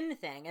this Finn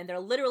thing. And they're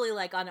literally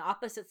like on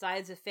opposite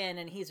sides of Finn,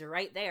 and he's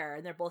right there,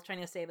 and they're both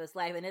trying to save his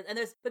life. And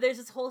there's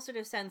this whole sort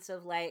of sense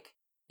of like,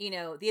 you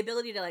know, the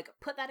ability to like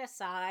put that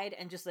aside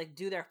and just like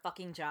do their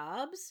fucking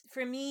jobs.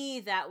 For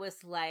me, that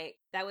was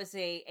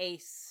a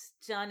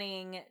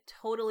stunning,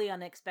 totally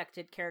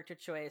unexpected character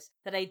choice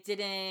that I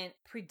didn't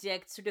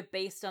predict, sort of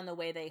based on the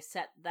way they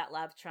set that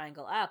love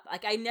triangle up.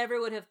 Like, I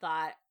never would have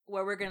thought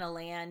where we're gonna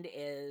land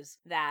is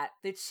that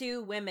the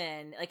two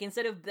women, like,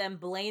 instead of them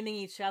blaming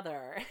each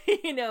other,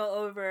 you know,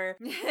 over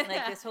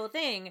like this whole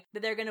thing,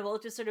 that they're gonna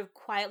both just sort of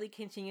quietly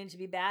continue to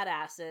be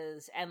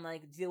badasses and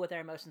like deal with their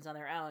emotions on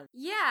their own.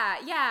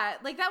 Yeah,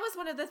 like that was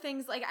one of the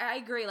things, like I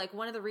agree, like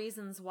one of the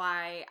reasons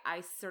why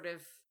I sort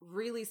of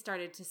really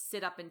started to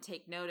sit up and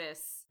take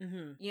notice,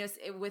 Mm-hmm. you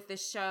know, with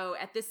this show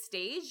at this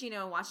stage, you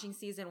know, watching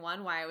season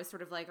 1, why I was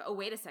sort of like, oh,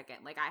 wait a second,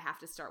 like I have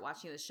to start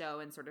watching the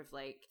show and sort of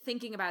like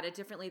thinking about it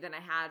differently than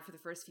I had for the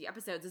first few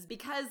episodes, is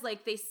because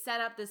like they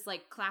set up this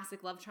like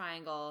classic love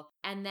triangle,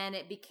 and then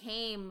it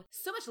became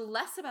so much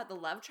less about the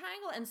love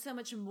triangle and so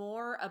much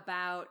more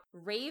about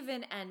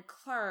Raven and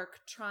Clarke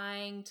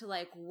trying to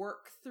like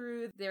work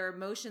through their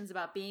emotions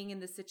about being in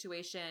this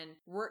situation,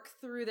 work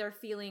through their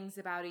feelings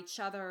about each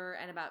other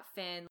and about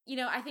Finn. You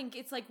know, I think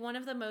it's like one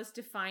of the most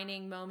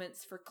defining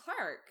moments for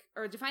Clarke,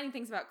 or defining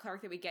things about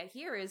Clarke that we get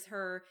here, is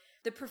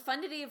the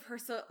profundity of her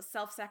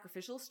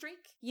self-sacrificial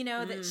streak, you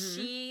know, that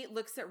she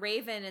looks at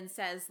Raven and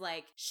says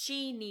like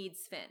she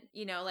needs Finn,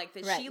 you know, like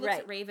that she looks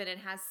at Raven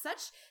and has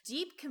such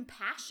deep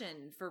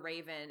compassion for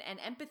Raven and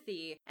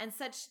empathy and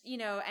such, you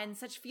know, and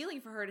such feeling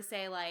for her to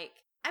say like,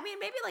 I mean,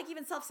 maybe like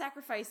even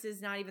self-sacrifice is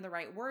not even the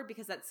right word,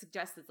 because that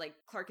suggests that like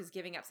Clarke is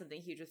giving up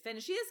something huge with Finn.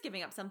 She is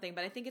giving up something,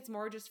 but I think it's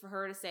more just for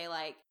her to say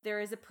like,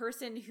 there is a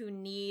person who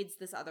needs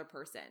this other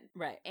person.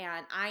 Right.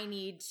 And I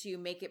need to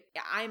make it,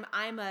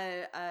 I'm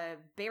a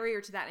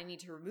barrier to that. I need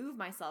to remove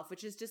myself,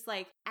 which is just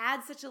like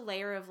adds such a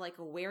layer of like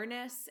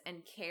awareness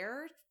and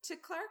care to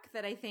Clarke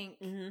that I think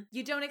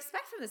you don't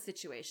expect from this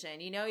situation.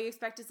 You know, you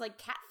expect it's like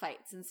cat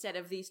fights instead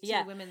of these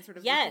two women sort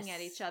of looking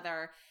at each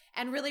other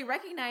and really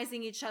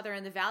recognizing each other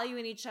and the value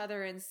in each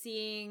other, and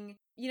seeing,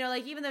 you know,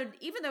 like even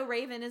though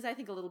Raven is, I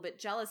think, a little bit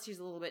jealous, she's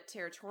a little bit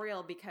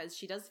territorial because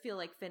she does feel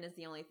like Finn is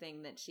the only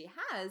thing that she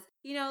has,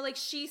 you know, like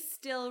she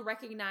still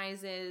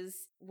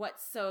recognizes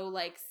what's so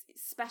like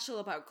special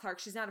about Clarke.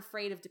 She's not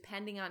afraid of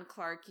depending on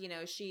Clarke. You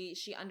know,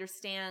 she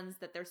understands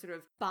that they're sort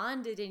of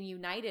bonded and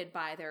united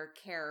by their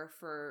care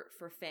for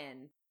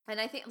Finn. And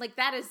I think like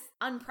that is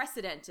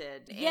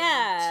unprecedented in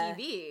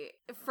TV.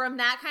 From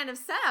that kind of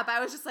setup,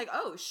 I was just like,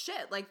 oh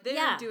shit, like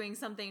they're doing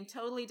something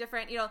totally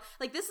different. You know,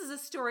 like this is a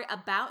story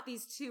about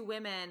these two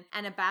women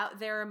and about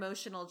their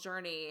emotional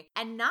journey,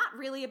 and not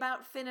really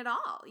about Finn at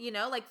all. You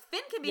know, like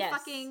Finn can be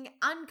fucking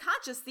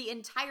unconscious the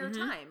entire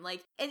time.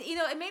 Like, and you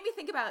know, it made me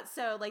think about,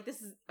 so like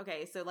this is,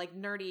 okay, so like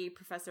nerdy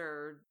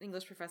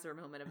English professor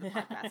moment of the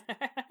podcast.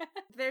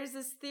 There's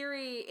this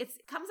theory, it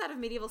comes out of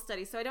medieval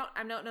studies, so I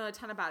don't know a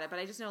ton about it, but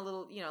I just know a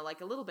little, you know,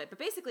 like a little bit. But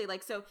basically,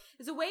 like, so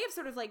there's a way of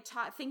sort of like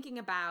thinking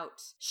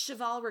about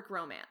chivalric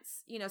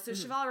romance, you know, so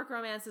chivalric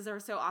romances are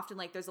so often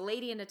like there's a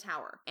lady in a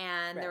tower,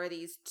 and there are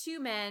these two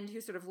men who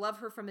sort of love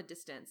her from a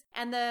distance.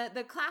 And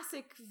the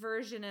classic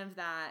version of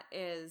that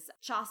is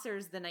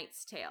Chaucer's The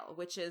Knight's Tale,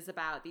 which is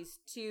about these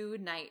two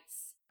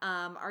knights,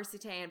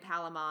 Arcite and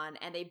Palamon,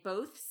 and they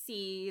both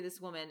see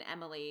this woman,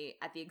 Emily,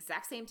 at the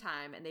exact same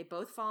time, and they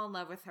both fall in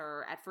love with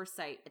her at first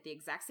sight at the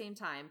exact same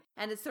time.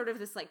 And it's sort of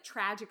this like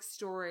tragic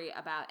story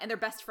about, and they're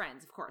best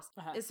friends, of course.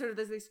 It's sort of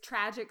this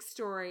tragic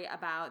story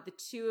about the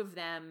two of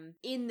them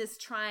in this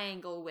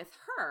triangle with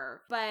her.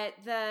 But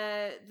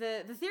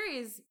the theory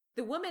is,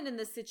 the woman in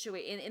this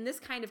situation, in this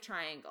kind of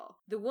triangle,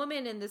 the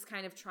woman in this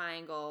kind of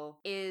triangle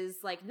is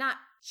like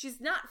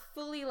she's not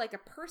fully like a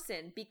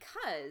person,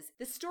 because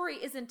the story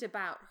isn't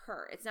about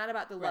her. It's not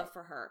about the love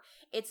for her.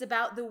 It's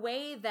about the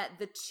way that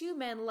the two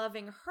men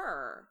loving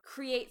her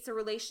creates a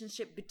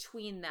relationship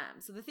between them.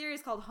 So the theory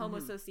is called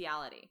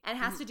homosociality, and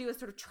has to do with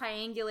sort of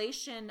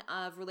triangulation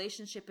of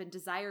relationship and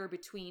desire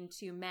between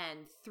two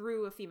men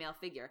through a female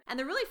figure. And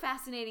the really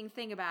fascinating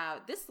thing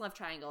about this love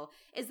triangle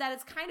is that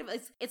it's kind of,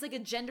 it's like a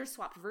gender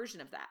swapped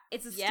version of that.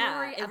 It's a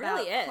story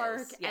about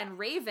Clarke and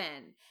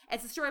Raven.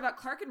 It's a story about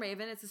Clarke and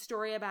Raven. It's a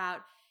story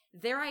about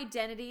their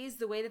identities,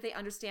 the way that they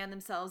understand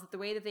themselves, the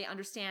way that they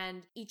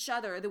understand each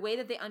other, the way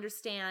that they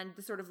understand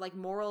the sort of like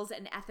morals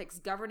and ethics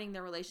governing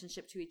their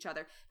relationship to each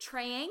other,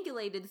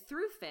 triangulated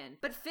through Finn.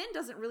 But Finn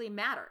doesn't really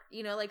matter,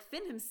 you know, like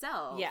Finn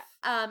himself.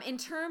 In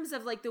terms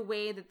of like the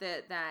way that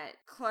that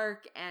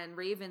Clarke and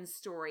Raven's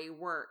story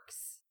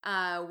works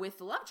with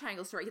the love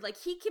triangle story, like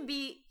he can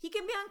be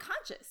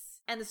unconscious,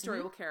 and the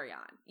story will carry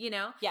on, you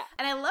know? Yeah.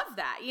 And I love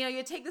that. You know,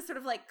 you take this sort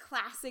of like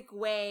classic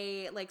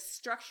way, like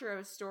structure of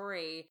a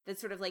story that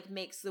sort of like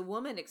makes the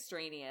woman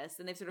extraneous,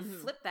 and they've sort of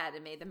flipped that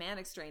and made the man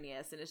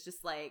extraneous. And it's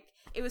just like,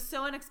 it was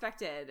so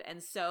unexpected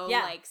and so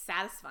like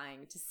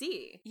satisfying to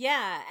see.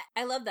 Yeah,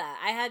 I love that.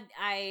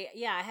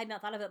 I had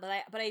not thought of it, but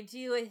I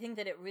think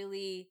that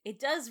it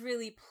does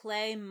really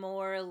play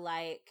more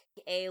like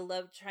a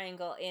love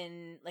triangle,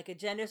 in like a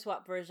gender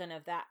swap version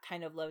of that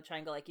kind of love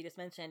triangle, like you just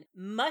mentioned,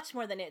 much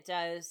more than it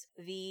does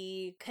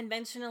the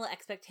conventional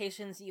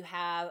expectations you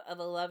have of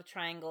a love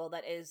triangle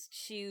that is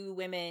two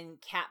women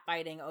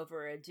catfighting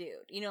over a dude.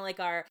 You know, like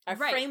our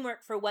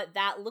framework for what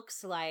that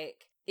looks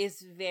like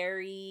is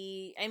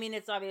very, I mean,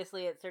 it's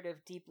sort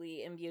of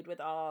deeply imbued with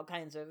all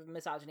kinds of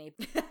misogyny,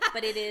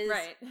 but it is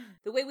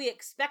the way we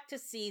expect to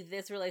see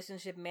this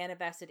relationship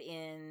manifested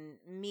in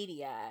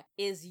media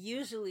is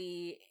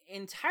usually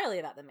entirely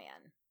about the man.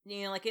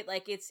 You know,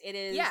 it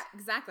is. Yeah,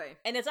 exactly.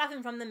 And it's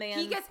often from the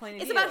man's point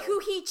of view. It's about who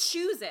he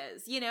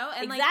chooses, you know?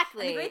 And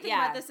exactly. Like, and the great thing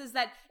about this is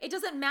that it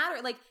doesn't matter.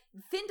 Like,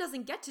 Finn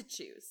doesn't get to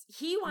choose.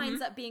 He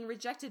winds up being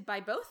rejected by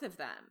both of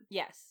them.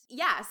 Yes.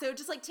 Yeah, so it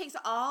just like takes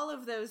all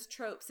of those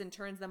tropes and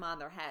turns them on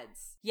their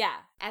heads. Yeah.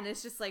 And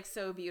it's just like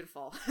so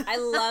beautiful. I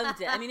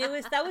loved it. I mean, that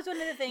was one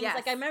of the things, Yes.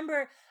 like I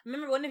remember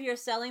one of your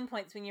selling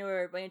points when you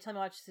telling me to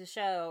watch the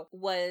show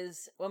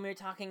was when we were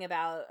talking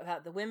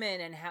about the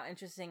women and how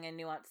interesting and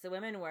nuanced the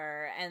women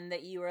were, and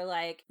that you were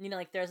like, you know,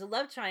 like there's a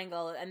love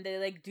triangle and they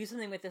like do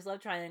something with this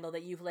love triangle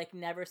that you've like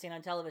never seen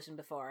on television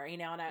before, you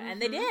know,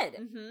 and they did.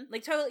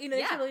 Like totally, you know,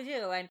 they totally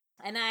do.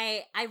 And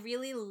I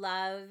really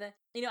love,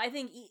 you know, I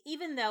think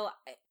even though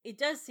it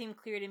does seem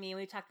clear to me, and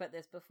we talked about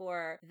this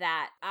before,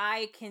 that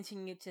I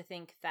continue to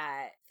think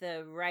that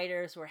the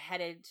writers were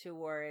headed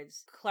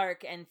towards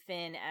Clarke and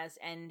Finn as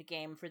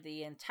endgame for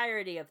the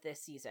entirety of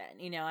this season,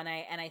 you know, and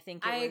I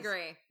think I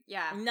agree.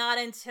 Yeah. Not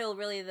until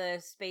really the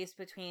space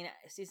between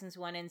seasons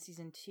 1 and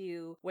season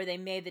 2 where they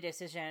made the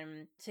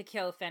decision to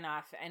kill Finn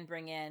off and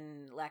bring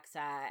in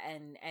Lexa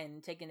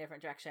and take a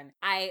different direction.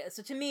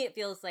 So to me, it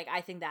feels like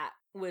I think that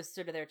was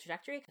sort of their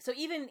trajectory. So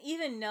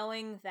even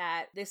knowing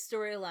that this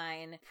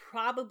storyline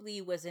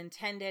probably was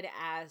intended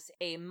as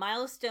a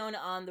milestone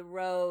on the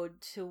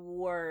road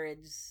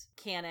towards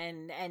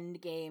canon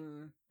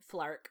endgame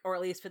Flark, or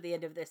at least for the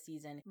end of this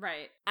season.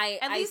 Right.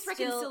 At least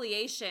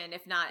reconciliation,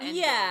 if not endgame.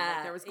 Yeah.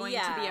 Like there was going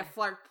to be a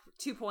Flark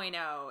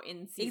 2.0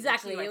 in season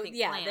exactly. 2, I think,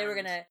 yeah,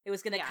 planned. it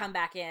was gonna come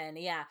back in.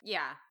 Yeah.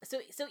 Yeah. So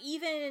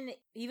even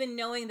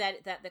knowing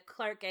that the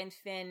Clarke and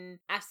Finn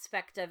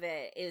aspect of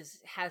it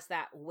has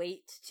that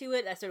weight to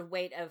it, that sort of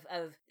weight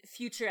of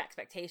future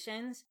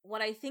expectations.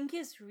 What I think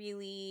is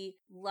really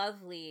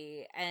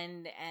lovely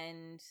and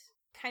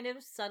kind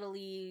of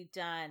subtly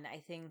done, I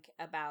think,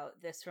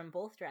 about this from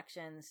both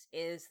directions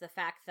is the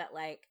fact that,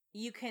 like,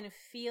 you can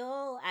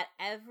feel at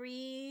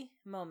every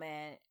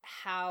moment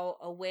how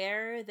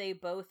aware they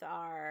both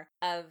are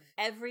of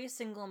every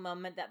single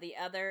moment that the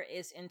other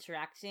is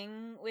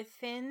interacting with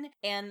Finn,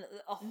 and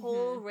a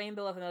whole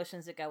rainbow of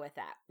emotions that go with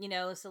that. You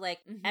know, so like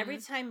every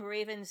time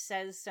Raven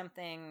says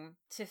something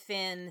to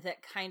Finn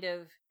that kind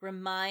of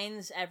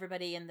reminds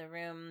everybody in the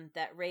room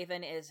that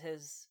Raven is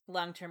his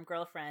long-term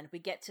girlfriend, we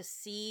get to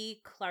see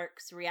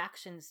Clarke's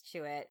reactions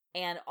to it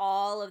and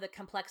all of the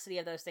complexity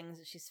of those things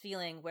that she's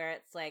feeling, where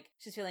it's like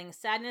she's feeling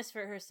sadness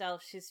for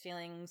herself, she's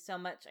feeling so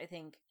much, I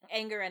think,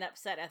 anger and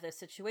upset at the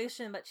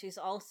situation, but she's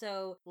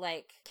also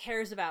like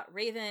cares about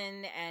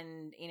Raven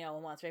and, you know,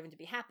 wants Raven to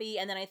be happy.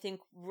 And then I think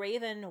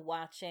Raven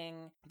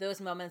watching those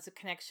moments of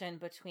connection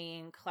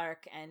between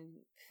Clarke and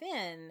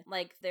Finn,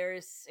 like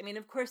there's, I mean,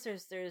 of course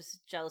there's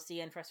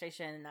jealousy and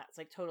frustration, and that's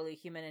like totally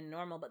human and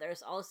normal, but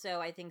there's also,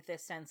 I think,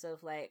 this sense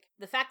of like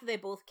the fact that they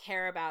both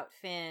care about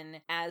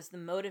Finn as the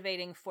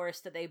motivating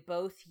force that they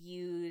both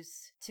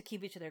use to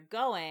keep each other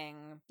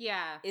going.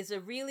 Yeah. Is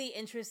a really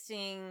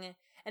interesting,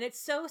 and it's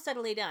so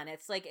subtly done.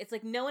 It's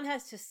like no one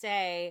has to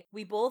say,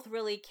 we both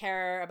really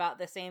care about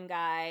the same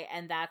guy,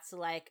 and that's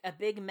like a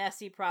big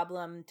messy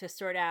problem to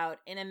sort out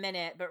in a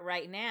minute, but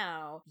right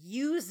now,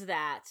 use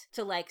that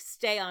to like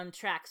stay on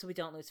track so we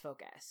don't lose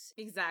focus.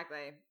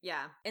 Exactly.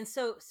 Yeah. And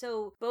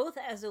so both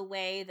as a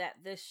way that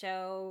the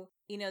show,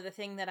 you know, the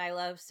thing that I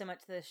love so much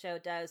the show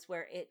does,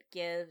 where it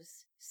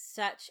gives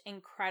such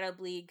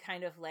incredibly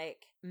kind of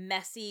like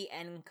messy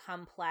and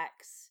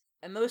complex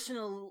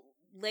emotional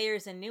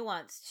layers and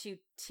nuance to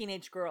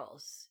teenage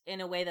girls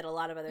in a way that a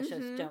lot of other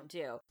shows don't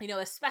do. You know,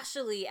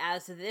 especially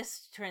as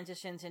this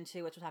transitions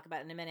into, which we'll talk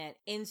about in a minute,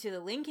 into the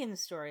Lincoln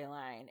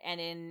storyline,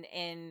 and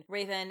in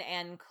Raven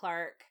and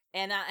Clarke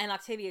and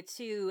Octavia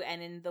too,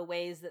 and in the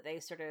ways that they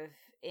sort of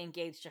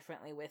engage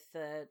differently with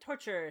the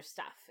torture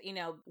stuff, you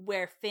know,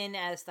 where Finn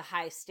as the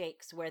high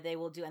stakes, where they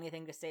will do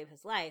anything to save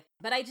his life.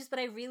 But I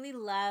really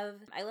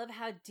love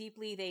how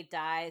deeply they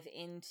dive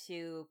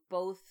into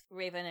both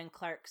Raven and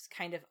Clarke's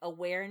kind of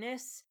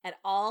awareness at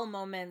all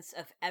moments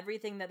of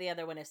everything that the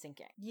other one is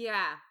thinking.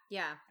 Yeah.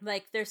 Yeah.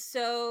 Like, they're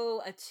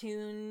so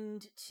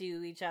attuned to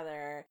each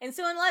other. And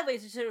so in a lot of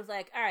ways, it's sort of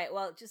like, all right,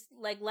 well, just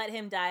like let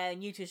him die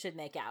and you two should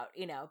make out,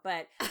 you know,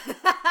 but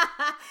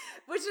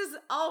which is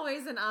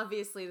always and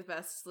obviously the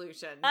best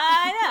solution.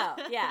 I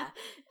know. Yeah.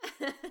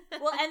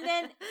 Well, and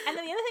then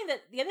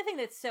the other thing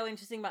that's so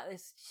interesting about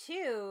this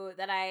too,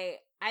 that I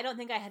don't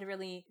think I had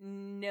really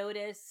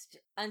noticed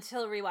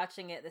until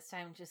rewatching it this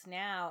time just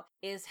now,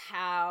 is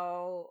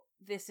how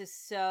this is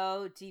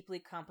so deeply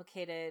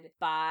complicated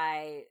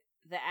by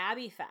the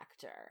Abby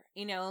factor.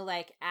 You know,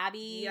 like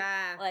Abby,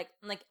 like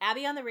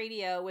Abby on the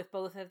radio with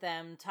both of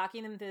them,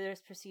 talking them through this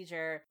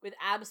procedure with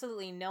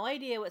absolutely no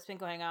idea what's been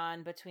going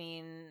on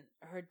between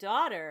her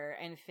daughter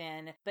and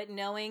Finn, but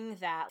knowing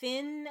that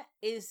Finn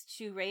is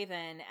to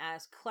Raven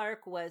as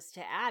Clarke was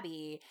to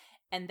Abby.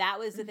 And that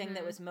was the thing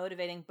that was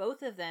motivating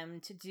both of them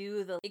to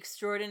do the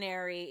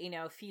extraordinary, you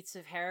know, feats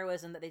of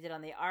heroism that they did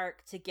on the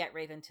Ark to get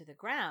Raven to the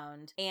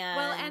ground. And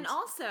well, and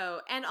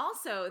also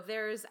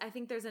I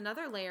think there's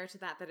another layer to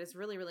that is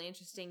really, really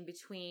interesting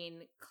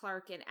between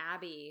Clarke and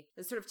Abby,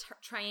 the sort of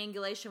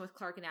triangulation with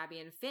Clarke and Abby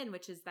and Finn,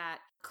 which is that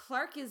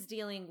Clarke is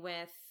dealing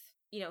with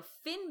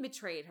Finn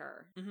betrayed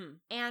her Mm-hmm.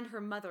 and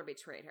her mother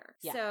betrayed her.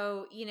 Yeah.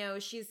 So,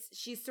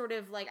 she's sort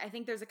of like, I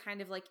think there's a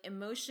kind of like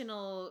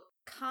emotional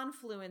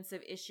confluence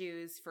of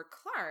issues for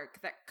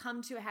Clarke that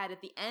come to a head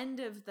at the end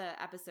of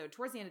the episode,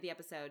 towards the end of the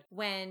episode,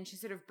 when she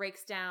sort of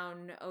breaks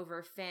down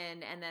over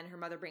Finn and then her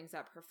mother brings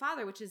up her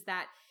father, which is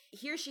that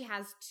here she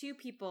has two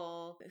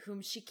people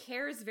whom she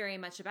cares very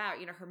much about,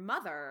 her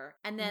mother,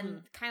 and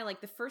then kind of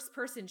like the first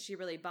person she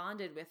really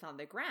bonded with on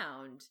the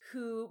ground,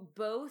 who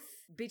both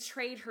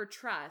betrayed her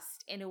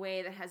trust in a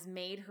way that has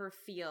made her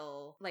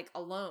feel like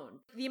alone.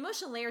 The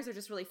emotional layers are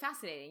just really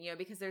fascinating,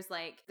 because there's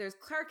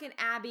Clarke and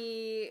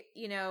Abby,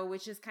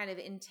 which is kind of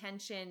in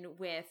tension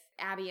with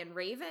Abby and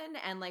Raven,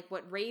 and like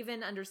what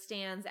Raven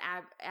understands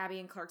Abby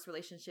and Clarke's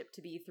relationship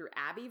to be through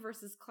Abby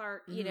versus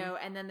Clarke,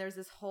 and then there's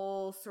this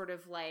whole sort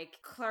of like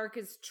Clarke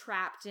is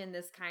trapped in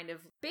this kind of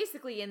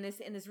basically in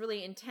this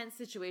really intense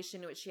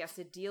situation in which she has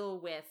to deal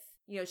with.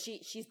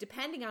 She's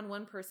depending on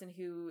one person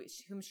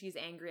whom she's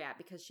angry at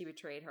because she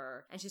betrayed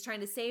her, and she's trying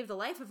to save the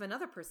life of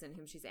another person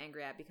whom she's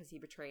angry at because he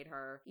betrayed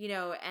her,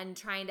 and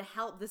trying to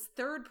help this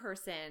third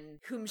person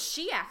whom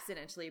she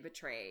accidentally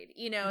betrayed,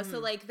 so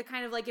like the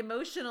kind of like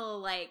emotional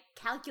like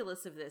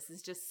calculus of this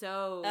is just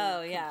so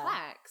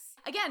complex.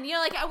 Again, we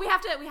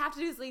have to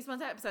do this at least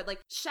one episode. Like,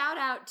 shout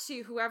out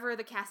to whoever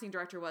the casting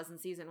director was in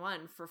season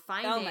 1 for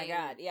finding, oh my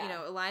God,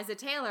 yeah. Eliza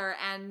Taylor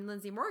and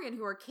Lindsay Morgan,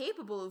 who are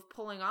capable of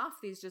pulling off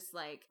these just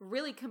like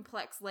really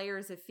complex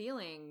layers of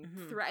feeling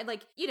throughout.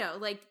 Like,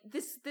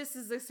 this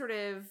is a sort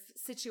of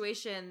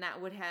situation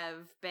that would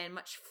have been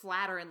much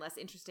flatter and less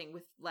interesting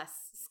with less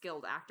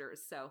skilled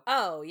actors. So,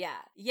 oh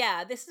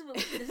yeah, this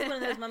is one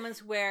of those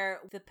moments where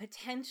the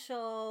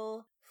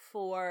potential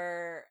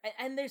for,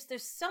 and there's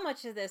so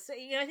much of this,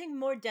 I think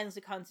more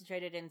densely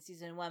concentrated in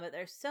season 1, but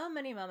there's so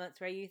many moments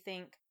where you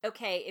think,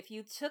 okay, if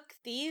you took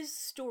these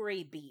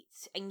story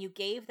beats and you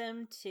gave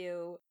them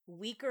to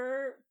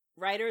weaker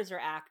writers or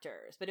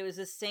actors, but it was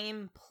the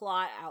same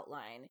plot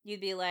outline,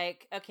 you'd be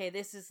like, okay,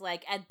 this is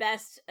like at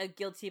best a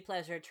guilty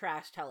pleasure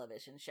trash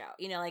television show,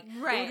 like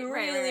right, it would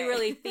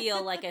really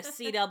feel like a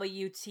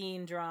CW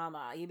teen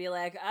drama. You'd be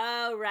like,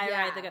 oh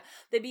right,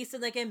 there'd be some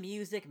like a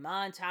music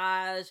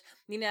montage,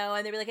 and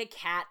there'd be like a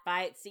cat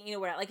fight scene,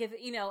 where like if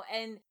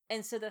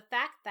and so the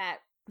fact that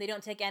they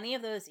don't take any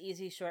of those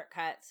easy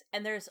shortcuts,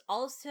 and there's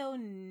also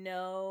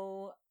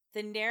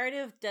the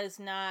narrative does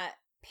not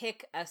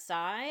pick a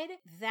side,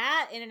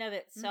 that in and of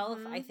itself,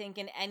 I think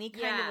in any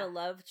kind of a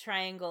love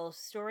triangle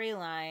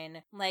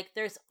storyline, like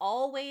there's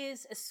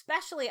always,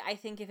 especially I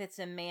think if it's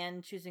a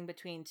man choosing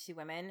between two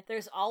women,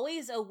 there's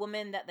always a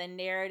woman that the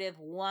narrative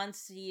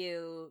wants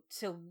you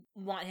to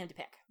want him to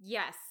pick.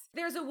 Yes.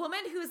 There's a woman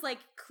who's like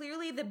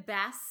clearly the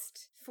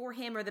best for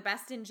him, or the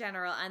best in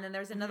general, and then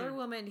there's another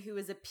woman who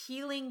is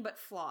appealing but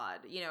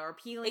flawed, or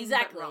appealing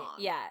but wrong.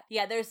 Yeah.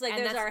 There's our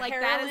like,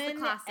 heroine, that is the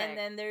classic. And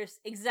then there's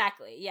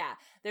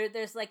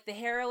there's like the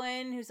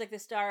heroine who's like the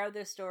star of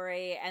the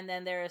story, and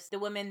then there's the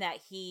woman that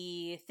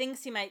he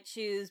thinks he might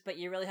choose, but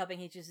you're really hoping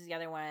he chooses the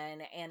other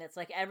one, and it's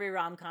like every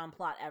rom-com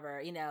plot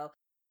ever,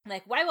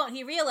 Like, why won't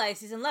he realize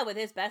he's in love with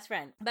his best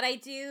friend? But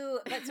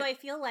so I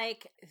feel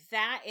like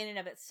that in and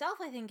of itself,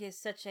 I think, is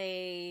such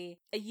a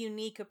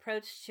unique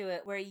approach to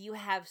it, where you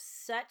have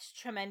such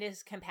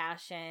tremendous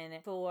compassion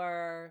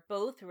for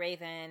both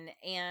Raven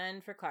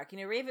and for Clarke.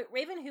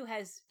 Raven who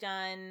has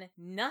done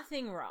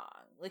nothing wrong,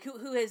 like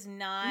who has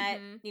not,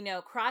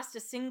 crossed a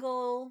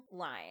single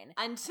line.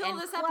 Until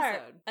this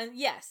episode.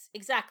 Yes,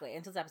 exactly,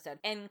 until this episode.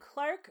 And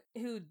Clarke,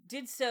 who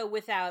did so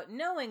without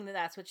knowing that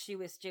that's what she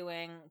was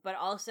doing, but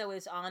also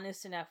is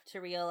honest enough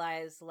to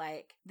realize,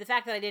 like, the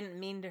fact that I didn't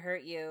mean to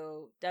hurt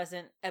you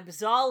doesn't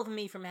absolve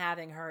me from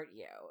having hurt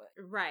you.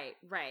 Right,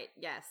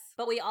 yes.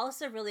 But we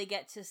also really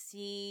get to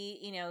see,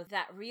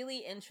 that really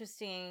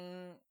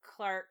interesting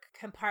Clarke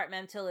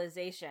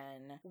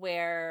compartmentalization,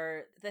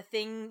 where the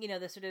thing,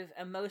 the sort of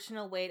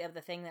emotional weight of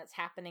the thing that's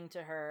happening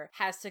to her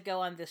has to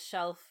go on the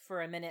shelf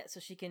for a minute so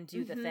she can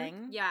do the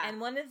thing. Yeah. And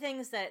one of the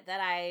things that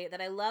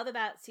I love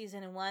about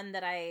season 1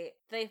 that I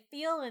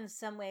feel in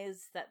some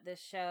ways that the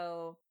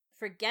show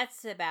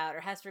forgets about or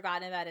has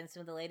forgotten about in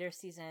some of the later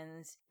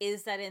seasons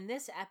is that in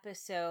this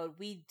episode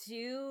we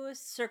do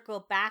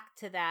circle back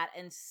to that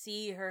and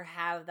see her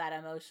have that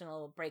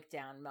emotional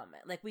breakdown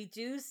moment. Like, we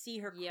do see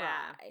her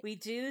cry. We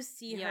do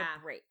see her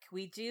break.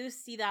 We do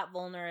see that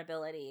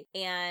vulnerability.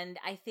 And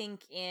I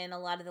think in a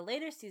lot of the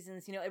later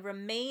seasons, it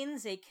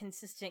remains a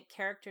consistent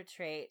character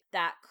trait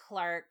that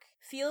Clarke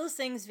feels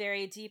things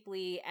very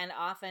deeply and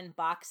often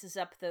boxes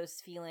up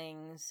those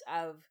feelings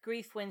of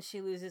grief when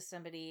she loses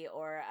somebody,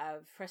 or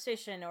of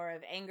frustration, or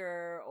of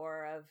anger,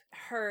 or of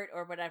hurt,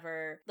 or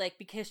whatever, like,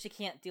 because she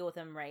can't deal with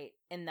them right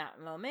in that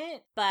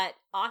moment. But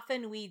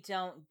often we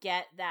don't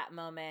get that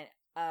moment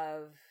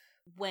of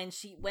when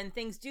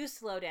things do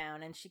slow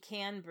down and she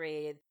can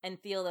breathe and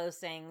feel those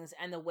things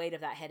and the weight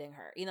of that hitting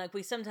her. Like,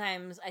 we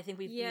sometimes, I think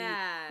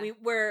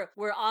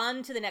we're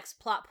on to the next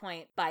plot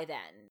point by then.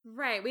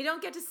 Right. We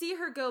don't get to see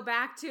her go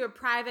back to a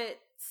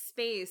private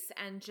space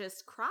and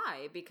just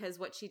cry because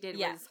what she did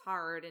was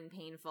hard and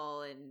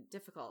painful and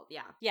difficult.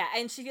 Yeah,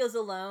 and she feels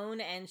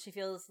alone, and she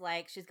feels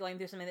like she's going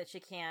through something that she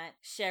can't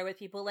share with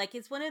people. Like,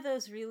 it's one of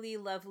those really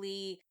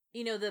lovely,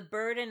 you know, the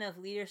burden of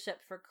leadership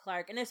for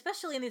Clarke, and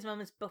especially in these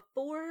moments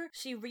before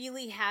she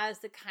really has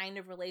the kind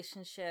of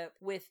relationship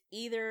with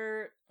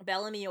either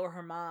Bellamy or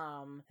her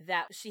mom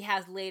that she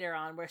has later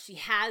on, where she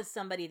has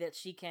somebody that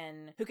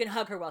who can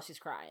hug her while she's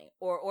crying,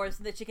 or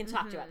that she can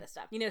talk to about this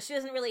stuff. You know, she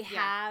doesn't really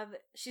have,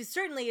 she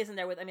certainly isn't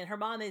there with, I mean, her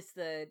mom is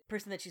the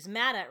person that she's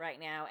mad at right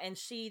now, and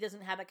she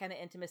doesn't have that kind of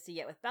intimacy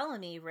yet with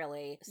Bellamy,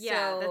 really.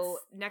 Yeah, that's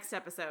next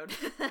episode.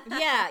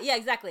 yeah,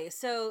 exactly.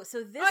 So this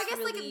I guess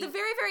really, like the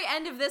very, very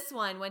end of this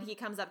one, when he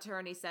comes up to her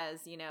and he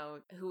says, you know,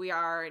 who we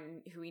are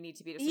and who we need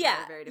to be to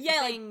survive very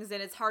different things,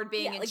 and it's hard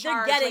being in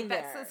charge. They're getting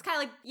there. So it's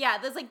kind of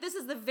like, there's like, this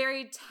is the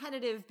very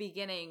tentative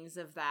beginnings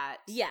of that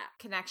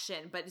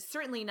connection, but it's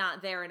certainly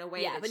not there in a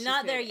way that but she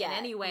not could there yet. In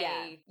any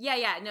way.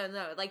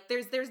 No. Like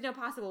there's no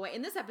possible way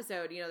in this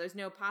episode, you know, there's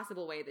no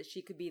possible way that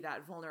she could be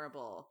that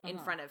vulnerable in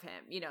front of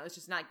him. You know, it's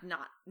just not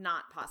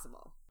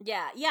possible.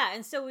 Yeah.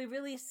 And so we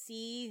really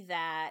see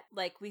that,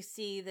 like, we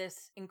see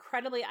this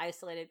incredibly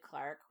isolated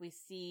Clarke. We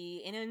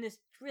see, and this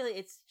really,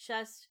 it's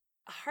just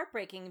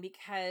heartbreaking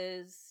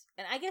because,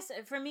 and I guess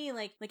for me,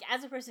 like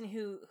as a person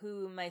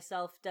who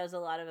myself does a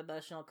lot of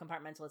emotional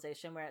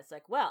compartmentalization, where it's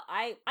like, well,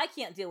 I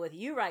can't deal with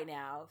you right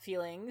now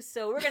feelings,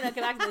 so we're gonna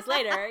come back to this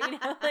later, you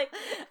know, like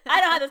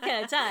I don't have this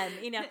kind of time,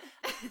 you know.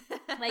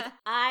 Like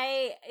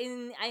I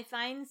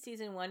find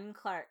season 1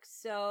 Clarke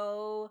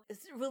so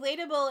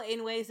relatable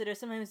in ways that are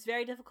sometimes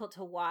very difficult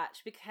to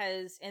watch,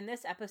 because in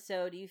this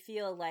episode you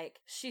feel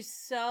like she's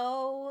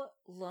so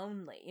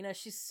lonely, you know,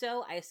 she's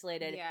so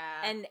isolated,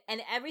 and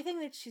everything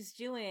that she's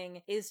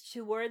doing is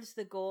towards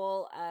the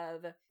goal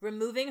of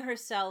removing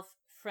herself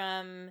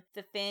from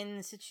the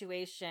Finn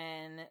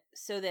situation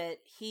so that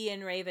he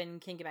and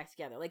Raven can get back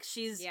together. Like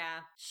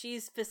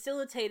she's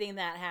facilitating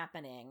that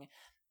happening,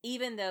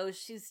 even though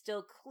she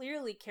still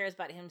clearly cares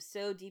about him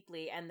so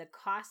deeply, and the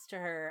cost to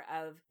her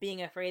of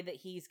being afraid that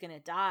he's gonna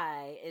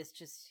die is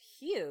just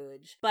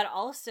huge. But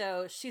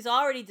also, she's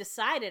already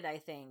decided, I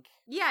think.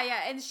 Yeah,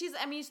 and she's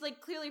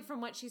like, clearly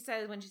from what she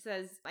says, when she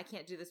says, I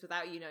can't do this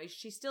without you, know,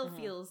 she still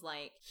feels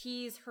like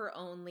he's her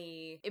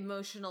only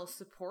emotional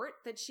support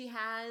that she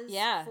has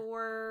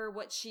for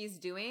what she's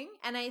doing.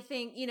 And I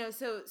think, you know,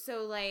 so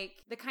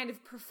like, the kind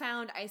of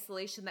profound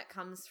isolation that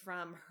comes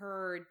from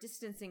her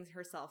distancing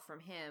herself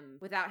from him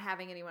without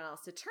having anyone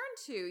else to turn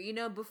to, you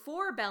know,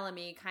 before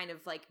Bellamy kind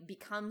of like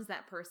becomes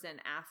that person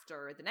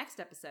after the next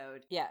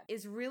episode,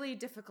 is really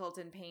difficult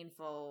and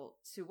painful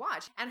to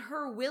watch. And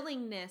her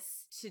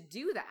willingness to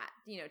do that,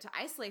 you know, to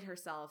isolate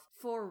herself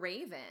for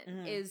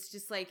Raven is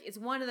just like, it's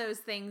one of those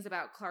things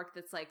about Clarke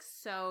that's like,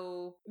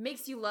 so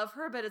makes you love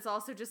her, but it's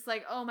also just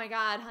like, oh my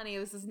God, honey,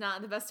 this is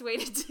not the best way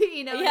to do,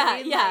 you know what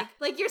I mean?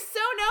 Like you're so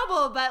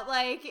noble, but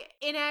like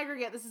in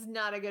aggregate, this is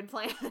not a good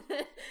plan. There's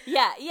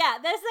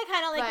the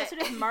kind of like the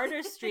sort of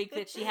martyr streak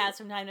that she has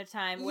from time to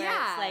time, where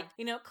it's like,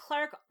 you know,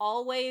 Clarke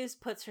always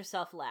puts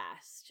herself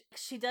last.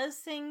 She does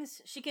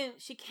things, she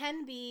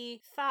can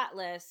be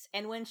thoughtless,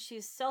 and when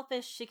she's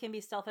selfish, she can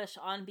be selfish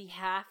on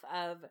behalf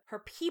of her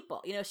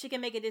people. You know, she can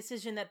make a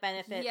decision that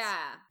benefits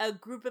a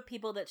group of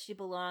people that she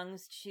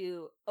belongs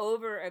to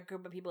over a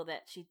group of people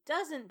that she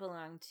doesn't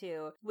belong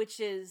to, which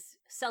is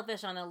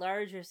selfish on a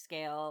larger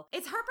scale.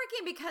 It's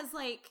heartbreaking because,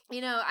 like,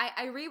 you know,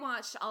 I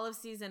rewatched all of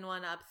season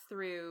 1 up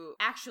through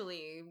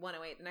actually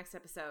 108, the next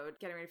episode,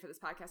 getting ready for this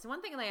podcast. And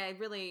one thing, like, I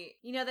really,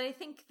 you know, that I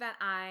think that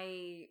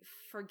I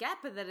forget,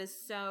 but that is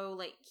so,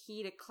 like,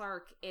 key to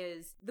Clarke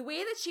is the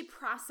way that she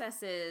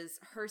processes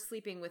her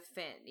sleeping with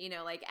Finn. You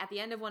know, like, at the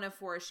end of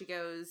 104,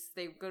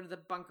 they go to the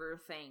bunker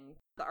thing,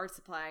 the art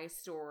supply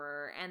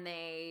store, and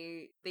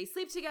they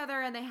sleep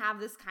together, and they have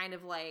this kind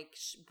of like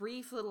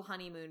brief little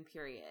honeymoon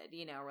period,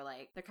 you know, where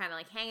like they're kind of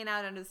like hanging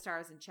out under the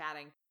stars and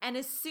chatting. And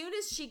as soon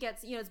as she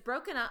gets, you know, it's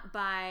broken up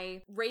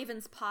by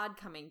Raven's pod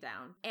coming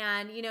down.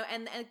 And, you know,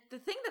 and the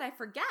thing that I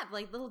forget,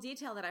 like little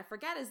detail that I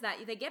forget, is that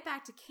they get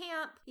back to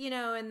camp, you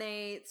know, and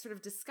they sort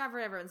of discover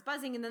everyone's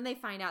buzzing, and then they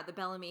find out that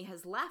Bellamy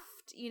has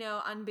left, you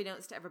know,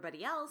 unbeknownst to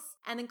everybody else.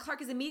 And then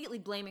Clarke is immediately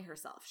blaming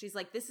herself. She's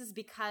like, this is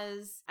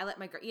because I let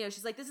my girl, you know,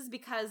 she's like, this is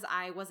because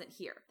I wasn't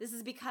here. This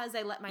is because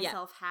I let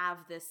myself have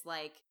this,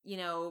 like, you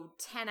know,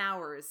 10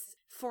 hours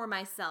for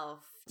myself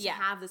to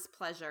have this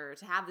pleasure,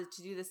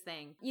 to do this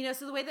thing. You know,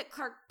 so the way that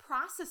Clarke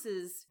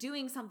processes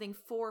doing something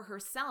for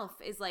herself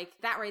is like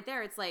that right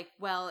there. It's like,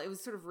 well, it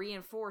was sort of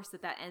reinforced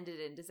that ended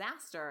in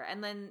disaster.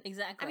 And then,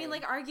 exactly. I mean,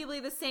 like,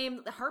 heartbreakingly,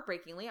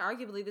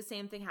 the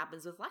same thing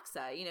happens with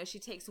Lexa. You know, she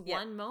takes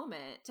one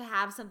moment to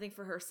have something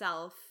for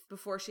herself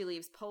before she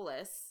leaves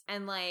Polis.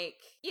 And, like,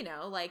 you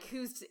know, like,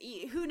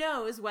 who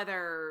knows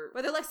whether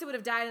Lexa would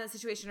have died in that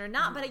situation or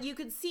not. But you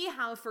could see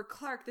how for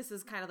Clarke, this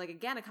is kind of like,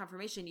 again, a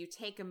confirmation. You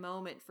take a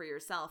moment for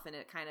yourself, and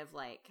it kind of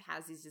like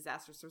has these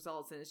disastrous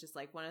results. And it's just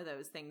like, like one of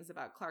those things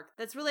about Clark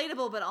that's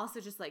relatable, but also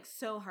just like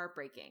so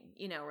heartbreaking,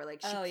 you know, where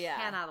like she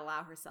cannot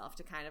allow herself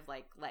to kind of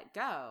like let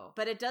go.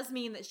 But it does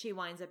mean that she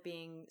winds up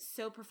being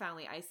so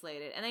profoundly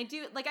isolated. And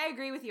I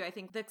agree with you. I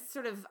think the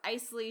sort of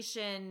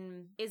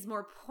isolation is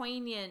more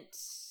poignant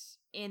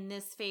in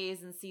this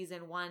phase in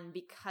season 1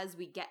 because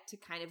we get to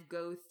kind of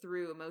go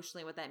through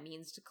emotionally what that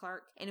means to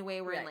Clark in a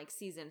way where in like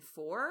season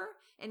 4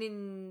 and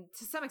in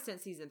to some extent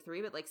season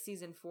 3, but like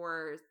season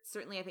 4,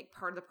 certainly I think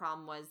part of the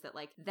problem was that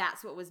like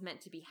that's what was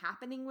meant to be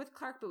happening with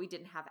Clark, but we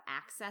didn't have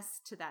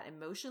access to that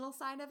emotional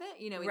side of it.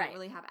 You know, we didn't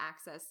really have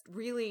access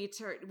really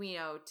to, you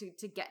know,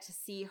 to get to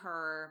see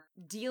her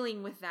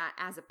dealing with that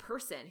as a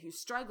person who's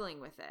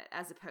struggling with it,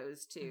 as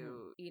opposed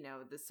to, you know,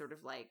 this sort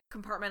of like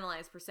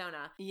compartmentalized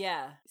persona.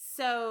 Yeah.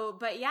 So,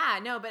 but yeah,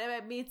 no, but I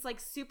mean, it's like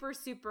super,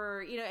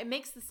 super, you know, it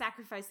makes the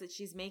sacrifice that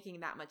she's making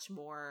that much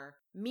more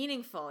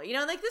meaningful. You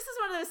know, like this is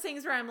one of those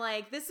things where I'm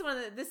like,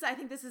 I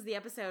think this is the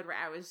episode where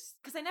I was,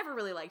 because I never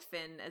really liked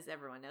Finn, as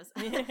everyone knows.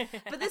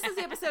 But this is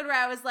the episode where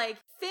I was like,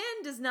 Finn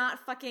does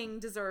not fucking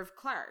deserve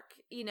Clark.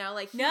 You know,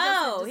 like he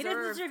doesn't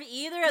deserve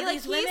either of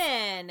these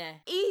women.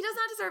 He does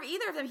not deserve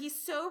either of them.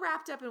 He's so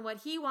wrapped up in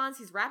what he wants.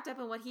 He's wrapped up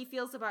in what he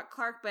feels about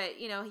Clark, but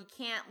you know, he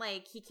can't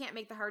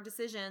make the hard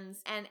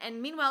decisions.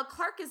 And meanwhile,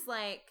 Clark is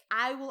like,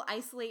 I will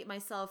isolate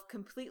myself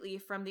completely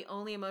from the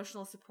only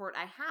emotional support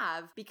I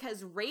have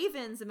because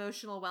Raven's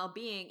emotional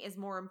well-being is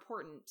more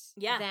important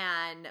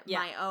than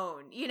my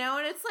own, you know?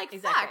 And it's like,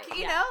 fuck,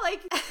 you know,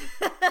 like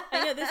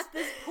I know this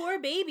poor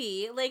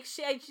baby, like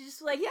I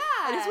just like,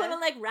 I just want to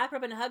like wrap her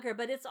up and hug her,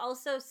 but it's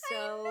also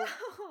so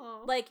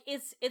like,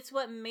 it's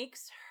what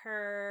makes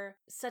her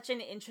such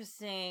an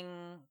interesting,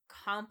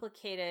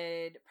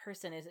 complicated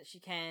person is that she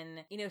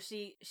can, you know,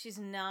 she's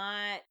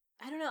not,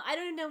 I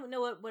don't know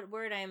what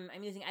word I'm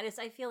using.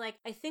 I feel like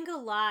I think a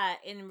lot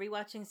in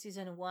rewatching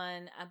season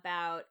 1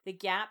 about the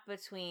gap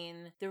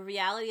between the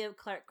reality of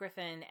Clark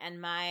Griffin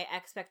and my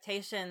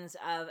expectations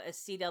of a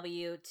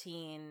CW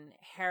teen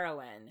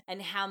heroine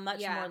and how much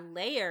more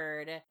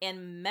layered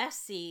and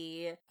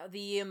messy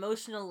the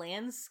emotional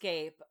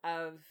landscape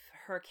of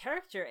her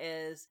character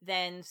is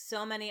than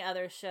so many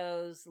other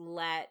shows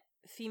let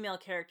female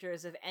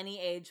characters of any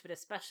age, but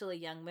especially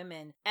young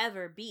women,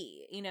 ever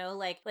be, you know,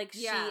 like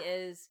she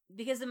is,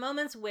 because the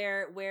moments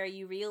where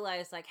you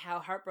realize like how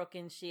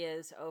heartbroken she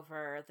is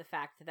over the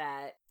fact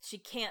that she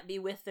can't be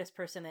with this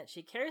person that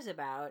she cares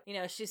about, you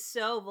know, she's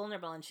so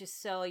vulnerable and she's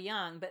so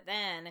young, but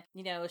then,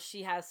 you know,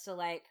 she has to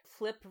like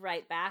flip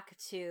right back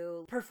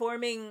to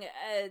performing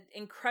an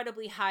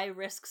incredibly high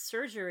risk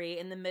surgery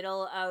in the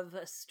middle of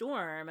a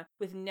storm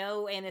with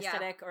no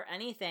anesthetic or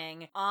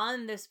anything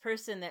on this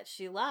person that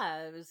she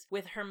loves,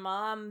 with her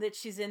mom that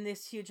she's in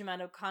this huge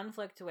amount of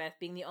conflict with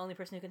being the only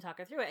person who can talk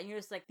her through it. And you're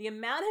just like, the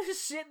amount of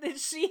shit that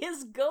she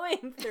is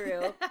going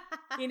through,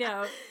 you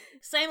know,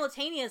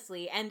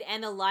 simultaneously, and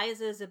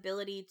Eliza's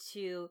ability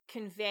to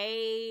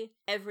convey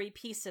every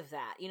piece of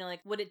that, you know,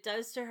 like what it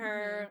does to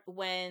her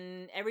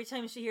when every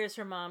time she hears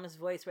her mom's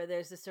voice, where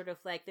there's this sort of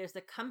like, there's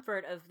the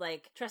comfort of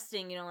like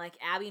trusting, you know, like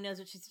Abby knows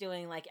what she's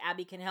doing, like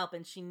Abby can help,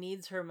 and she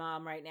needs her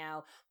mom right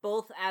now,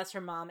 both as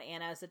her mom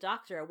and as a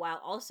doctor,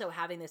 while also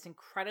having this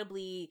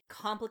incredibly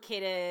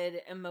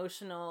complicated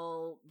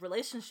emotional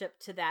relationship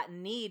to that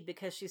need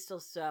because she's still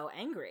so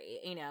angry,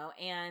 you know,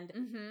 and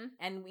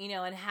you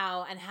know, and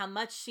how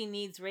much she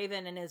needs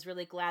Raven and is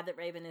really glad that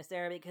Raven is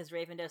there because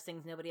Raven does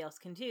things nobody else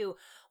can do,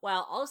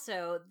 while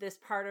also this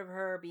part of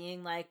her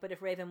being like, but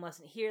if Raven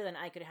wasn't here then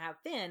I could have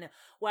Finn,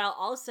 while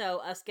also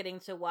us getting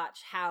to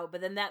watch how,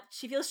 but then that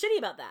she feels shitty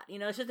about that, you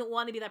know, she doesn't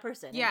want to be that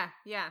person.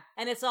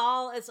 And it's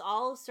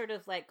all sort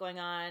of like going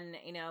on,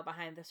 you know,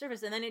 behind the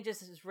surface, and then it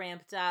just is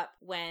ramped up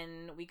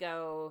when we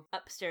go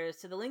upstairs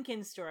to the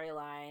Lincoln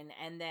storyline,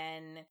 and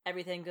then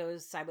everything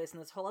goes sideways in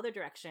this whole other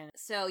direction.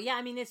 So yeah,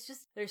 I mean, it's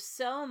just, there's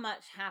so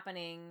much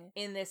happening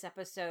in this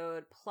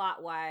episode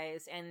plot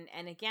wise,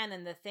 and again,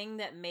 and the thing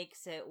that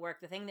makes it work,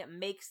 the thing that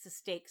makes the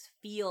stakes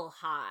feel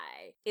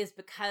high, is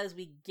because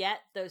we get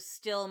those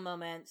still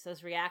moments,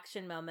 those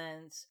reaction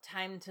moments,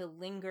 time to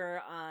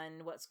linger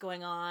on what's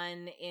going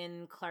on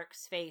in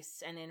Clark's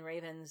face and in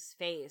Raven's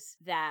face,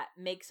 that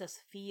makes us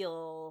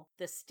feel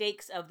the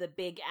stakes of the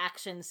big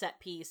action set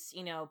piece,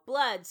 you know,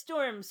 blood,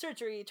 storm,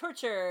 surgery,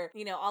 torture,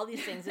 you know, all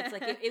these things. It's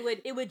like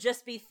it would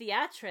just be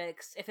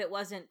theatrics if it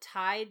wasn't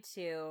tied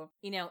to,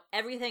 you know,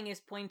 everything is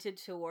pointed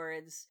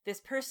towards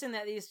this person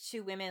that these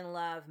two women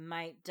love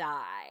might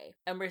die,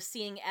 and we're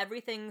seeing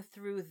everything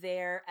through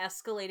their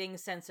escalating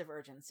sense of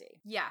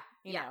urgency.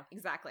 You know?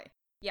 Exactly.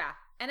 Yeah.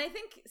 And I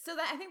think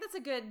that's a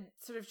good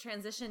sort of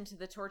transition to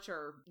the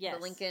torture, the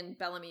Lincoln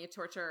Bellamy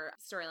torture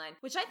storyline,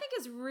 which I think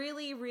is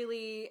really,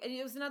 really, and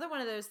it was another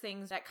one of those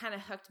things that kind of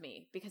hooked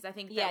me, because I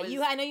think that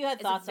I know you had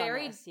thoughts on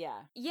this.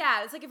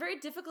 Yeah, it's like a very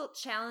difficult,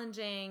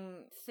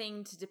 challenging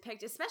thing to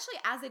depict, especially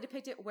as they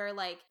depict it where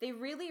like they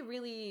really,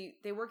 really,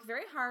 they work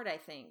very hard, I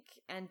think,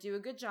 and do a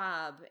good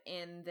job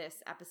in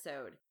this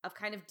episode of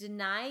kind of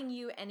denying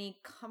you any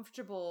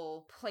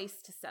comfortable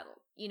place to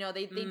settle. You know,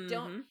 they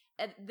don't,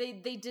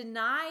 they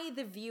deny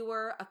the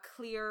viewer a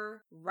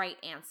clear right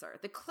answer.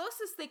 The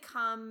closest they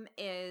come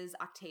is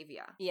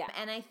Octavia. Yeah.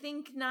 And I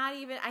think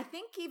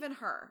even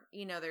her,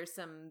 there's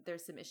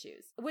some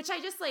issues, which I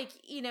just like,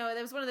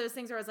 that was one of those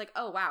things where I was like,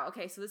 oh wow,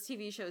 okay, so this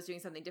TV show is doing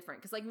something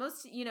different. Cause like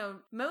most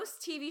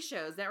TV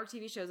shows, network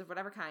TV shows of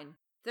whatever kind,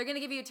 they're going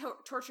to give you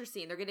a torture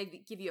scene. They're going to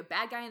give you a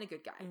bad guy and a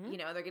good guy. Mm-hmm.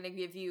 They're going to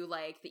give you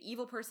like the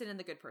evil person and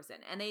the good person.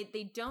 And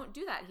they don't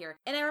do that here.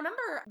 And I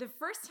remember the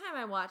first time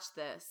I watched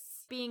this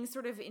being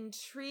sort of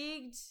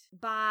intrigued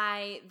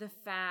by the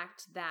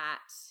fact that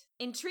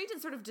intrigued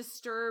and sort of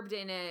disturbed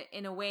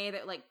in a way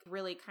that like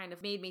really kind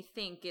of made me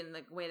think in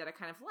the way that I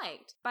kind of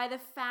liked, by the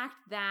fact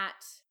that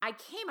I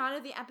came out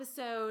of the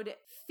episode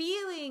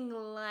feeling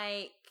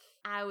like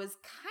I was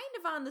kind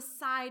of on the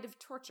side of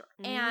torture.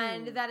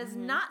 And that is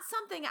not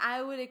something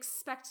I would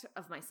expect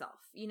of myself.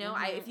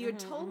 If you had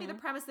told me the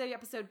premise of the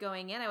episode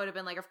going in, I would have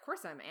been like, of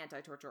course I'm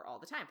anti-torture all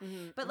the time.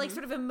 But like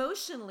sort of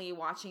emotionally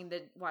watching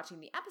the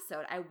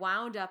episode, I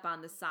wound up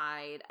on the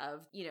side of,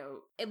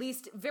 at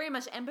least very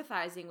much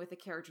empathizing with the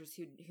characters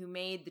who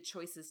made the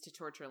choices to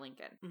torture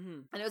Lincoln.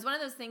 And it was one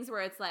of those things where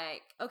it's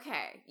like,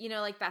 okay,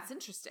 like that's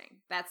interesting.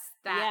 That's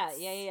yeah.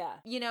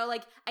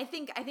 Like I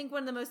think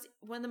one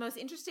of the most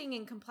interesting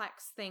and complex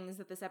things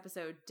that this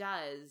episode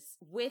does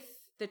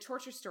with the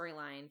torture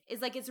storyline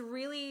is like it's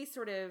really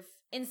sort of,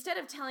 instead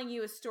of telling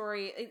you a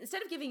story,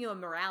 instead of giving you a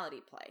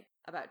morality play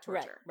about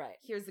torture, right.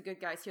 Here's the good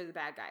guys, here's the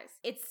bad guys.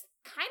 It's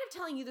kind of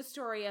telling you the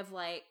story of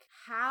like,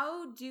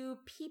 how do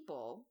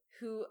people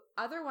who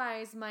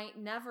otherwise might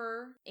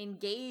never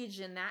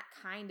engage in that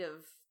kind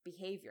of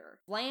behavior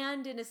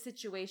land in a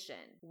situation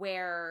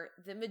where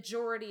the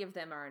majority of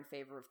them are in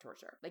favor of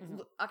torture. Like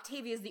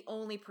Octavia is the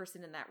only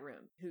person in that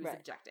room who's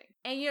objecting.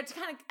 And to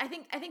kind of, I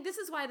think this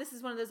is why this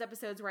is one of those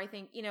episodes where I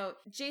think,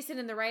 Jason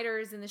and the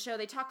writers in the show,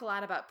 they talk a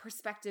lot about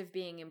perspective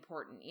being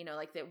important.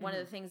 Like that one of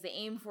the things they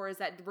aim for is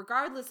that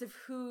regardless of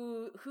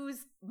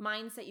whose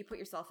mindset you put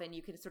yourself in,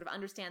 you can sort of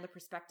understand the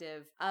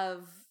perspective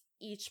of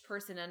each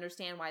person,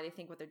 understand why they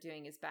think what they're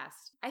doing is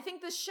best. I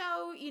think the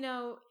show,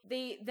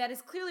 that is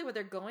clearly what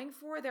they're going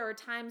for. There are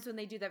times when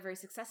they do that very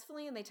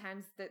successfully, and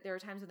there are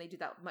times when they do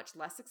that much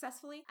less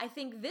successfully. I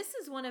think this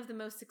is one of the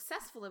most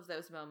successful of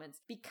those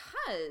moments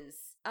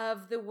because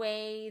of the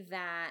way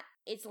that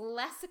it's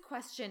less a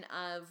question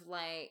of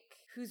like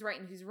who's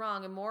right and who's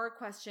wrong, and more a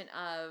question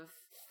of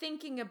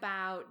thinking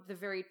about the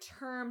very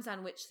terms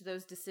on which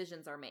those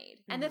decisions are made.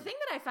 And the thing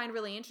that I find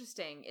really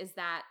interesting is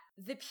that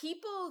the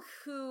people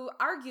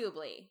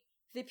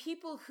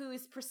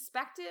whose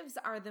perspectives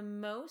are the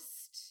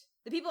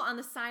people on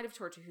the side of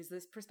torture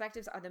whose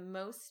perspectives are the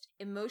most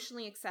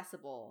emotionally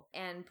accessible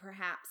and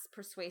perhaps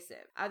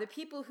persuasive are the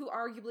people who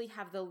arguably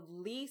have the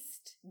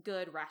least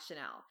good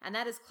rationale. And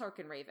that is Clark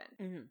and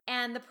Raven.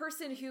 And the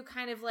person who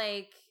kind of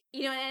like,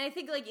 and I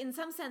think like in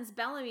some sense,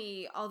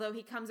 Bellamy, although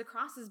he comes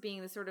across as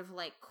being the sort of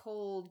like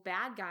cold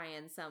bad guy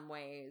in some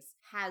ways,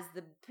 has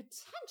the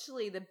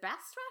potentially the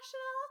best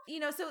rationale.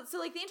 So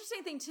like the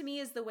interesting thing to me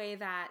is the way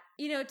that,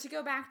 to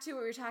go back to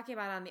what we were talking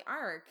about on the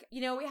arc,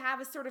 we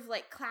have a sort of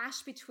like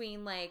clash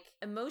between like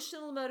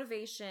emotional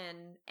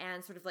motivation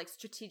and sort of like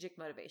strategic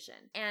motivation.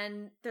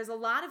 And there's a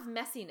lot of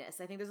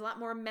messiness. I think there's a lot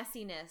more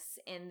messiness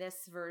in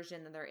this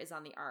version than there is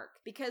on the arc,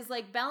 because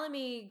like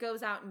Bellamy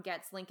goes out and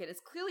gets Lincoln.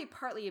 It's clearly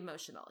partly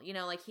emotional,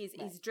 like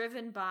he's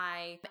driven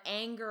by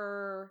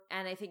anger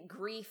and I think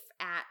grief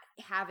at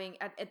having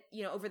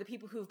over the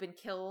people who've been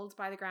killed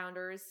by the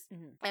Grounders,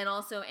 and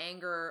also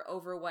anger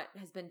over what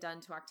has been done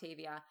to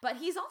Octavia. But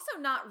he's also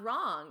not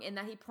wrong in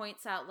that he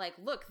points out like,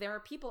 look, there are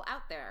people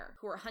out there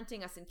who are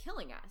hunting us and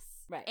killing us.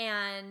 Right.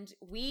 And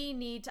we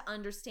need to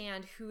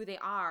understand who they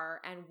are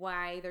and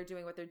why they're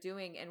doing what they're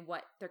doing and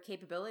what their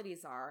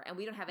capabilities are. And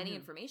we don't have any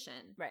information.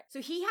 Right.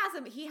 So he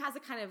has a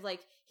kind of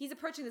like, he's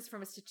approaching this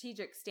from a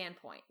strategic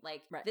standpoint.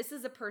 Like, this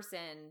is a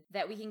person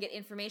that we can get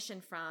information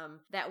from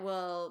that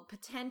will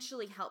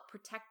potentially help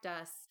protect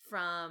us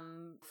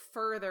from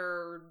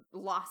further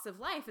loss of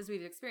life as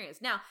we've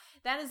experienced. Now,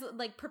 that is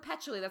like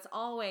perpetually, that's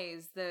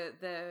always the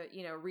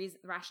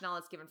rationale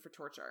that's given for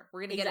torture.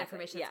 We're going to get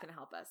information that's going to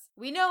help us.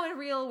 We know in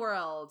real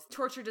world,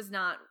 torture does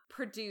not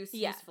produce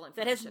useful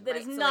information. That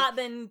has not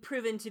been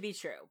proven to be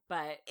true,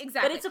 but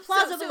exactly. But it's a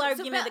plausible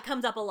argument that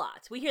comes up a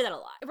lot. We hear that a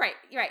lot. Right.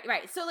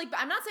 So like,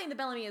 I'm not saying that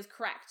Bellamy is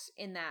correct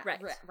in that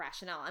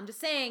rationale. I'm just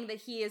saying that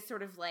he is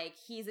sort of like,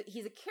 he's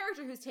a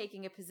character who's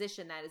taking a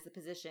position that is the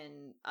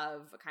position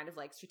of a kind of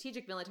like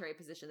strategic military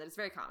position that is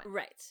very common.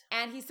 Right.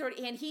 And he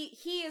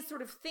is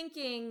sort of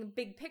thinking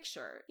big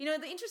picture.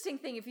 The interesting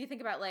thing, if you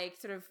think about like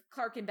sort of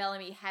Clark and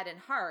Bellamy head and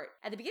heart,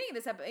 at the beginning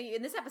of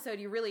in this episode,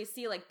 you really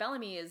see like Bellamy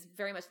Bellamy is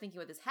very much thinking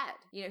with his head.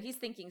 You know, he's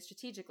thinking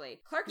strategically.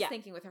 Clark is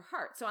thinking with her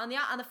heart. So on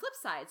the flip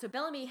side, so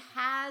Bellamy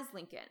has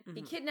Lincoln.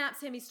 He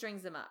kidnaps him, he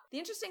strings him up. The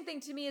interesting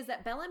thing to me is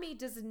that Bellamy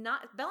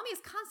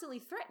is constantly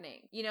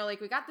threatening. You know,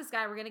 like, we got this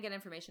guy, we're going to get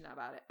information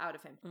out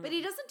of him. But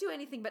he doesn't do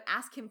anything but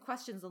ask him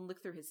questions and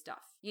look through his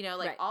stuff. You know,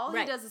 like,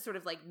 he does is sort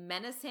of like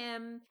menace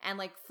him and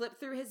like flip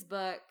through his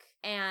book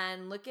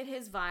and look at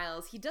his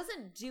vials. He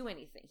doesn't do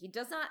anything. He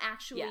does not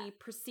actually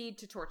proceed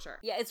to torture.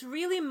 Yeah, it's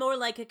really more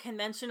like a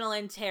conventional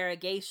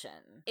interrogation.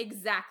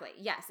 Exactly.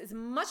 Yes. It's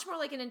much more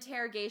like an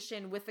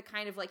interrogation with the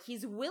kind of like,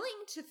 he's willing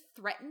to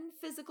threaten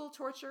physical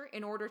torture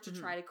in order to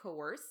try to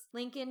coerce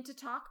Lincoln to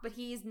talk, but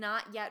he's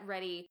not yet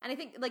ready. And I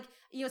think, like,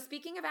 you know,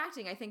 speaking of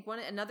acting, I think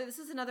this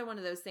is another one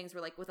of those things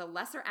where, like, with a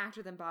lesser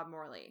actor than Bob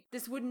Morley,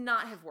 this would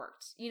not have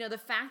worked. You know, the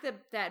fact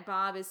that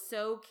Bob is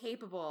so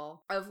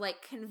capable of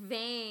like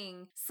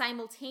conveying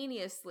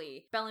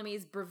simultaneously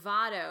Bellamy's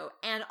bravado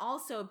and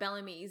also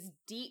Bellamy's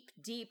deep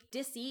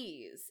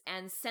dis-ease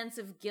and sense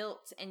of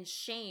guilt and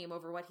shame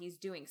over what he's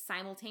doing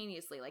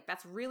simultaneously. Like,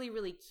 that's really,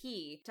 really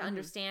key to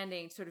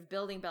understanding, sort of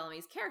building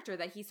Bellamy's character,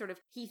 that he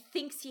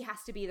thinks he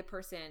has to be the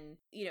person,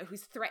 you know,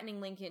 who's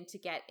threatening Lincoln to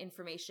get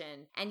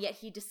information, and yet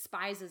he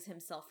despises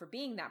himself for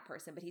being that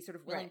person, but he's sort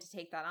of willing to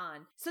take that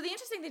on. So the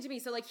interesting thing to me,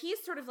 so like,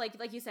 he's sort of like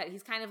you said,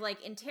 he's kind of like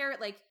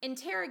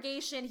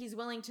interrogation, he's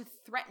willing to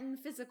threaten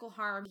physical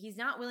harm, he's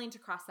not willing to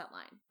cross that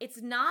line.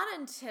 It's not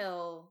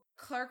until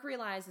Clark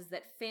realizes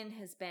that Finn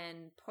has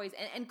been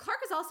poisoned, and Clark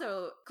is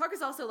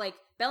also like,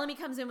 Bellamy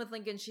comes in with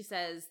Lincoln, she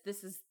says,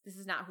 this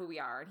is not who we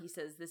are, and he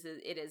says,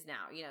 it is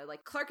now. You know,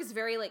 like, Clark is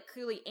very, like,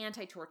 clearly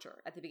anti-torture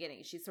at the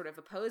beginning. She sort of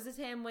opposes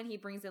him when he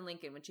brings in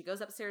Lincoln. When she goes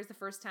upstairs the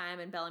first time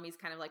and Bellamy's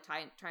kind of like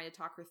trying to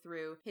talk her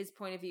through his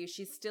point of view,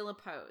 she's still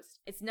opposed.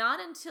 It's not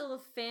until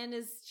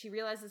she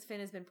realizes Finn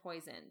has been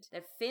poisoned,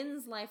 that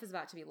Finn's life is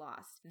about to be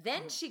lost.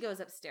 Then she goes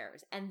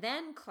upstairs, and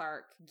then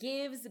Clark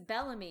gives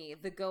Bellamy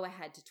the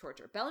go-ahead to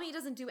torture. Bellamy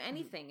doesn't do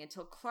anything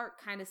until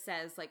Clark kind of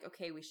says, like,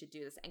 okay, we should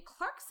do this. And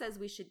Clark says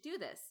we should do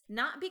this,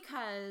 not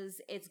because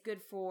it's good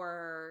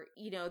for,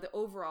 you know, the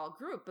overall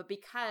group, but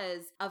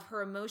because of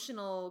her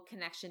emotional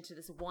connection to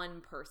this one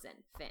person,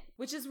 Finn,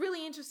 which is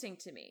really interesting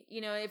to me.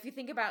 You know, if you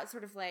think about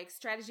sort of like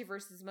strategy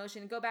versus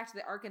emotion, go back to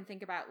the arc and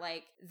think about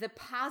like the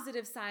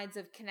positive sides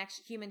of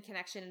human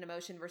connection and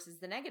emotion versus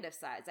the negative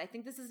sides. I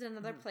think this is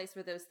another place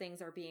where those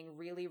things are being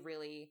really,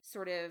 really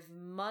sort of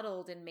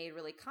muddled and made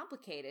really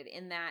complicated,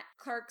 in that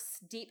Clark's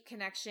deep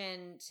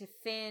connection to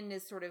Finn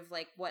is sort of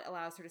like what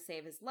allows her to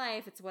save his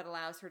life. It's what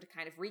allows her to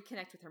kind of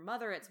reconnect with her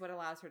mother. It's what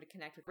allows her to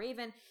connect with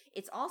Raven.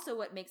 It's also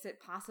what makes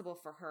it possible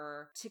for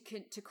her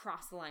to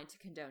cross the line to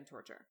condone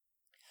torture.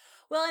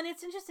 Well, and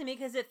it's interesting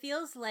because it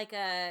feels like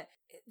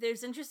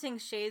there's interesting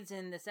shades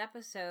in this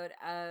episode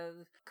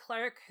of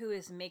Clark, who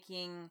is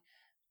making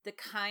the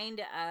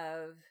kind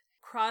of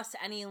cross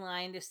any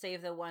line to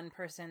save the one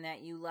person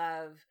that you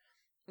love,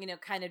 you know,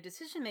 kind of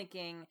decision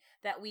making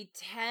that we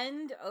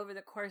tend over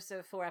the course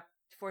of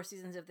four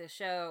seasons of this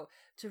show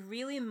to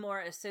really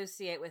more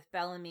associate with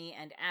Bellamy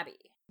and Abby.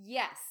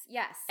 Yes.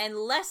 And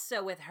less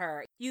so with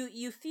her.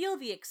 You feel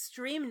the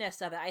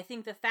extremeness of it. I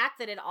think the fact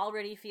that it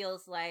already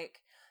feels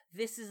like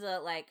this is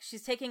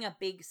she's taking a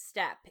big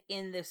step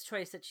in this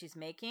choice that she's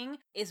making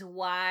is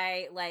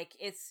why, like,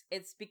 it's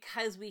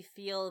because we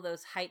feel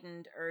those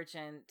heightened,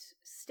 urgent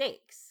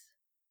stakes.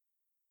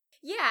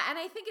 Yeah, and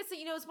I think it's,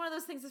 you know, it's one of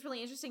those things that's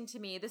really interesting to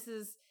me. This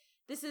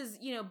is,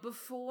 you know,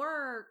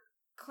 before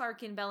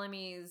Clark and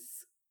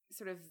Bellamy's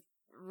sort of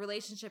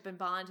relationship and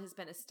bond has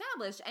been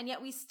established, and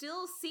yet we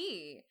still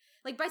see,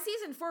 like, by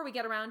season 4 we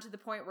get around to the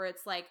point where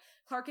it's like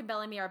Clark and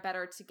Bellamy are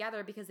better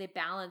together because they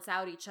balance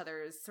out each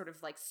other's sort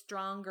of like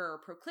stronger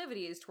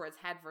proclivities towards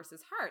head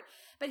versus heart.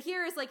 But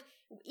here is like,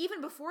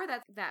 even before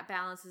that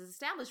balance is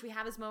established, we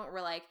have this moment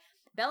where like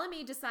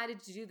Bellamy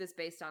decided to do this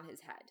based on his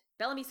head.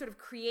 Bellamy sort of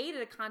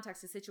created a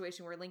context, a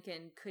situation where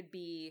Lincoln could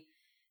be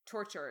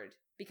tortured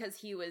because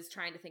he was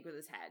trying to think with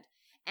his head.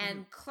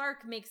 And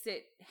Clark makes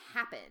it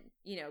happen.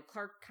 You know,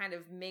 Clark kind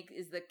of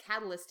is the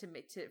catalyst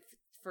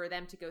for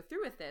them to go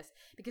through with this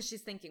because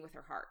she's thinking with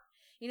her heart.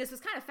 You know, so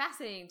it's kind of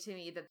fascinating to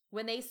me that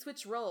when they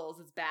switch roles,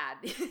 it's bad.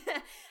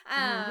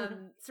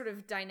 Sort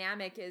of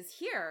dynamic is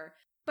here.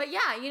 But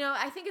yeah, you know,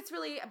 I think it's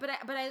really, but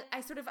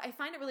I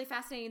find it really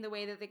fascinating the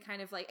way that they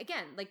kind of like,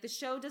 again, like the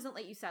show doesn't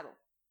let you settle.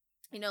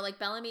 You know, like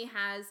Bellamy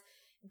has,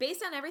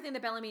 based on everything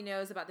that Bellamy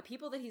knows about the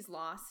people that he's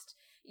lost,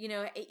 you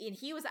know, and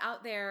he was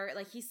out there,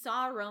 like he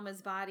saw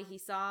Roma's body, he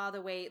saw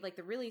the way, like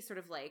the really sort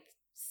of like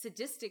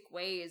sadistic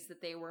ways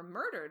that they were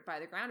murdered by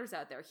the Grounders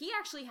out there. He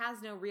actually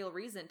has no real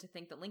reason to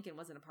think that Lincoln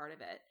wasn't a part of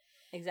it.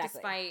 Exactly.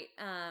 Despite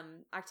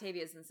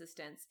Octavia's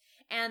insistence.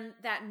 And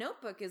that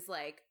notebook is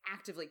like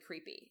actively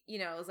creepy. You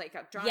know, it was like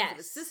drawn to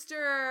the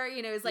sister,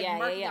 you know, it was like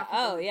marking off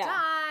people who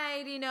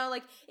died, you know,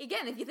 like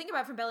again, if you think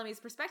about it from Bellamy's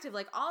perspective,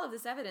 like all of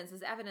this evidence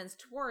is evidence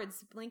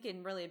towards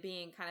Lincoln really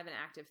being kind of an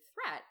active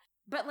threat.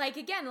 But like,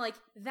 again, like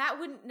that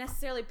wouldn't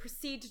necessarily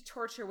proceed to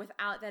torture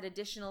without that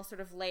additional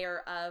sort of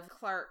layer of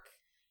Clark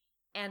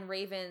and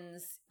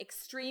Raven's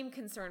extreme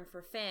concern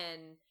for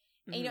Finn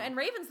And, and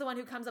Raven's the one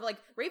who comes up, like,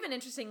 Raven,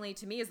 interestingly,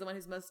 to me, is the one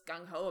who's most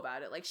gung-ho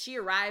about it. Like, she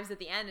arrives at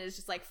the end and is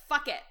just like,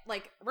 fuck it.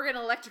 Like, we're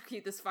gonna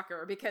electrocute this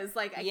fucker because,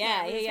 like, I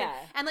can't lose him.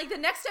 And, like, the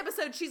next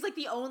episode, she's, like,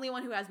 the only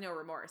one who has no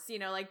remorse. You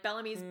know, like,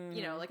 Bellamy's,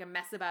 you know, like, a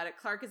mess about it.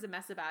 Clark is a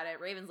mess about it.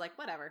 Raven's like,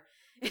 whatever.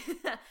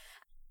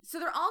 So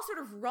they're all sort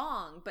of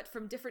wrong, but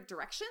from different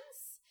directions.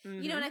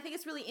 You know, and I think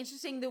it's really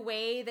interesting the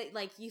way that,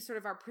 like, you sort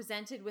of are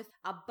presented with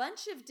a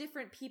bunch of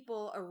different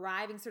people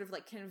arriving, sort of,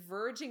 like,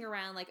 converging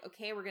around, like,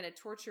 okay, we're going to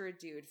torture a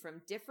dude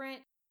from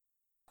different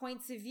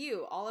points of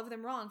view, all of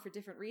them wrong for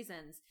different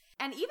reasons.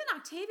 And even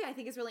Octavia, I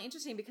think, is really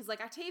interesting because,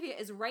 like, Octavia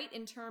is right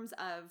in terms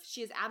of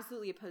she is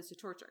absolutely opposed to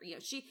torture. You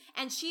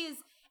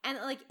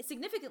know, like,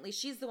 significantly,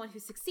 she's the one who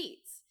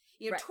succeeds.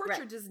 You know,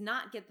 torture does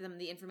not get them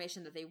the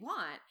information that they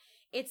want.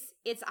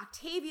 It's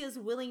Octavia's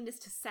willingness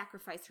to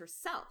sacrifice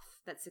herself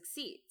that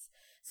succeeds.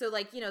 So,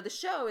 like, you know, the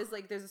show is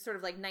like, there's a sort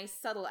of like nice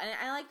subtle, and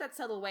I like that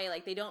subtle way.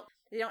 Like, they don't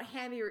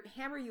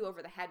hammer you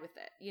over the head with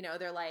it. You know,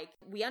 they're like,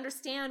 we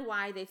understand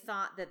why they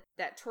thought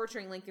that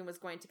torturing Lincoln was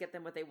going to get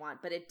them what they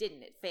want, but it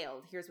didn't. It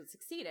failed. Here's what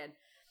succeeded.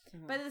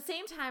 But at the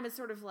same time, it's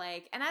sort of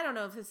like, and I don't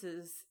know if this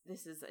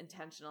is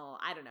intentional.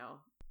 I don't know.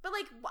 But,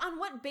 like, on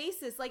what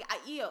basis? Like,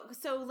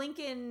 so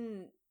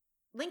Lincoln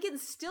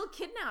still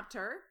kidnapped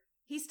her.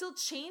 He still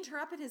chained her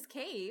up in his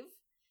cave.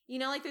 You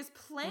know, like, there's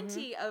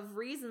plenty of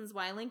reasons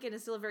why Lincoln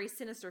is still a very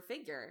sinister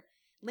figure.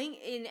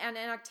 And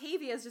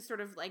Octavia is just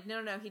sort of like,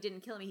 no, he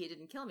didn't kill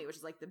me, which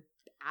is, like, the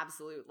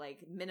absolute, like,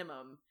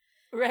 minimum.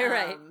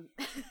 Right.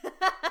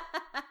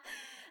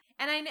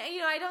 And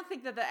I don't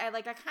think that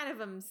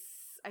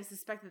I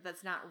suspect that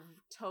that's not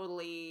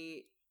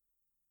totally,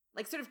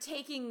 like, sort of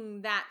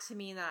taking that to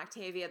mean that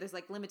Octavia, there's,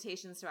 like,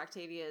 limitations to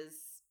Octavia's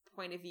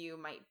point of view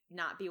might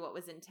not be what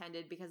was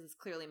intended because it's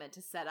clearly meant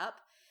to set up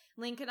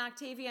Lincoln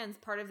Octavia, and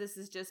part of this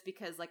is just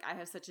because, like, I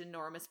have such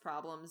enormous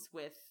problems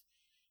with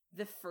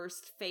the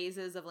first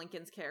phases of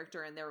Lincoln's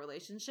character and their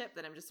relationship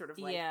that I'm just sort of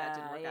like, that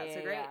didn't work out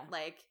so great.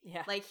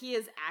 Like, he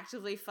is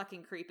actively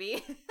fucking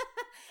creepy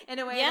in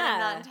a way that I'm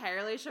not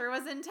entirely sure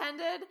was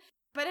intended.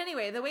 But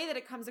anyway, the way that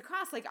it comes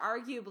across, like,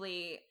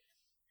 arguably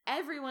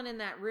everyone in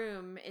that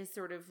room is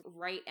sort of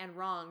right and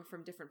wrong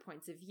from different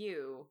points of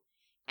view.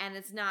 And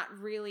it's not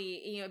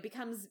really, you know, it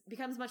becomes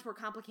much more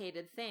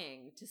complicated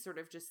thing to sort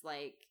of just,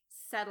 like,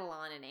 settle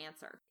on an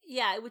answer.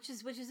 Yeah, which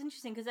is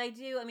interesting because I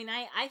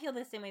feel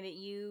the same way that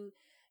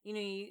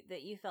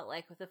you felt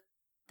like with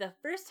the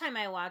first time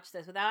I watched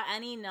this without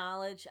any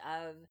knowledge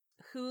of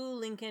who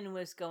Lincoln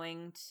was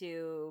going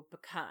to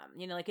become.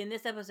 You know, like in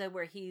this episode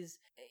where he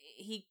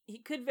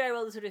could very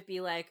well sort of be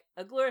like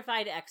a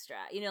glorified extra,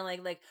 you know,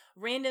 like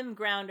random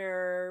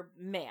grounder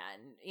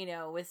man, you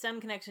know, with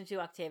some connection to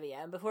Octavia.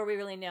 And before we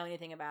really know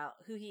anything about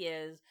who he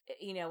is,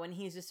 you know, when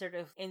he's just sort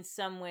of in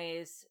some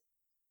ways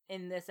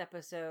in this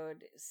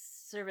episode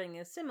serving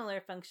a similar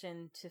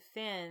function to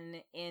Finn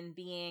in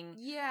being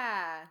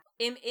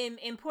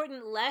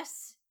important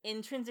less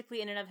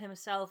intrinsically in and of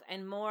himself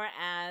and more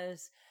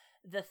as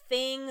the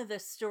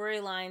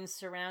storyline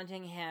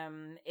surrounding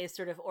him is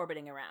sort of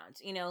orbiting around,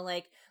 you know,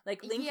 like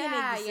Lincoln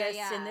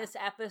exists in this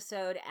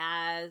episode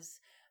as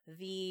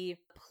the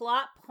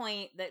plot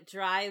point that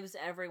drives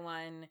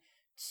everyone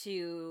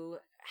to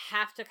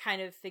have to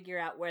kind of figure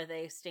out where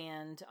they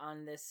stand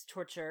on this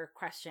torture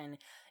question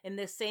in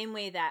the same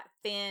way that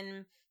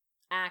Finn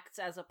acts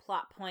as a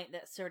plot point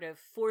that sort of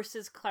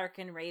forces Clark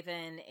and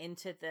Raven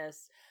into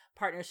this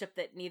partnership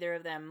that neither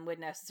of them would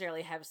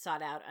necessarily have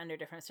sought out under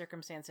different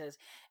circumstances,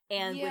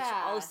 and which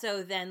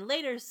also then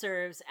later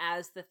serves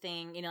as the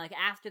thing, you know, like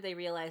after they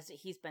realize that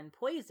he's been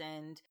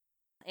poisoned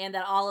and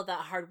that all of that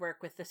hard work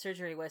with the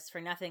surgery was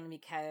for nothing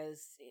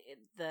because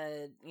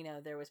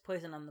there was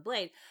poison on the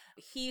blade,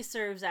 he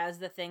serves as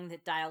the thing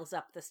that dials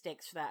up the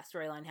stakes for that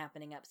storyline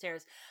happening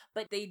upstairs.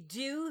 But they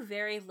do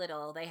very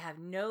little. They have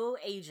no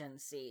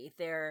agency.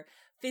 They're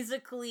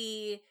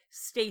physically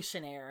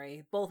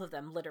stationary, both of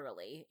them,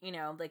 literally. You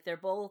know, like they're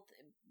both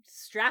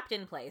strapped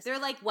in place. They're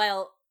like,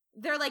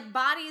 they're like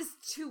bodies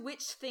to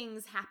which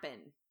things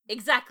happen.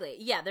 Exactly.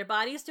 Yeah, they're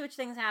bodies to which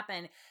things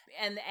happen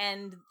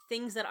and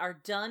things that are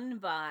done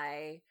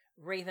by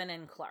Raven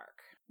and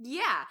Clark.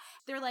 Yeah.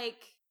 They're like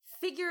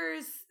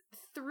figures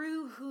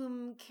through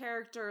whom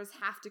characters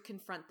have to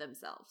confront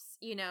themselves,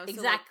 you know? So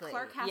exactly.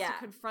 Like Clark has to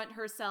confront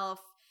herself.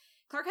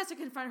 Clark has to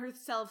confront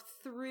herself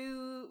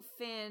through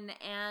Finn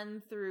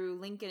and through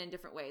Lincoln in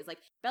different ways. Like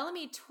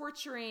Bellamy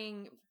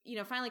torturing, you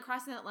know, finally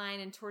crossing that line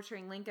and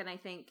torturing Lincoln, I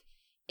think,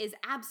 is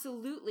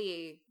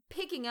absolutely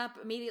picking up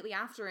immediately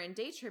after in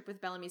Day Trip with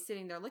Bellamy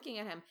sitting there looking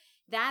at him.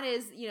 That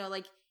is, you know,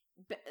 like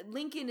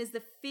Lincoln is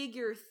the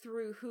figure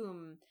through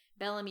whom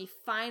Bellamy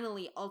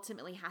finally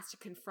ultimately has to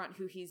confront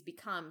who he's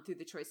become through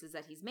the choices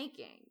that he's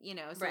making, you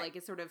know? So like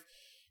it's sort of,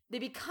 they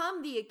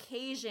become the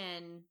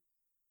occasion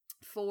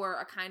for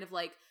a kind of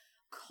like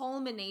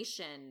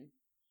culmination,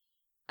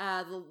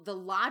 the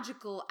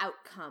logical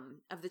outcome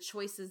of the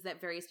choices that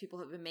various people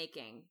have been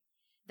making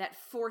that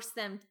force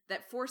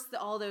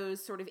all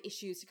those sort of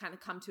issues to kind of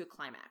come to a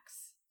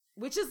climax,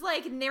 which is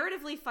like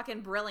narratively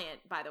fucking brilliant,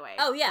 by the way.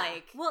 Oh yeah,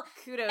 like, well,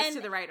 kudos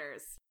to the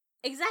writers.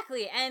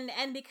 Exactly.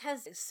 And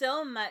because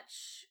so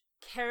much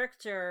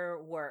character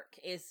work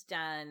is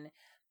done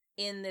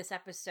in this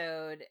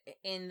episode,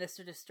 in the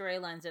sort of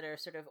storylines that are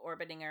sort of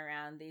orbiting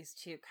around these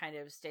two kind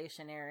of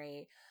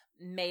stationary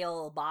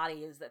male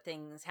bodies that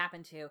things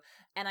happen to.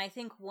 And I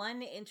think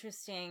one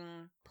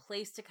interesting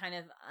place to kind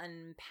of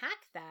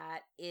unpack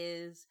that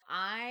is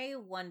I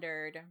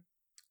wondered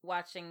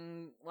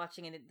watching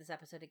this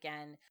episode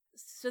again,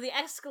 so the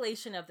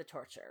escalation of the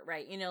torture,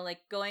 right? You know, like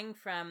going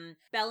from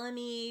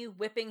Bellamy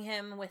whipping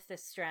him with the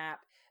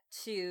strap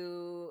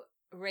to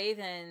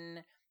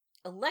Raven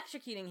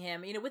electrocuting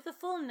him, you know, with the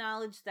full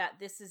knowledge that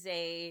this is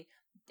a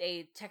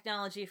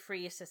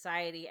technology-free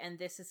society, and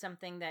this is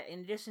something that, in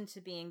addition to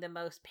being the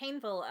most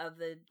painful of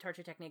the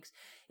torture techniques,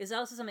 is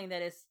also something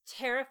that is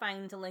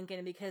terrifying to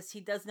Lincoln because he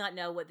does not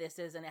know what this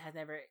is and has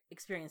never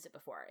experienced it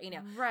before, you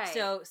know? Right.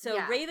 So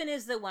Raven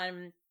is the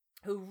one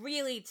who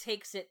really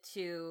takes it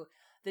to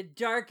the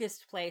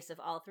darkest place of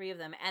all three of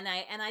them. And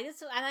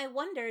I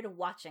wondered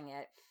watching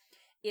it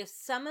if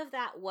some of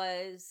that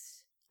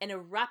was an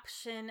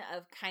eruption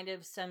of kind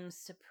of some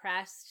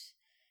suppressed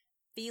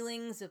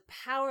feelings of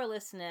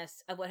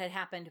powerlessness of what had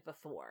happened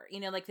before. You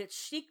know, like that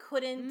she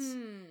couldn't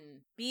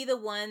be the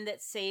one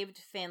that saved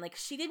Finn. Like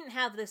she didn't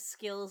have the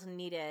skills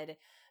needed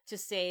to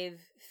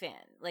save Finn.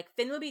 Like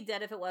Finn would be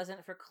dead if it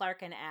wasn't for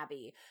Clark and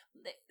Abby.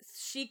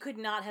 She could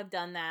not have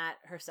done that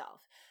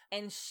herself.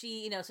 And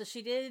she, you know, so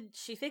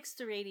she fixed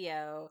the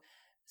radio.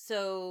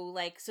 So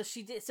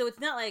she did. So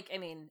it's not like, I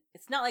mean,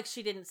 it's not like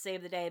she didn't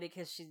save the day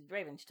because she's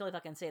Raven. She totally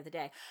fucking saved the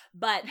day.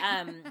 But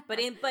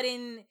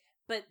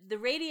but the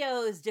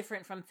radio is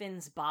different from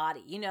Finn's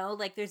body, you know,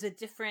 like there's a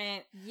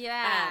different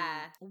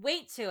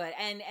weight to it.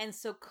 And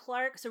so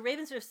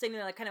Raven's sort of sitting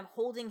there like kind of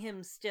holding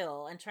him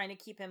still and trying to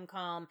keep him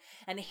calm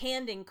and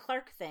handing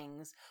Clark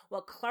things,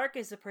 while Clark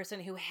is the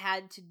person who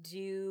had to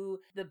do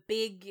the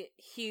big,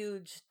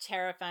 huge,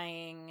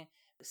 terrifying,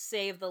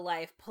 save the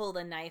life, pull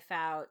the knife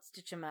out,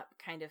 stitch him up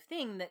kind of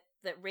thing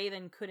that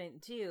Raven couldn't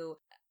do.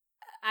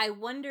 I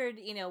wondered,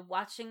 you know,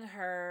 watching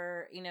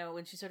her, you know,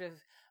 when she sort of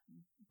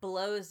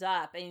blows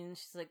up and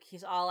she's like,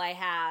 he's all I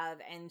have,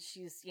 and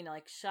she's, you know,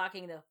 like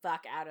shocking the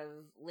fuck out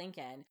of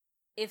Lincoln,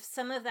 if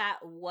some of that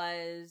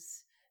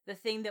was the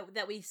thing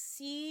that we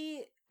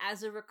see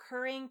as a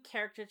recurring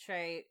character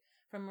trait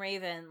from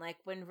Raven, like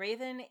when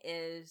Raven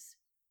is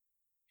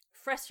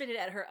frustrated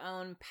at her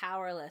own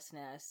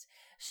powerlessness,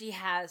 she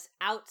has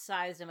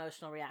outsized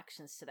emotional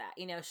reactions to that.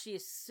 You know, she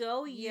is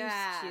so used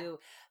to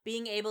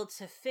being able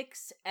to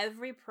fix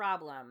every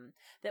problem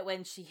that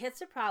when she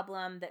hits a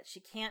problem that she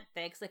can't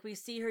fix, like we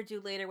see her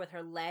do later with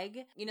her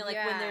leg, you know, like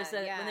when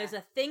there's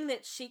a thing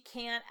that she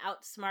can't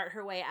outsmart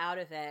her way out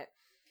of it,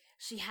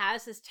 she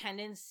has this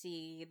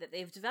tendency that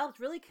they've developed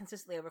really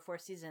consistently over 4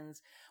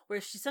 seasons where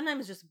she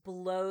sometimes just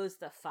blows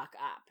the fuck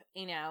up,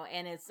 you know,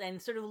 and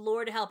sort of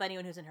lure to help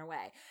anyone who's in her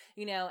way,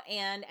 you know,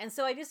 and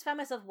so I just found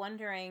myself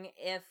wondering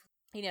if,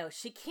 you know,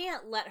 she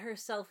can't let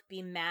herself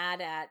be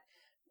mad at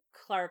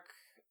Clark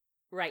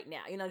right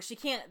now. You know, she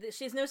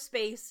has no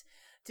space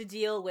to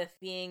deal with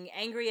being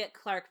angry at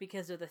Clark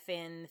because of the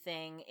Finn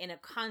thing in a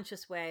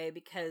conscious way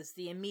because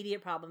the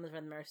immediate problems with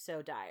them are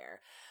so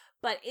dire.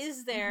 But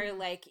is there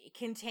like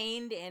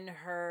contained in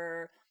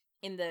her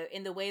in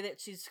the way that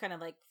she's kind of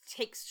like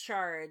takes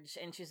charge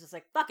and she's just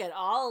like, fuck it,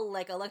 I'll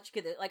like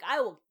electrocute it, like I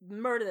will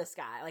murder this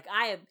guy, like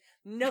I have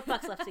no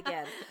fucks left to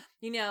give,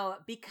 you know,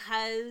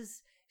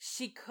 because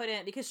she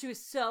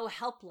was so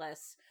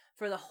helpless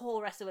for the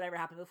whole rest of whatever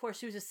happened before.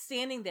 She was just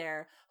standing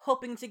there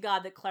hoping to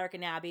God that Clark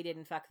and Abby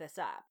didn't fuck this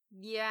up.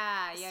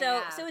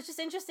 So it's just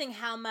interesting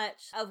how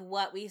much of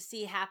what we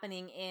see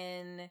happening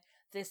in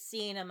this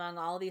scene among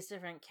all these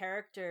different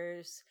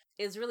characters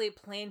is really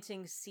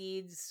planting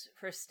seeds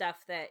for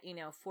stuff that, you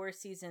know, 4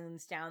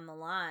 seasons down the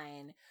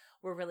line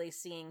we're really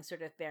seeing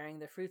sort of bearing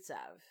the fruits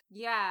of.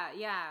 Yeah.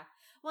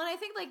 Well, and I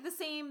think like the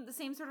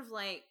same sort of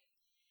like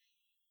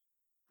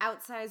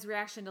outsized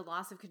reaction to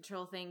loss of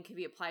control thing could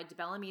be applied to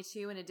Bellamy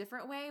too in a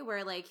different way,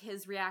 where like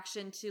his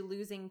reaction to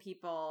losing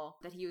people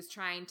that he was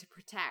trying to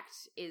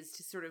protect is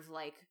to sort of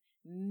like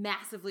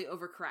massively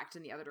overcorrect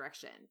in the other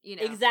direction, you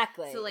know?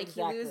 Exactly. So like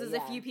he loses a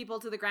few people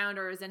to the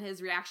grounders and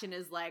his reaction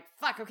is like,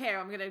 fuck, okay,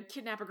 I'm gonna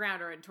kidnap a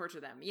grounder and torture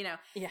them, you know?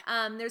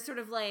 Yeah. There's sort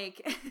of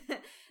like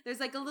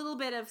there's like a little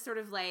bit of sort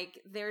of like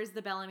there's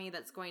the Bellamy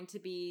that's going to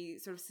be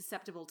sort of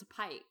susceptible to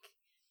Pike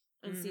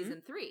in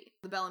season 3.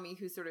 The Bellamy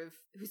who's sort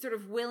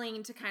of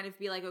willing to kind of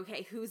be like,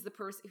 okay, who's the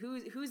person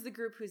who's the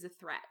group who's a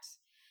threat?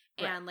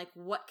 And like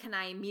what can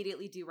I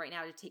immediately do right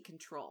now to take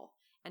control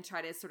and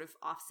try to sort of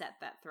offset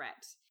that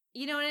threat?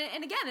 You know,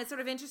 and again, it's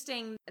sort of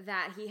interesting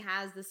that he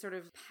has this sort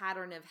of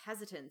pattern of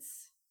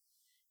hesitance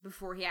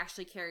before he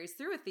actually carries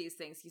through with these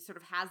things. He sort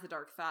of has the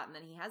dark thought and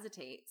then he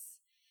hesitates.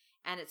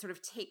 And it sort of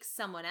takes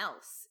someone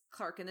else,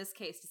 Clark in this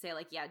case, to say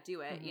like, yeah,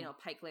 do it. You know,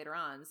 Pike later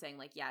on saying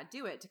like, yeah,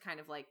 do it, to kind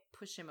of like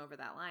push him over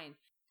that line.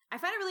 I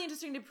find it really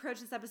interesting to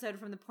approach this episode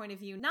from the point of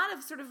view, not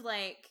of sort of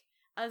like,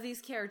 of these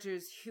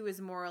characters, who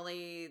is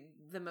morally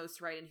the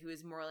most right and who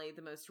is morally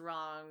the most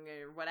wrong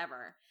or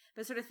whatever,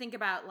 but sort of think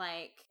about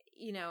like,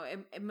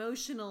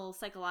 emotional,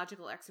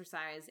 psychological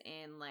exercise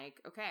in like,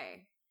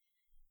 okay,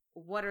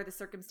 what are the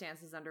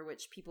circumstances under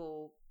which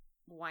people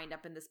wind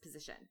up in this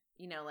position?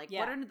 Like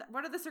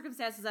what are the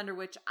circumstances under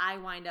which I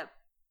wind up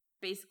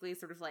basically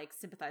sort of like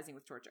sympathizing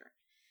with torture?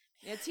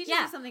 It teaches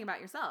you something about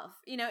yourself.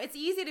 It's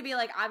easy to be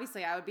like,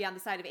 obviously I would be on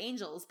the side of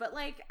angels, but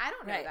like, I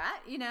don't know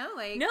that,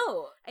 like,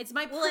 no, it's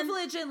my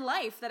privilege in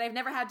life that I've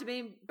never had to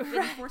be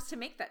been forced to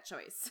make that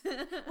choice.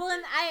 Well,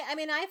 and I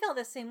mean, I felt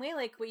the same way,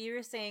 like what you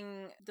were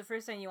saying the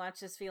first time you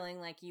watched this,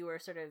 feeling like you were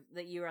sort of,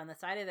 that you were on the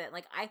side of it.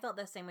 Like, I felt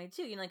the same way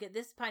too. Like at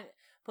this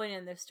point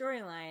in the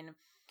storyline,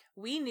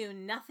 we knew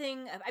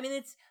nothing of, I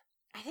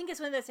think it's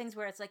one of those things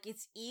where it's like,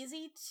 it's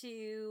easy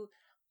to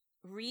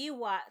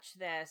rewatch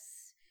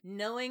this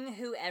knowing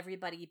who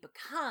everybody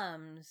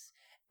becomes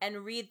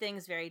and read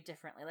things very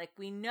differently. Like,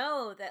 we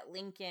know that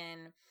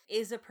Lincoln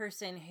is a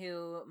person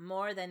who,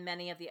 more than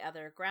many of the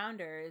other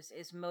grounders,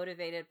 is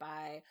motivated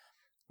by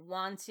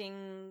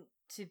wanting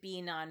to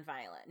be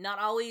nonviolent. Not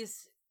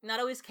always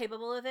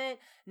capable of it,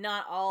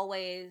 not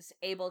always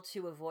able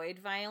to avoid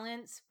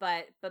violence,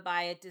 but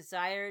by a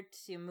desire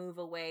to move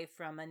away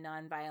from a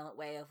nonviolent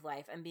way of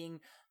life and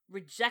being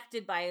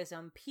rejected by his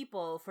own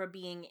people for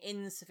being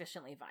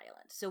insufficiently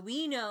violent. So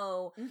we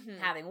know,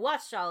 having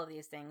watched all of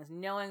these things,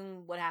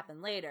 knowing what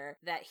happened later,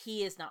 that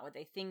he is not what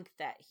they think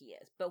that he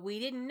is. But we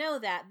didn't know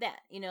that then.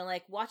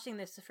 Like watching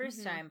this the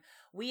first time,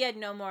 we had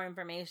no more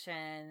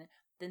information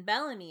than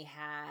Bellamy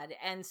had.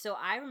 And so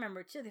I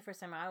remember too, the first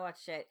time I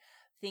watched it,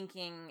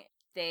 thinking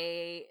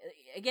they,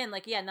 again,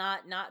 like,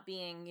 not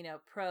being,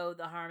 pro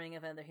the harming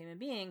of another human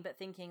being, but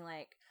thinking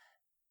like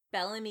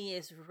Bellamy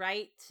is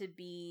right to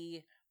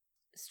be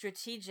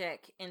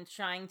strategic in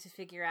trying to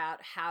figure out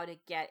how to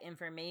get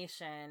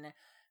information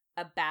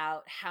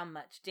about how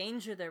much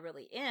danger they're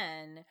really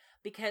in,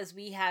 because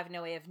we have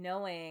no way of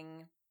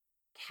knowing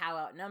how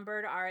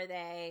outnumbered are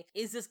they.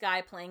 Is this guy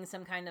playing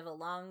some kind of a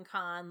long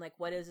con? Like,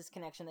 what is this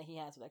connection that he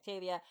has with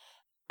Octavia?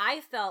 I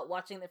felt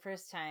watching the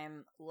first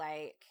time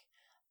like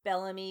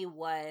Bellamy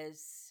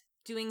was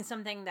doing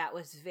something that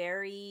was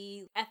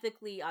very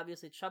ethically,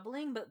 obviously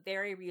troubling, but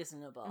very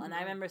reasonable. And I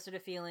remember sort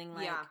of feeling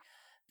like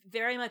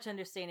very much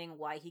understanding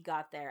why he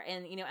got there,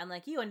 and and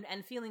like you,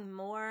 and feeling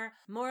more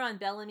on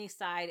Bellamy's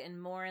side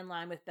and more in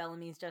line with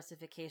Bellamy's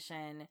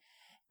justification,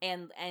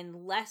 and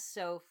less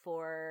so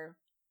for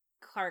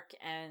Clark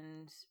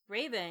and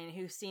Raven,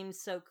 who seems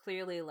so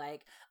clearly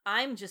like,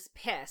 I'm just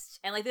pissed,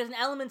 and like there's an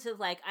element of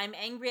like, I'm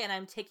angry and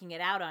I'm taking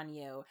it out on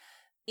you,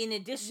 in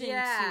addition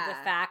to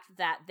the fact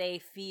that they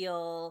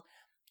feel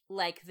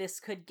like this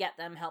could get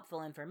them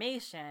helpful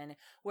information.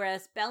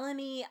 Whereas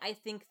Bellamy, I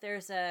think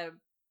there's a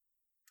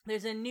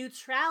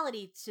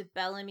neutrality to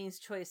Bellamy's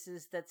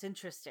choices that's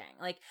interesting.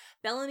 Like,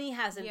 Bellamy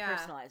hasn't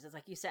personalized it,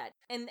 like you said.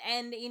 And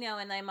and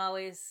I'm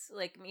always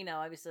like,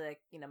 obviously,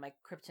 like, my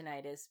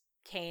kryptonite is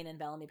Kane and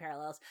Bellamy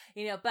parallels,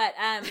 but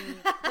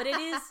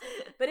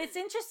it's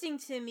interesting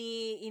to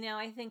me,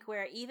 I think,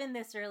 where even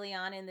this early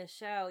on in the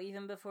show,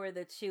 even before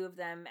the two of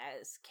them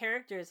as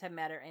characters have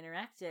met or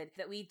interacted,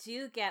 that we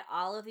do get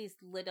all of these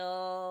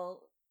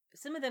little,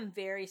 some of them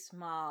very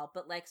small,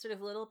 but like sort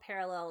of little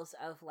parallels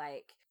of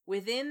like,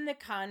 within the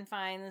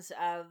confines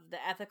of the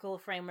ethical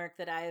framework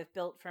that I have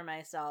built for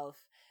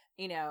myself,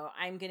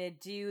 I'm going to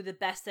do the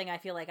best thing I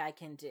feel like I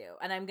can do.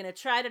 And I'm going to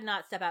try to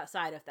not step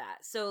outside of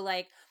that. So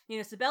like,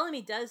 so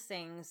Bellamy does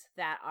things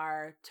that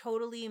are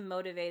totally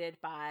motivated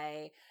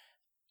by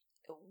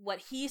what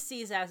he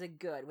sees as a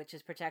good, which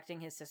is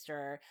protecting his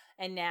sister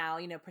and now,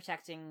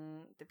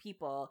 protecting the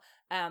people.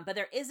 But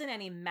there isn't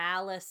any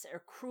malice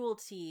or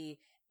cruelty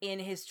in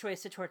his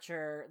choice to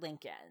torture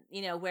Lincoln,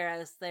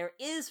 whereas there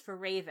is for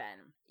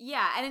Raven.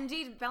 Yeah, and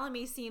indeed,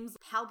 Bellamy seems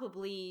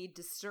palpably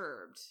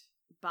disturbed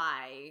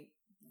by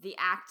the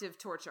act of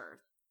torture.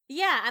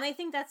 Yeah, and I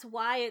think that's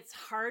why it's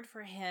hard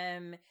for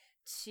him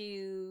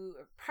to,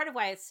 part of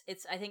why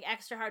it's I think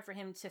extra hard for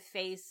him to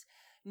face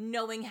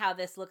knowing how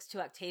this looks to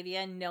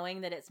Octavia,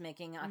 knowing that it's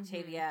making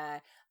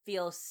Octavia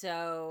feel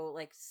so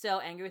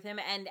angry with him.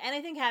 And I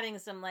think having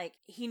some, like,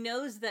 he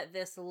knows that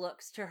this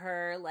looks to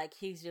her like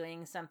he's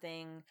doing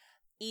something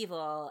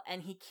evil,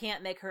 and he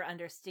can't make her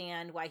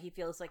understand why he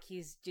feels like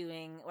he's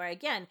doing, or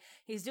again,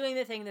 he's doing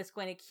the thing that's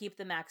going to keep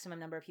the maximum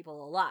number of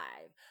people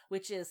alive,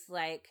 which is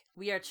like,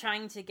 we are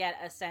trying to get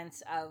a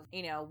sense of,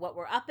 what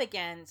we're up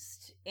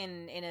against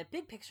in a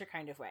big picture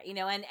kind of way,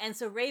 and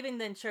so Raven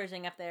then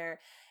charging up there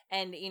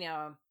and,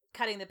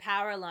 cutting the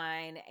power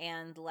line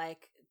and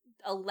like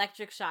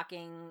electric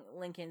shocking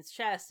Lincoln's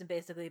chest and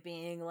basically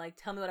being like,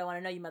 tell me what I want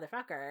to know, you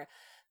motherfucker.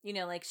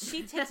 Like,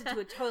 she takes it to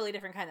a totally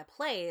different kind of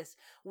place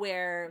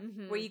where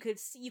you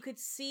could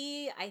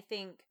see, I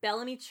think,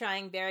 Bellamy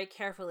trying very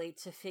carefully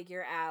to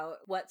figure out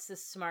what's the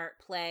smart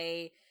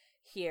play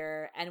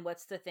here and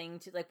what's the thing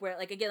to, like, where,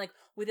 like, again, like,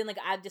 within, like,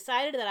 I've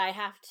decided that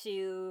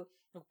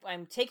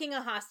I'm taking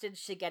a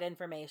hostage to get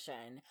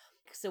information.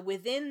 So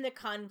within the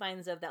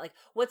confines of that, like,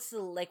 what's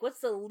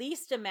the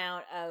least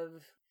amount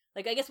of,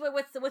 like, I guess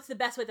what's the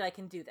best way that I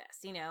can do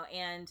this,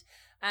 and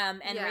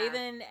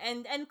Raven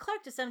and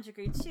Clark to some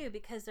degree too,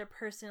 because they're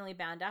personally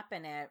bound up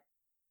in it.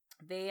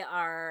 They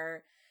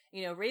are,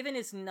 Raven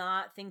is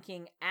not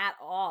thinking at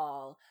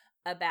all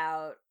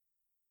about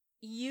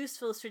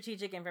useful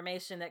strategic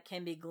information that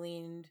can be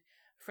gleaned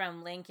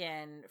from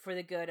Lincoln for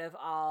the good of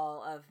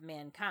all of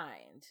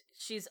mankind.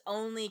 She's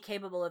only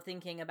capable of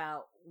thinking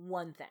about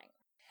one thing.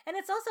 And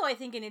it's also, I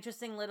think, an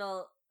interesting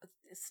little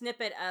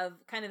snippet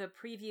of kind of a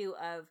preview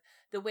of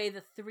the way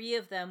the three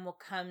of them will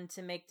come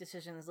to make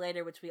decisions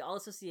later, which we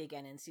also see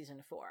again in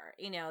season 4.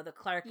 The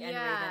Clark and Raven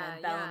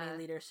and Bellamy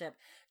leadership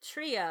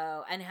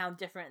trio, and how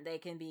different they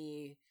can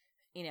be,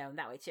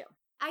 that way too.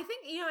 I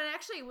think, and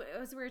actually,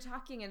 as we were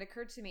talking, it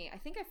occurred to me, I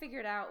think I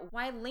figured out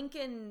why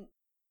Lincoln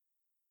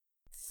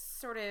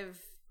sort of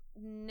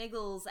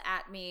niggles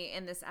at me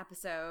in this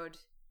episode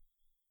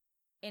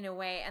in a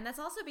way. And that's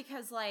also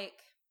because,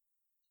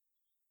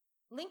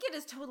 Lincoln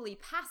is totally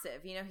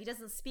passive. He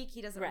doesn't speak,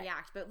 he doesn't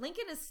react. But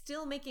Lincoln is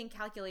still making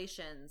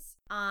calculations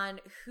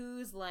on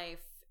whose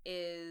life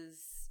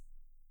is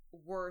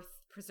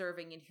worth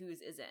preserving and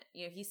whose isn't.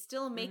 He's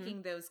still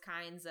making those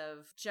kinds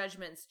of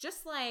judgments.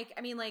 Just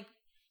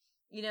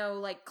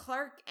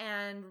Clark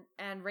and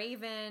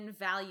Raven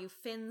value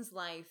Finn's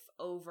life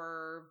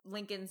over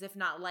Lincoln's, if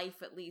not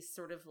life, at least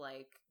sort of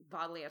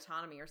bodily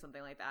autonomy or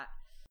something like that.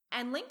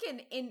 And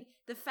Lincoln, in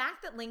the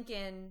fact that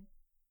Lincoln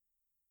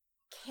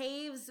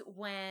caves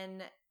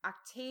when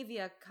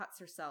Octavia cuts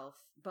herself,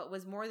 but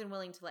was more than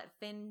willing to let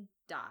Finn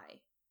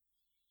die.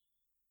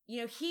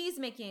 He's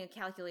making a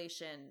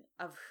calculation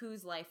of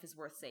whose life is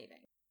worth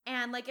saving.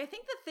 And I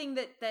think the thing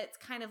that's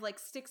kind of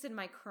sticks in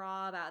my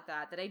craw about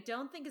that I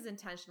don't think is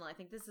intentional. I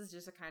think this is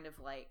just a kind of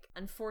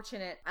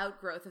unfortunate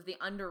outgrowth of the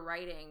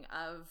underwriting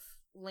of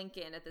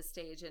Lincoln at this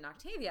stage in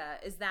Octavia,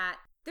 is that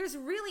there's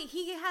really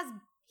he has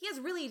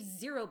really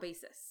zero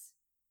basis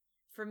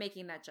for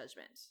making that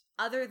judgment,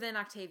 other than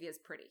Octavia's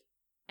pretty.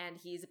 And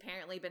he's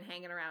apparently been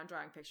hanging around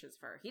drawing pictures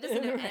of her. He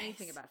doesn't know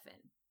anything about Finn.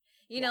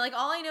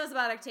 All he knows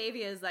about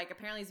Octavia is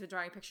apparently he's been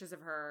drawing pictures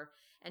of her,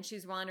 and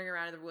she's wandering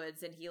around in the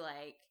woods, and he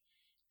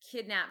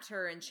kidnapped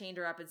her and chained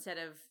her up instead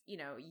of,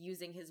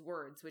 using his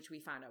words, which we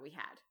found out we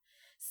had.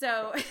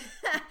 So,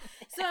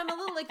 so I'm a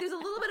little there's a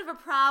little bit of a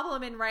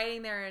problem in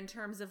writing there in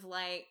terms of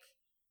the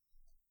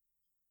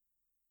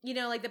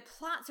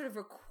plot sort of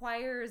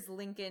requires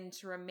Lincoln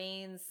to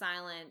remain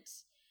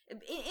silent,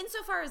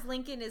 insofar as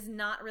Lincoln is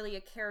not really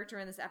a character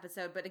in this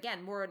episode, but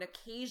again, more an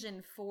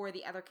occasion for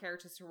the other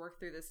characters to work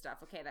through this stuff.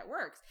 Okay, that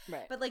works.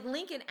 Right. But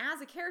Lincoln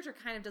as a character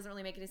kind of doesn't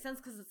really make any sense,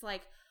 because it's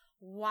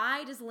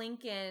why does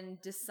Lincoln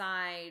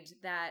decide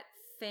that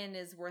Finn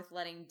is worth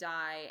letting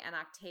die and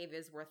Octavia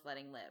is worth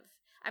letting live?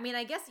 I mean,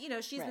 I guess,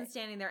 she's been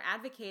standing there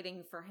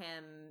advocating for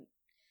him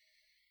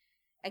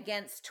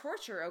against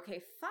torture.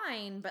 Okay,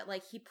 fine. But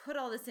he put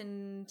all this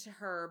into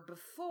her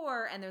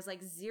before, and there's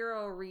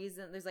zero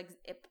reason. There's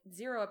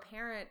zero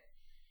apparent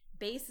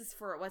basis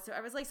for it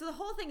whatsoever. I was so the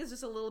whole thing is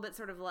just a little bit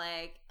sort of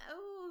okay.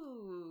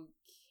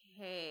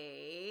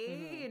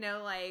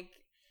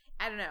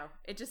 I don't know.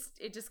 It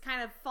just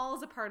kind of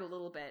falls apart a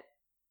little bit.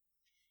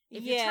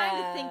 If you're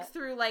trying to think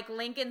through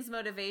Lincoln's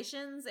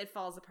motivations, it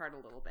falls apart a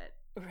little bit.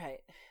 Right.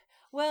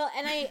 Well,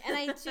 and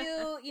I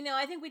do,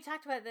 I think we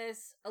talked about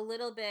this a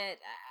little bit.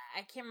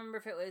 I can't remember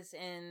if it was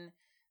in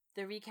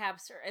the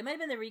recaps, or it might have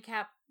been the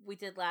recap we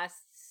did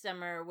last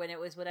summer when it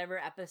was whatever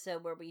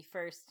episode where we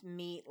first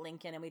meet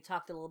Lincoln, and we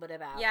talked a little bit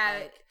about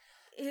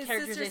his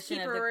characterization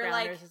of the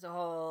Grounders as a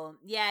whole.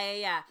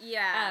 Yeah.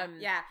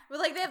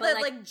 Well, they have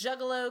that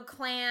Juggalo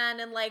clan,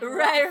 and right,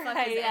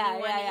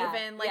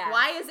 even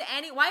why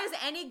is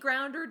any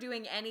Grounder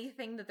doing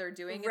anything that they're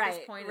doing at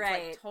this point?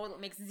 It's total,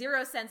 it makes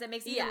zero sense. It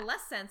makes even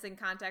less sense in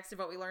context of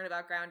what we learn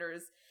about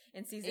Grounders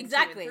in season 2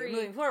 and 3.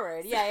 Moving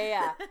forward. So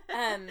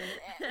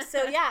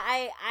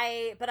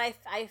I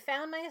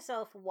found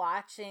myself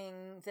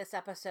watching this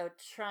episode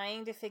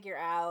trying to figure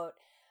out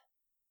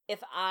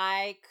if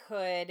I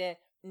could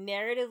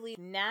narratively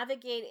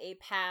navigate a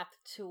path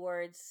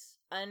towards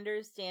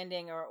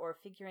understanding or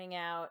figuring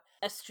out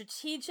a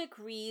strategic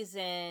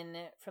reason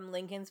from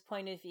Lincoln's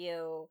point of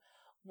view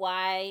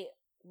why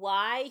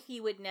he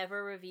would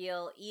never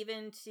reveal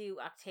even to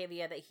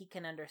Octavia that he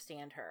can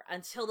understand her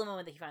until the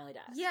moment that he finally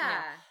does.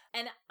 Yeah.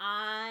 And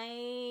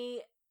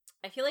I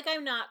feel like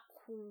I'm not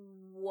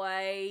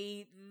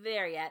quite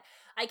there yet.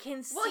 I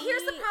can see... Well,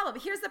 here's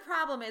the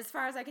problem as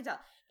far as I can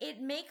tell.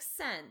 It makes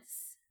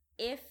sense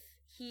if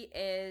he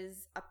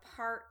is a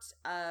part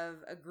of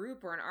a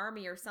group or an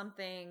army or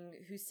something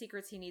whose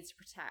secrets he needs to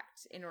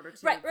protect in order to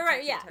protect the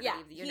integrity of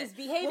the unit. He's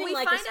behaving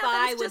like a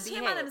spy would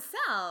behave. When we find out that it's just him on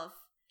himself,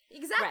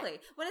 exactly.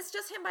 When it's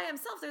just him by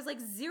himself, there's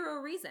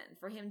zero reason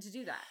for him to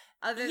do that,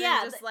 other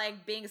than just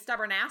being a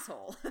stubborn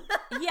asshole.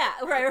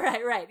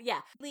 Right. Yeah,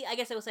 I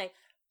guess I will say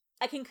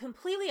I can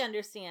completely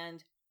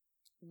understand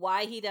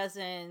why he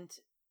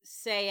doesn't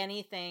say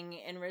anything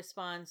in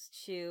response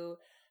to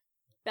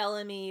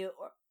Bellamy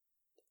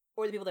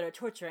or the people that are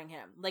torturing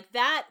him.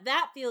 That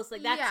feels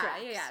that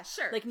tracks. Yeah,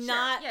 sure.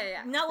 Not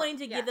wanting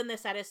to give them the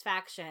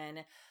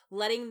satisfaction,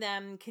 letting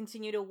them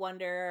continue to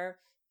wonder,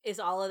 is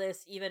all of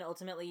this even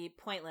ultimately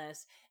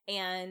pointless?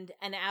 And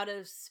out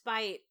of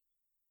spite,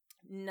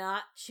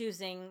 not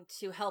choosing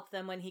to help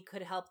them when he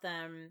could help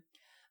them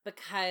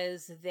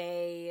because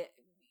they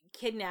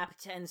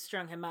kidnapped and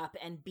strung him up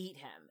and beat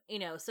him,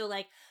 so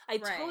like I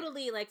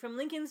totally like from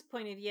Lincoln's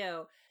point of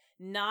view,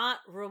 not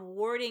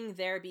rewarding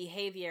their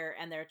behavior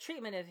and their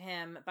treatment of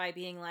him by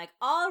being like,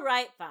 all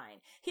right, fine,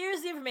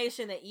 here's the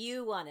information that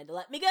you wanted,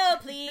 let me go,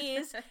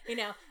 please.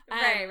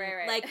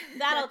 Right. Like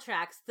that all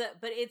tracks. But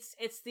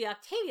it's the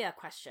Octavia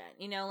question,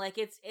 like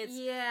it's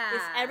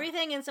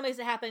everything in some ways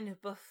that happened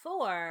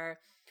before,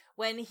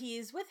 when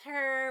he's with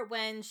her,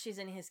 when she's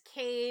in his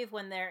cave,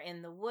 when they're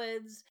in the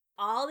woods,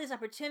 all these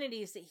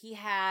opportunities that he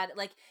had.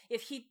 Like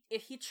if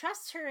he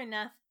trusts her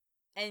enough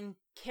and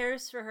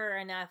cares for her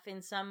enough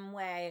in some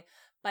way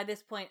by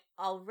this point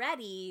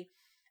already,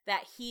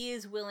 that he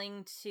is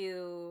willing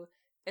to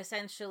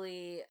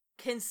essentially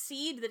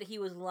concede that he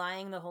was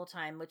lying the whole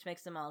time, which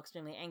makes them all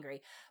extremely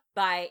angry,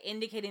 by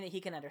indicating that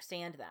he can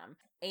understand them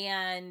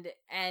and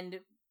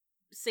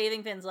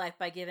saving Finn's life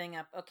by giving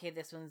up, okay,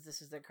 this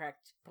is the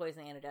correct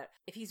poison antidote.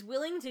 If he's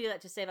willing to do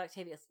that to save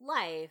Octavia's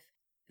life,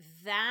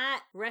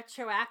 that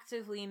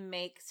retroactively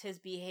makes his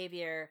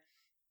behavior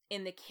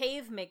in the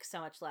cave make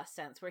so much less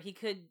sense, where he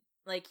could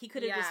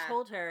have just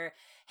told her,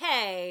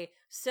 hey,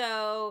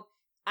 so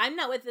I'm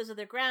not with those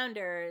other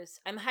grounders,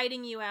 I'm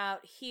hiding you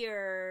out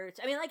here.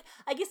 I mean, like,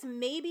 I guess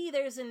maybe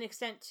there's an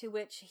extent to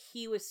which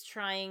he was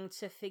trying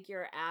to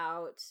figure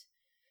out,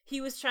 he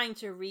was trying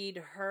to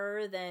read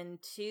her then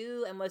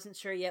too, and wasn't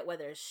sure yet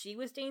whether she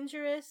was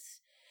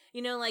dangerous.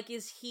 Like,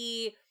 is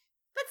he...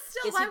 But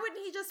still, why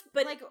wouldn't he just...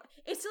 But, like,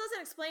 it still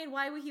doesn't explain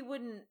why he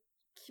wouldn't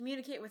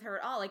communicate with her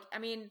at all. Like, I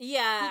mean...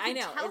 Yeah, he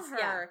could tell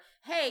her,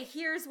 hey,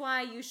 here's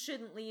why you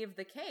shouldn't leave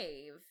the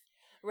cave.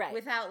 Right.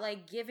 Without,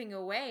 like, giving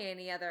away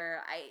any other...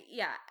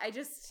 Yeah,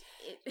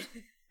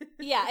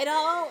 it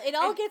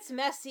all gets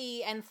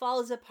messy and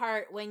falls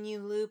apart when you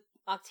loop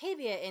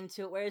Octavia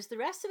into it, whereas the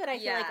rest of it, I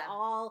feel like,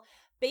 all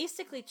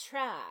basically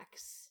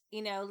tracks.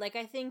 Like,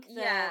 I think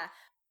that...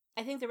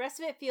 I think the rest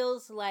of it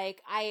feels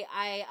like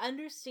I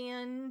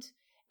understand,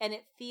 and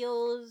it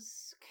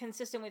feels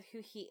consistent with who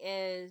he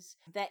is,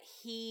 that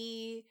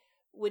he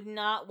would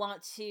not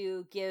want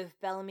to give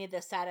Bellamy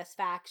the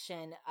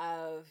satisfaction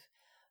of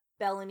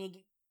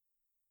Bellamy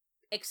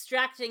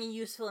extracting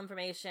useful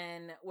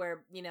information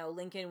where,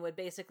 Lincoln would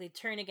basically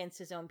turn against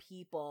his own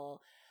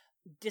people,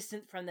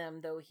 distant from them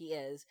though he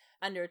is,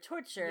 under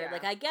torture.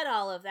 Like, I get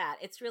all of that.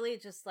 It's really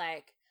just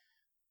like,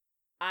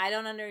 I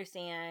don't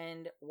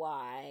understand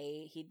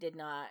why he did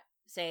not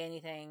say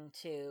anything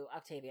to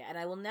Octavia, and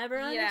I will never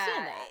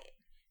understand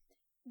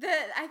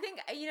that. I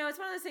think, it's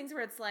one of those things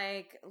where it's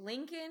like,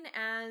 Lincoln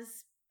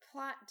as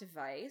plot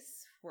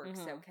device works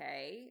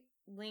okay.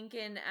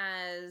 Lincoln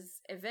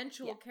as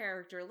eventual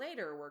character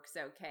later works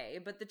okay,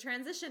 but the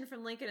transition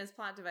from Lincoln as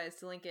plot device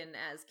to Lincoln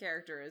as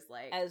character is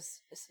like...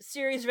 As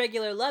series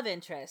regular love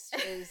interest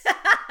is...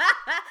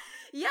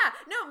 Yeah,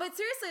 no, but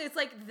seriously, it's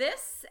like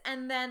this,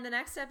 and then the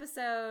next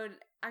episode,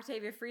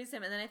 Octavia frees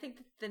him, and then I think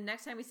the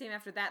next time we see him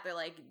after that, they're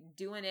like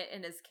doing it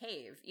in his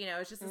cave.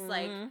 It's just this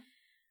like,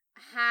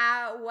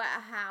 how,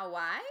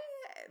 why?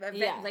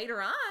 Later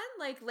on,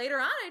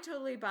 I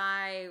totally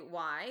buy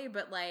why,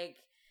 but like,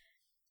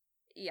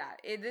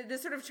 the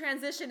sort of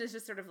transition is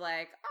just sort of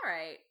like, all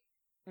right,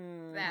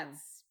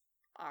 that's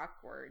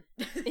awkward.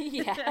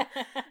 Yeah.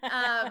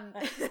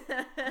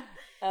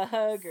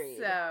 Agreed.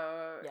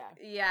 So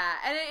yeah,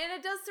 and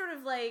it does sort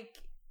of like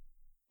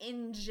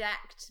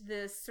inject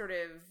this sort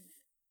of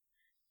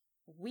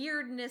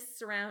weirdness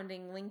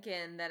surrounding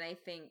Lincoln that I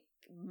think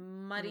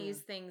muddies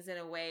things in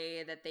a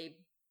way that they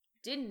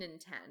didn't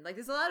intend. Like,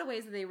 there's a lot of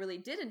ways that they really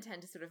did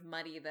intend to sort of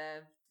muddy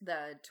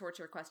the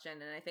torture question,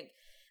 and I think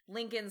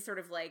Lincoln's sort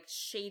of like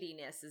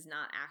shadiness is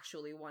not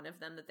actually one of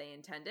them that they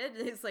intended.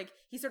 It's like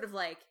he sort of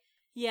like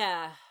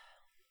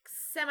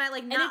semi,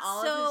 like, not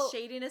all of his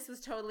shadiness was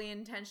totally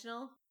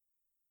intentional.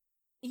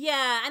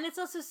 Yeah, and it's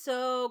also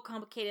so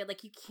complicated.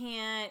 Like, you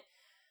can't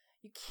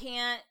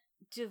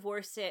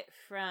divorce it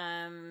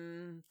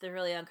from the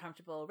really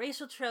uncomfortable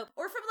racial trope.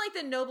 Or from, like,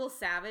 the noble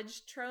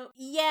savage trope.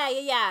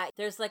 Yeah.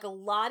 There's, like, a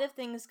lot of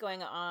things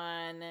going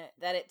on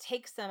that it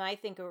takes them, I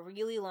think, a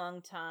really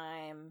long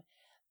time,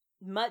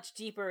 much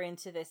deeper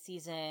into this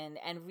season,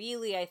 and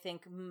really, I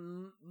think,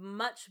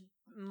 much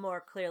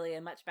more clearly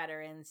and much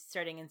better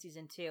starting in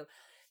season 2,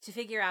 to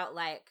figure out,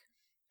 like,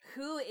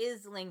 who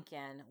is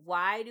Lincoln?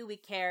 Why do we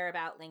care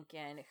about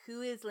Lincoln?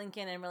 Who is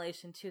Lincoln in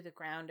relation to the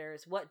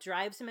Grounders? What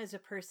drives him as a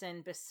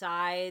person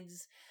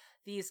besides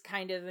these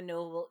kind of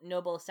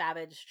noble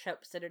savage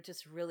tropes that are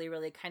just really,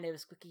 really kind of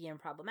squeaky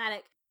and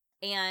problematic?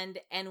 And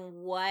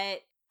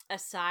what,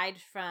 aside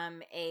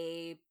from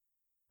a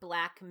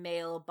Black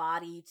male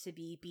body to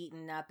be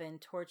beaten up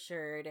and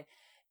tortured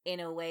in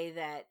a way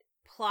that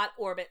plot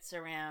orbits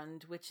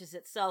around, which is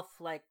itself,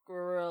 like,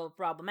 real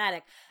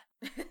problematic.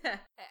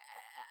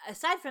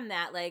 Aside from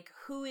that, like,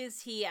 who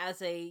is he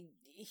as a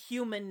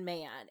human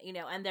man,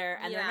 and they're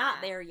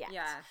not there yet.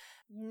 Yeah.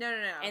 No.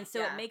 And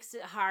so it makes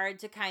it hard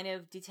to kind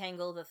of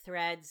detangle the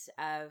threads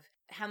of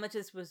how much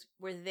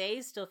were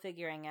they still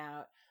figuring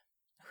out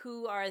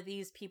who are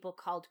these people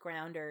called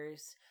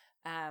Grounders?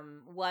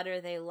 What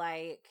are they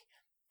like?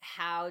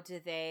 How do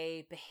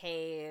they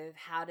behave?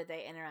 How do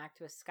they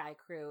interact with Sky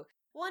Crew?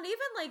 Well, and even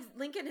like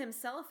Lincoln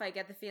himself, I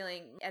get the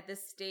feeling at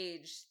this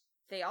stage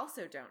they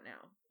also don't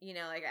know. You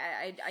know, like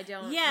I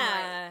don't.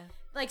 Yeah. You know,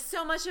 like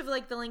so much of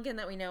like the Lincoln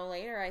that we know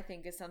later, I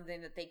think, is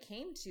something that they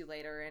came to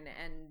later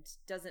and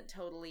doesn't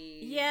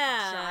totally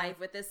jive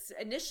with this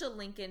initial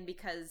Lincoln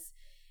because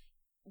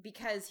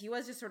he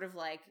was just sort of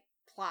like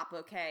plop,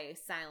 okay,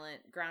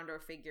 silent grounder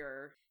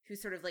figure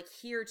who's sort of like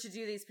here to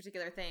do these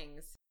particular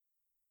things.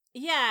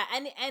 Yeah,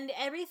 and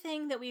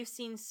everything that we've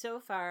seen so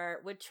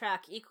far would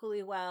track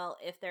equally well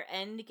if their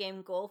end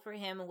game goal for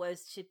him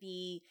was to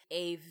be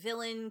a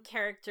villain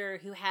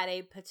character who had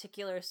a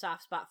particular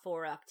soft spot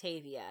for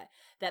Octavia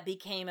that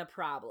became a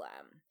problem.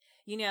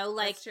 You know,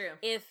 like that's true.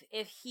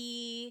 if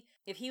he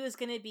was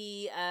going to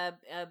be a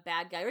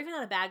bad guy, or even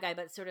not a bad guy,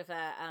 but sort of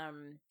a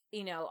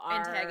you know, our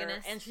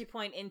antagonist entry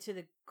point into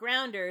the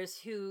Grounders,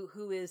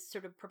 who is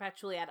sort of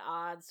perpetually at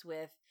odds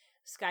with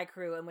Sky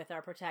Crew and with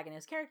our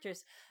protagonist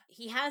characters,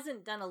 he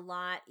hasn't done a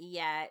lot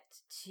yet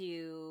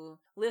to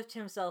lift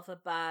himself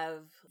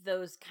above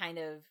those kind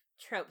of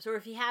tropes. Or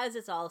if he has,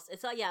 it's all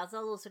a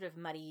little sort of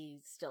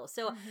muddy still.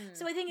 So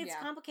so I think it's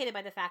complicated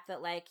by the fact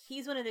that like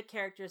he's one of the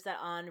characters that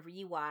on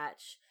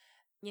rewatch,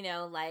 you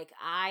know, like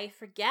I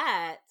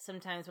forget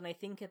sometimes when I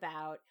think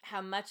about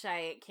how much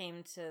I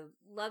came to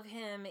love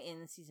him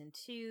in season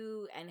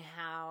 2 and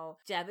how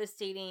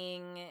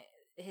devastating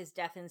his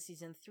death in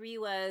season 3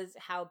 was,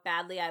 how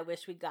badly I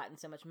wish we'd gotten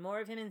so much more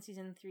of him in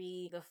season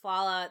 3, the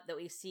fallout that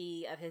we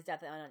see of his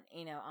death on,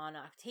 you know, on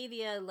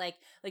Octavia, like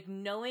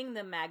knowing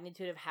the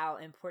magnitude of how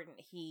important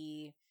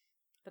he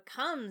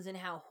becomes and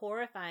how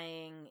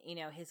horrifying, you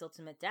know, his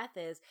ultimate death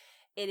is,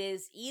 it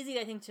is easy,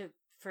 I think, to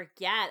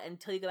forget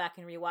until you go back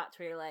and rewatch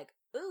where you're like,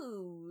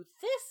 ooh,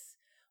 this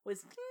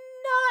was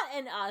not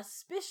an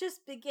auspicious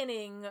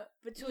beginning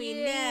between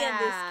me and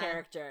this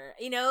character.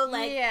 You know,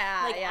 like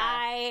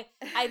I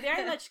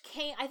very much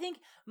came, I think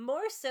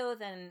more so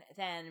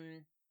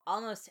than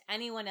almost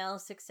anyone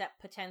else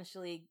except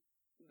potentially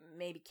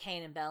maybe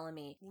Kane and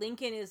Bellamy.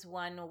 Lincoln is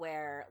one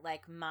where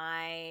like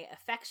my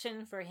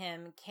affection for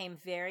him came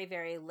very,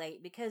 very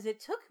late because it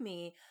took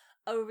me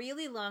a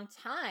really long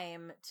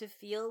time to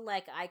feel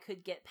like I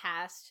could get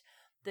past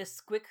the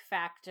squick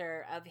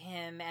factor of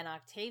him and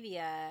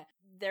Octavia,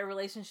 their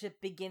relationship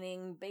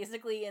beginning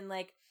basically in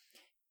like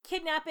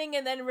kidnapping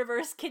and then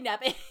reverse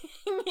kidnapping,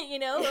 you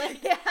know?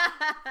 Like,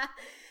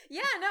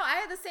 yeah, no, I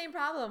had the same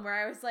problem where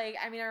I was like,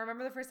 I mean, I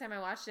remember the first time I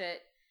watched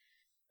it,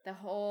 the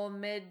whole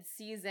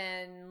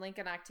mid-season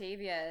Lincoln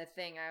Octavia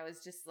thing, I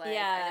was just like,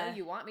 I know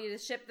you want me to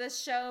ship this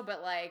show,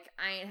 but like,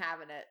 I ain't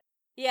having it.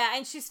 Yeah,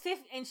 and she's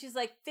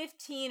like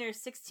 15 or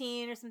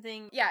 16 or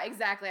something. Yeah,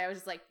 exactly. I was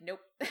just like, nope.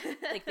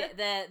 Like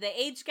the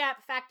age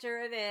gap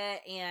factor of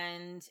it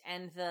and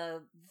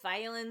the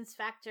violence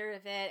factor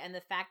of it and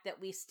the fact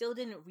that we still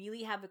didn't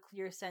really have a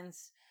clear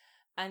sense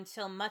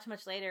until much,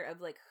 much later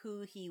of like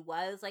who he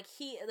was. Like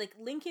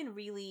Lincoln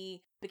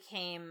really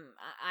became,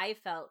 I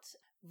felt,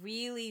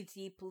 really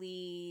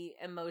deeply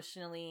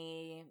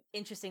emotionally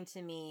interesting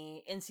to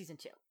me in season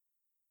 2.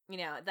 You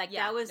know, like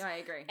that was, no, I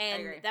agree.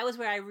 That was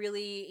where I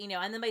really, you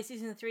know, and then by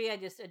season 3, I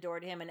just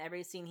adored him, and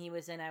every scene he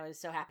was in, I was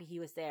so happy he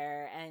was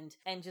there,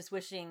 and just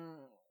wishing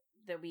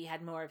that we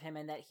had more of him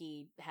and that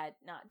he had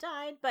not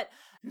died. But,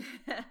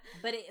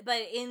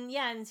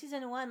 in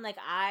season 1, like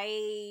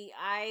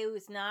I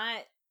was not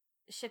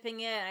shipping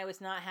it, I was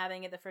not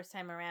having it the first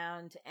time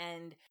around,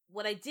 and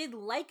what I did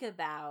like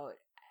about,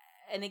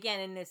 and again,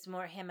 and it's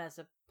more him as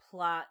a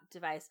plot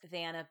device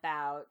than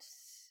about,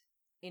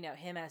 you know,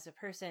 him as a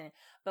person.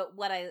 But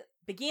what I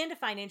began to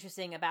find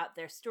interesting about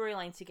their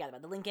storyline together,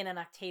 the Lincoln and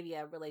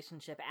Octavia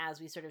relationship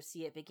as we sort of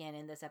see it begin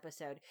in this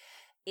episode,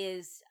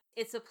 is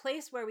it's a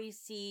place where we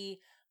see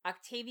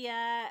Octavia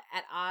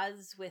at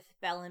odds with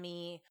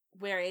Bellamy,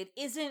 where it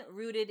isn't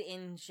rooted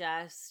in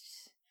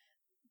just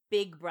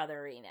big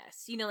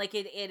brotheriness. You know, like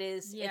it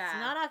is, it's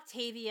not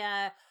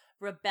Octavia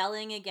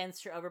rebelling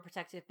against her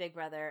overprotective big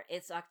brother.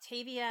 It's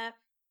Octavia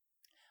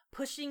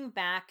pushing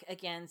back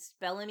against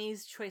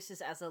Bellamy's choices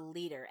as a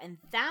leader. And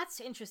that's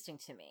interesting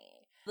to me.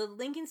 The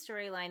Lincoln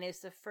storyline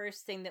is the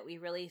first thing that we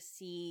really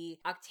see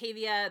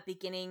Octavia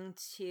beginning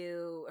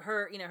to,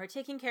 her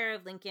taking care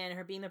of Lincoln,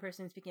 her being the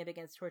person speaking up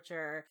against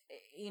torture.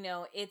 You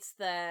know, it's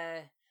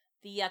the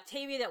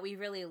Octavia that we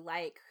really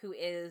like, who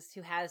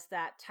has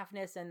that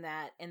toughness and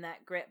that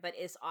grit, but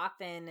is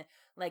often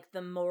like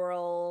the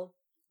moral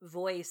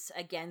voice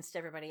against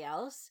everybody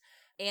else.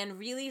 And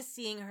really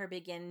seeing her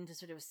begin to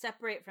sort of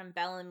separate from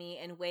Bellamy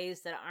in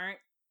ways that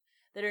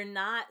are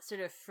not sort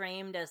of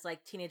framed as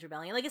like teenage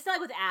rebellion. Like it's not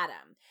like with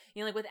Adam. You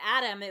know, like with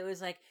Adam, it was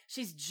like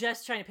she's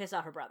just trying to piss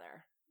off her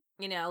brother.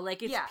 You know,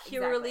 like it's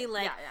purely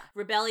like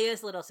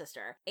rebellious little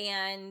sister.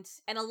 And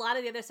a lot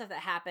of the other stuff that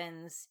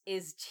happens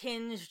is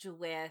tinged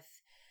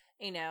with,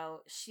 you know,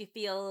 she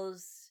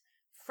feels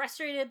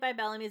frustrated by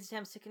Bellamy's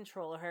attempts to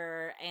control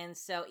her. And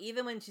so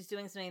even when she's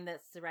doing something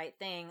that's the right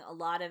thing, a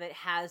lot of it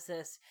has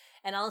this,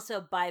 and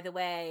also, by the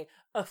way,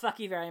 oh, fuck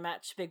you very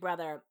much, Big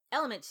Brother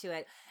element to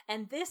it.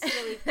 And this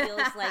really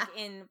feels like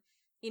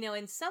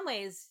in some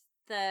ways,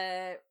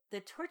 the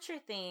torture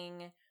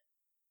thing,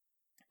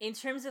 in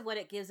terms of what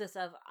it gives us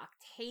of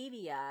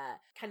Octavia,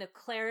 kind of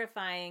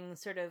clarifying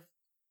sort of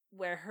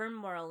where her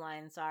moral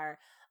lines are,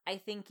 I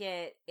think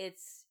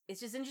it's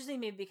just interesting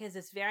to me because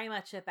it's very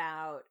much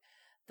about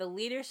the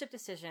leadership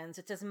decisions.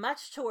 It's as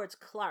much towards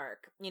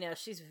Clark.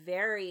 She's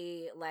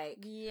very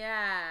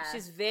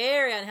she's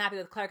very unhappy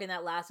with Clark in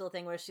that last little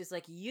thing where she's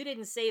like, you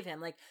didn't save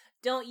him. Like,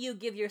 don't you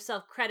give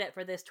yourself credit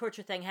for this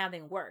torture thing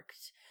having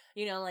worked?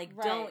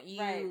 Don't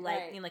you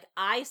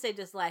I saved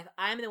his life.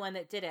 I'm the one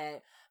that did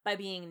it by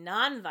being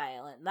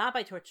nonviolent, not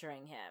by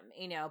torturing him,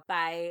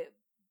 by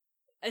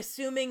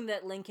assuming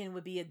that Lincoln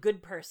would be a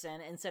good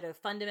person instead of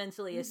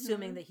fundamentally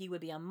assuming that he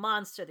would be a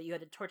monster that you had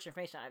to torture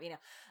information out of,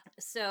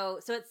 So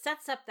it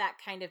sets up that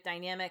kind of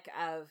dynamic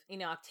of,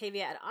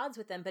 Octavia at odds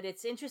with them, but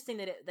it's interesting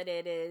that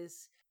it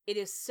is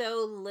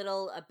so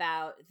little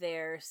about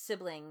their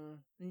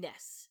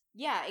siblingness.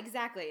 Yeah,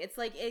 exactly. It's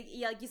like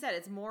you said,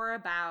 it's more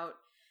about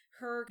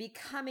her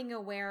becoming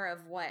aware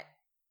of what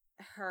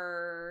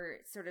her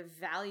sort of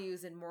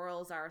values and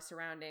morals are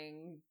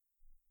surrounding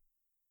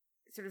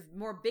sort of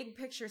more big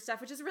picture stuff,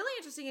 which is really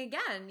interesting.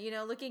 Again,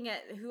 looking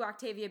at who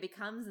Octavia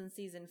becomes in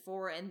season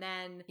 4 and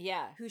then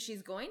who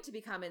she's going to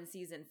become in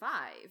season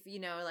 5,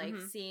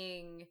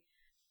 seeing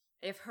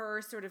if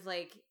her sort of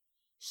like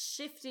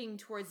shifting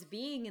towards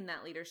being in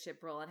that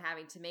leadership role and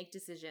having to make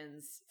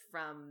decisions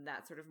from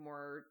that sort of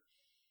more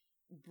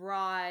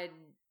broad,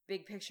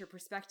 big picture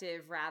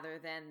perspective rather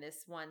than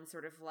this one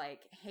sort of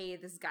like, hey,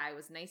 this guy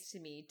was nice to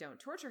me, don't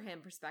torture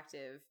him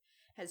perspective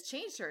has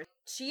changed her.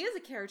 She is a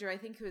character, I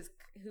think, who's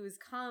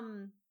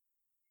come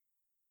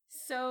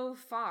so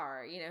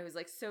far, who's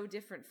like so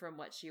different from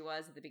what she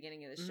was at the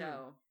beginning of the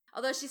show.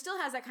 Although she still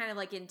has that kind of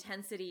like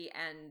intensity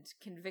and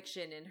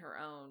conviction in her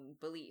own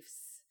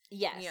beliefs.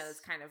 Yes. It's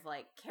kind of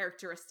like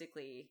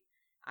characteristically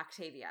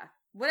Octavia.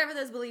 Whatever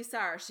those beliefs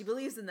are, she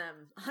believes in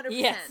them 100%.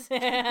 Yes.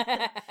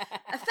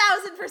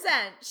 1,000%.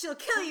 She'll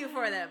kill you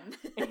for them.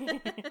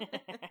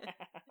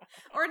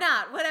 Or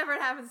not, whatever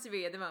it happens to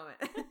be at the moment.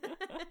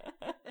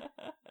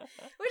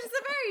 Which is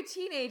a very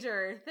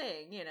teenager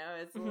thing,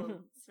 it's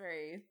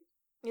very...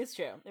 It's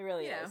true. It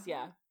really is,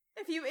 yeah.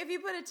 If you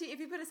put a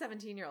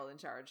 17-year-old in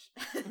charge,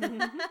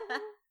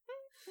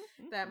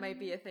 that might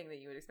be a thing that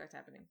you would expect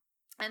happening.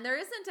 And there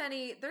isn't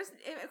any, correct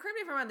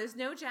me if I'm wrong, there's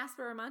no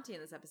Jasper or Monty in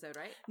this episode,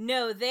 right?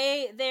 No,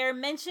 they're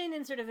mentioned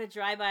in sort of a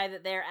drive-by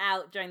that they're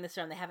out during the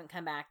storm. They haven't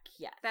come back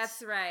yet.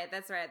 That's right.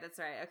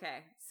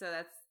 Okay.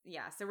 So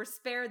so we're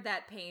spared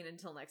that pain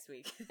until next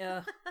week.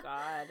 Oh,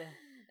 God.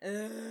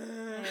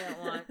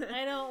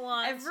 I don't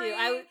want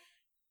to.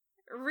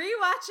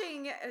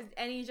 Rewatching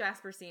any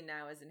Jasper scene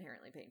now is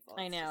inherently painful.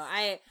 I know.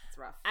 It's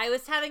rough. I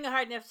was having a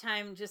hard enough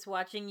time just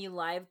watching you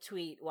live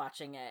tweet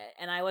watching it,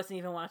 and I wasn't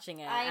even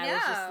watching it. I know.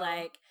 Was just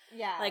like,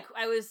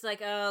 I was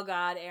like, oh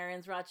God,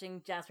 Aaron's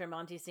watching Jasper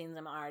Monty scenes.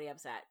 I'm already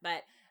upset.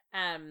 But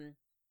no,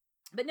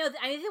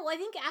 I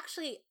think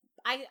actually,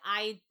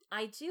 I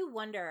do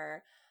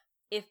wonder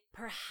if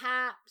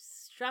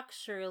perhaps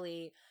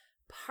structurally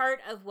part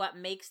of what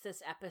makes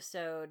this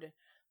episode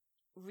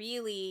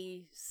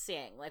really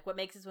sing, like what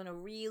makes this one a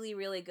really,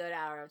 really good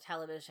hour of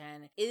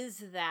television, is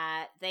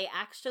that they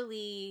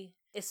actually,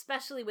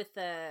 especially with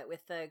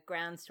the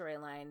ground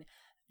storyline,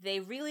 they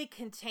really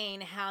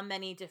contain how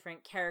many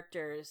different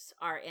characters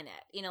are in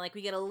it. Like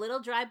we get a little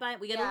drive-by,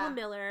 we get a little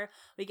Miller,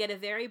 we get a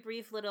very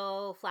brief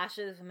little flash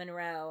of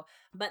Monroe,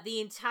 but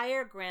the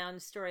entire ground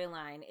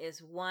storyline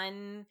is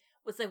one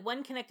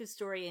connected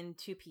story in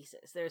two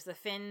pieces. There's the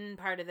Finn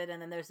part of it,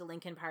 and then there's the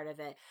Lincoln part of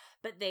it,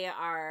 but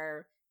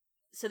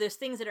so there's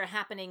things that are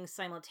happening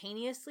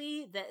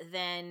simultaneously that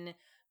then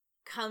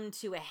come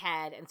to a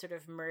head and sort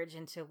of merge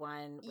into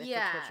one with the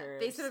torture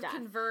they sort stuff. Of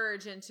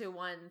converge into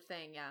one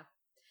thing. Yeah,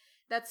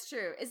 that's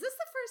true. Is this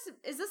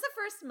the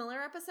first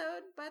Miller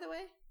episode, by the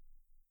way?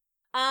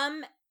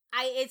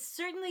 It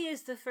certainly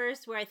is the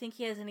first where I think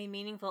he has any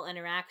meaningful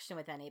interaction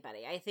with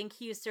anybody. I think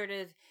he was sort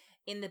of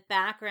in the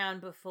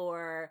background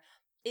before.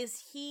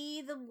 Is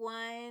he the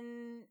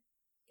one?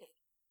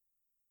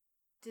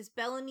 Does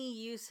Bellamy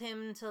use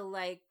him to,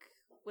 like,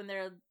 when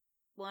they're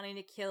wanting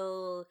to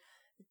kill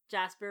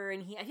Jasper,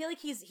 and I feel like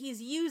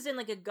he's used in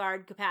like a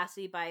guard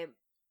capacity by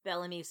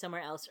Bellamy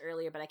somewhere else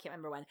earlier, but I can't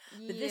remember when.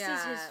 But this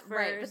is his first.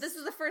 Right, but this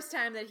is the first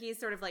time that he's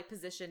sort of like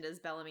positioned as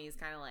Bellamy's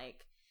kind of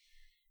like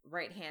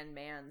right-hand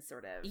man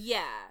sort of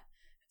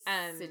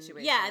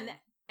situation. Yeah,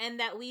 and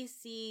that we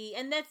see,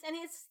 and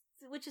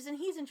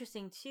he's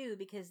interesting too,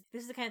 because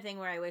this is the kind of thing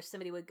where I wish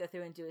somebody would go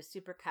through and do a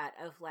supercut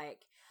of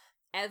like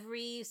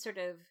every sort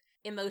of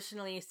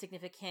emotionally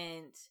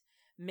significant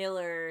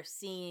Miller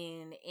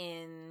scene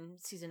in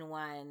season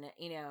 1,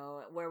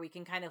 where we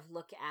can kind of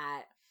look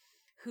at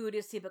who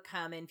does he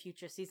become in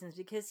future seasons,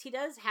 because he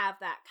does have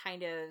that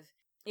kind of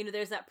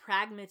there's that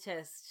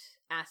pragmatist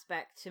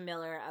aspect to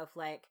Miller of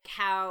like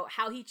how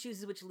he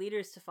chooses which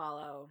leaders to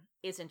follow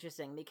is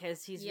interesting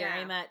because he's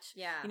very much,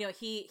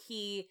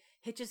 he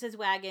hitches his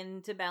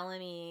wagon to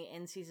Bellamy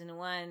in season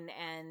 1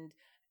 and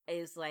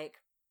is like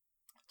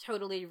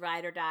totally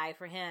ride or die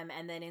for him.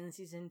 And then in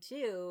season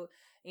 2,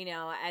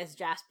 as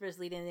Jasper's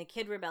leading the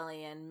Kid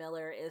Rebellion,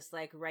 Miller is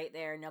like right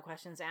there, no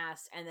questions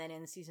asked. And then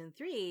in season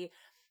 3,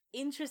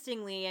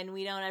 interestingly, and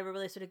we don't ever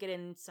really sort of get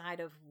inside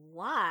of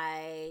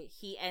why,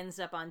 he ends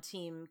up on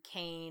Team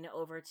Kane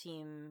over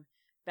Team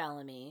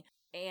Bellamy.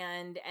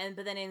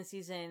 But then in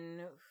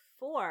season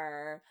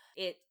 4,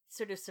 it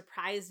sort of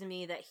surprised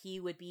me that he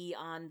would be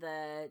on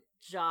the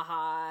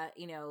Jaha,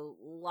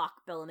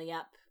 lock Bellamy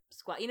up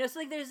squad. So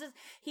like there's this,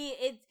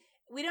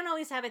 we don't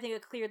always have, I think, a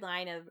clear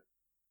line of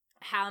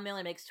how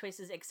Miller makes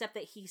choices, except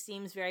that he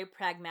seems very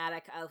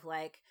pragmatic of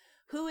like,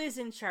 who is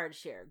in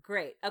charge here?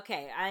 Great.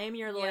 Okay, I am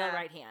your loyal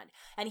right hand.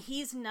 And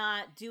he's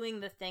not doing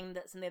the thing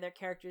that some of the other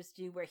characters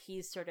do where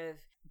he's sort of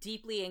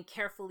deeply and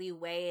carefully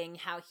weighing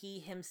how he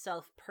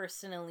himself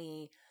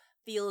personally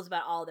feels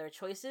about all their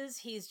choices.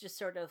 He's just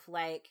sort of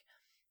like,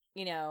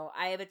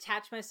 I have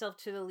attached myself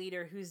to the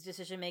leader whose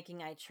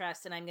decision-making I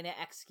trust, and I'm going to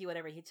execute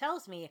whatever he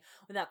tells me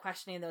without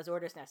questioning those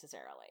orders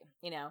necessarily,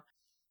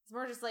 It's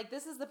more just like,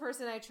 this is the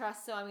person I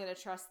trust, so I'm going to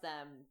trust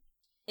them.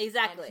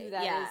 Exactly. And who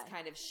that is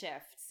kind of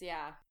shifts,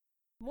 yeah.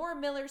 More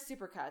Miller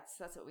supercuts.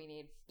 That's what we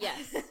need.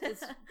 Yes,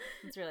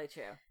 it's really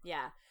true.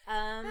 Yeah.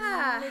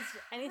 Is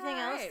anything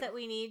else that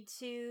we need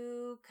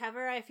to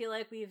cover? I feel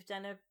like we've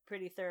done a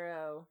pretty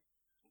thorough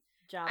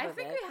job of it. I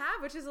think we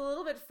have, which is a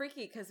little bit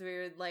freaky because we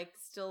were like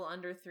still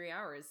under 3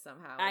 hours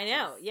somehow. I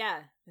know. Yeah.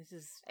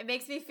 It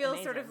makes me feel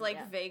amazing, sort of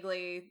like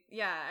vaguely.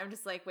 Yeah. I'm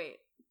just like, wait,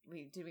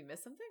 did we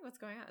miss something? What's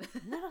going on?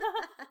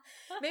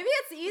 Maybe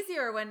it's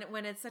easier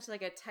when it's such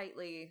like a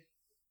tightly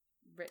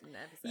written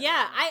episode.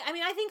 Yeah, I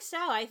mean I think so.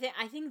 I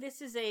think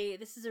this is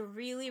a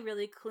really,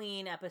 really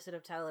clean episode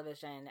of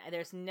television.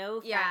 There's no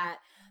fat,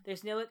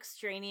 there's no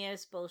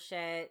extraneous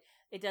bullshit.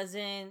 It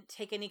doesn't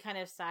take any kind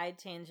of side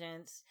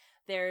tangents.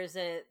 There's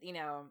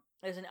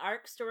there's an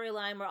arc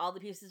storyline where all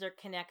the pieces are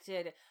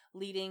connected,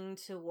 leading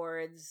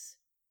towards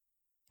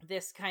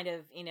this kind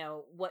of,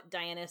 what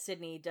Diana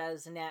Sidney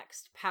does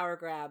next, power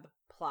grab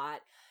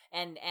plot.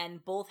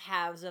 And both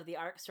halves of the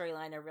arc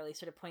storyline are really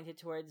sort of pointed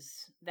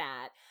towards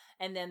that.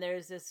 And then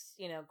there's this,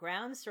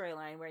 ground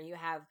storyline where you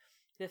have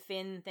the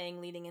Finn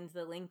thing leading into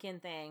the Lincoln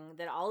thing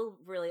that all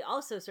really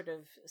also sort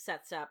of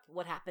sets up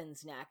what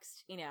happens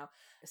next,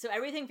 So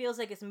everything feels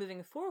like it's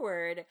moving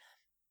forward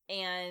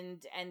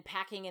and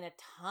packing in a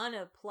ton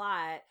of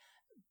plot,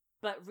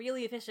 but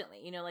really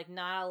efficiently, like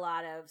not a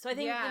lot of. So I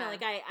think,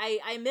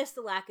 I miss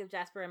the lack of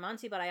Jasper and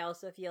Monty, but I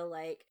also feel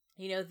like,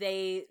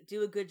 they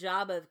do a good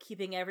job of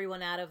keeping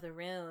everyone out of the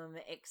room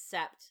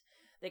except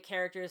the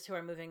characters who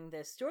are moving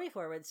this story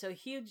forward. So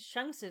huge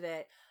chunks of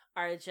it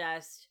are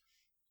just,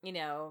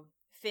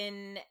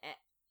 Finn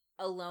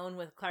alone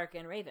with Clark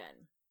and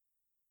Raven.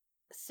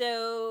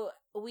 So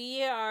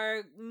we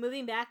are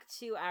moving back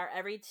to our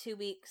every 2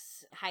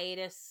 weeks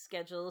hiatus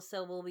schedule.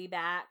 So we'll be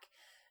back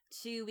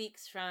 2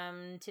 weeks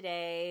from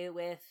today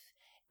with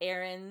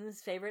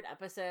Erin's favorite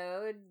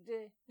episode,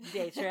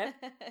 Day Trip.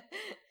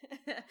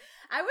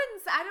 I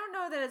don't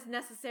know that it's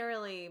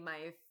necessarily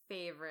my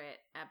favorite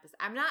episode.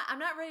 I'm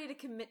not ready to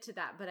commit to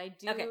that, but I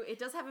do. Okay. It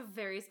does have a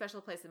very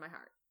special place in my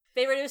heart.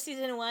 Favorite of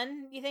season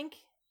 1, you think?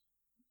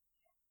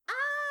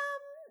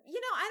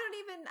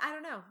 I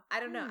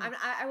don't know.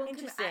 I won't.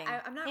 Interesting.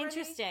 I'm not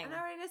interesting. Ready. I'm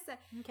not ready to say.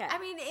 Okay. I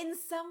mean, in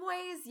some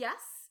ways, yes.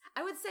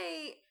 I would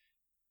say,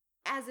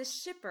 as a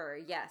shipper,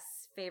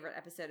 yes. Favorite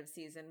episode of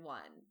season 1.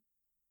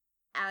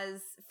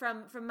 As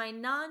from my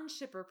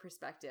non-shipper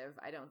perspective,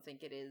 I don't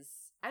think it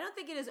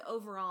is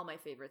overall my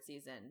favorite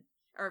season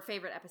or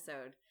favorite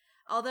episode.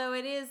 Although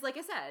it is, like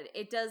I said,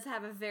 it does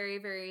have a very,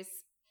 very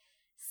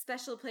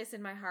special place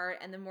in my heart.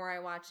 And the more I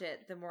watch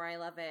it, the more I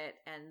love it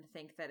and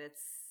think that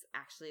it's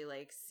actually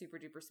like super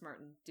duper smart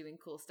and doing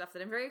cool stuff that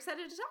I'm very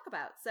excited to talk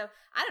about. So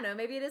I don't know,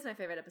 maybe it is my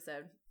favorite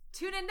episode.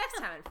 Tune in next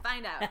time and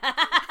find out.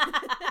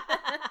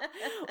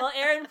 Well,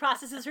 Erin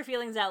processes her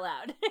feelings out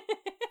loud.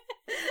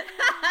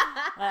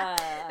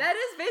 That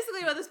is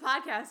basically what this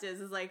podcast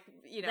is like,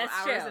 hours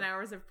true. and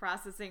hours of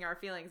processing our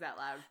feelings out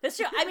loud. That's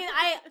true. I mean,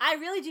 I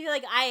really do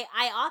like,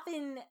 I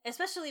often,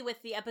 especially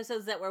with the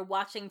episodes that we're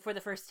watching for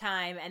the first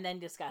time and then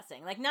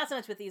discussing, like not so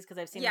much with these because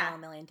I've seen them all a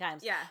million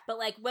times. Yeah. But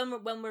like when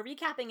we're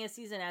recapping a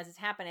season as it's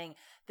happening,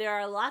 there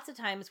are lots of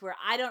times where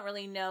I don't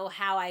really know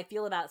how I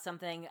feel about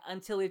something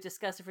until we've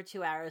discussed it for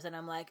 2 hours and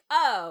I'm like,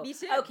 oh, me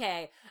too.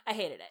 Okay, I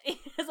hated it.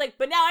 It's like,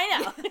 but now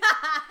I know.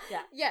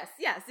 Yeah.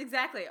 Yes,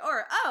 exactly.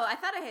 Or, oh, I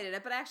thought I hated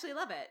it, but I actually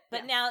love it.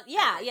 But now,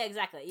 yeah,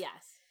 exactly.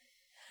 Yes.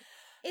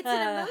 It's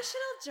an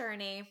emotional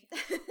journey.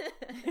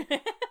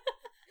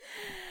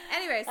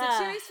 Anyway,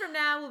 so 2 weeks from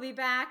now, we'll be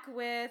back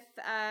with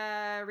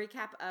a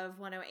recap of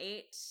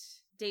 108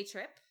 Day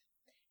Trip.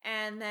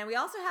 And then we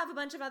also have a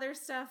bunch of other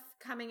stuff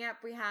coming up.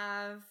 We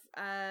have,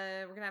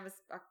 we're going to have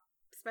a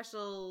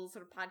special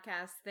sort of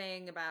podcast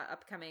thing about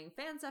upcoming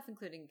fan stuff,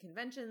 including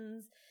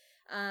conventions.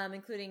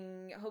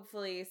 including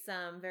hopefully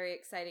some very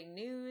exciting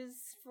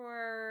news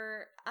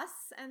for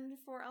us and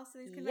for also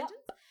these conventions.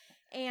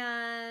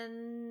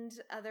 And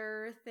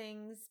other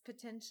things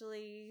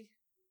potentially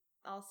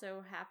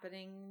also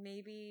happening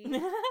maybe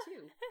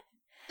too.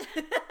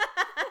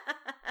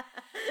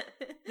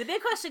 The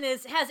big question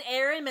is, has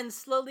Aaron been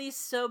slowly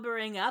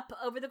sobering up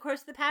over the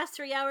course of the past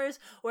 3 hours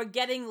or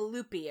getting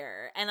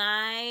loopier? And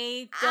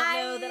I don't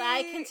know that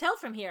I can tell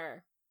from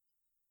here.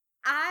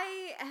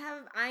 I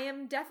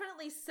am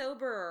definitely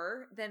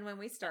soberer than when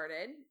we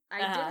started. I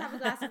did have a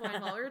glass of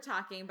wine while we were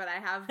talking, but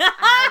I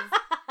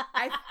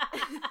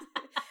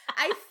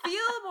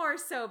feel more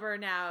sober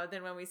now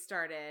than when we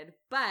started,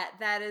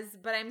 but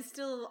I'm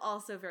still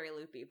also very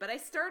loopy. But I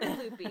started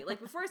loopy.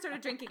 Like before I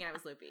started drinking, I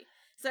was loopy.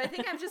 So I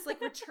think I've just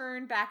like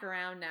returned back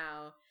around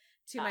now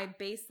to my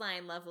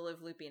baseline level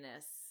of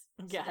loopiness.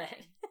 Got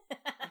it.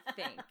 I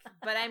think.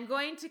 But I'm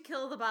going to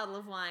kill the bottle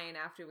of wine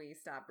after we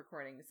stop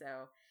recording,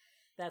 so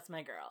that's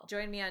my girl.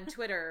 Join me on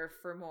Twitter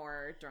for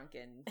more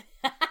drunken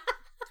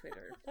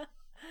Twitter.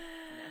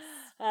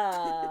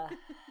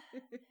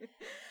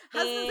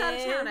 Husband's out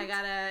of town. I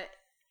gotta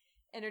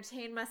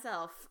entertain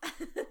myself.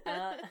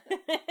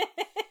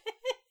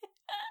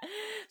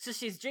 So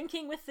she's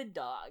drinking with the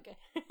dog.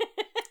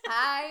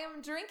 I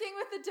am drinking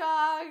with the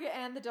dog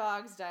and the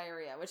dog's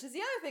diarrhea, which is the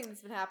other thing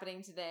that's been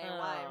happening today. And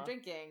why I'm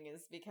drinking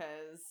is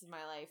because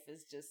my life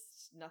is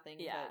just nothing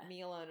but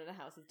me alone in a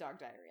house with dog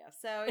diarrhea.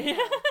 So, you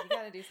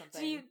gotta do something.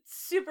 So you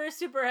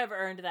super have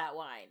earned that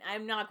wine.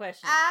 I'm not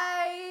questioning.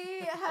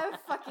 I have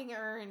fucking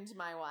earned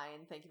my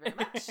wine. Thank you very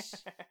much.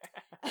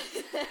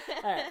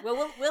 All right.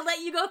 Well, we'll let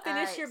you go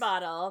finish your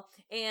bottle,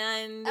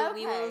 and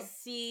we will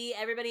see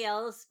everybody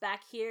else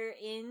back here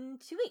in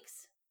 2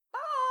 weeks.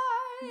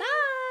 Bye.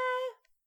 Bye.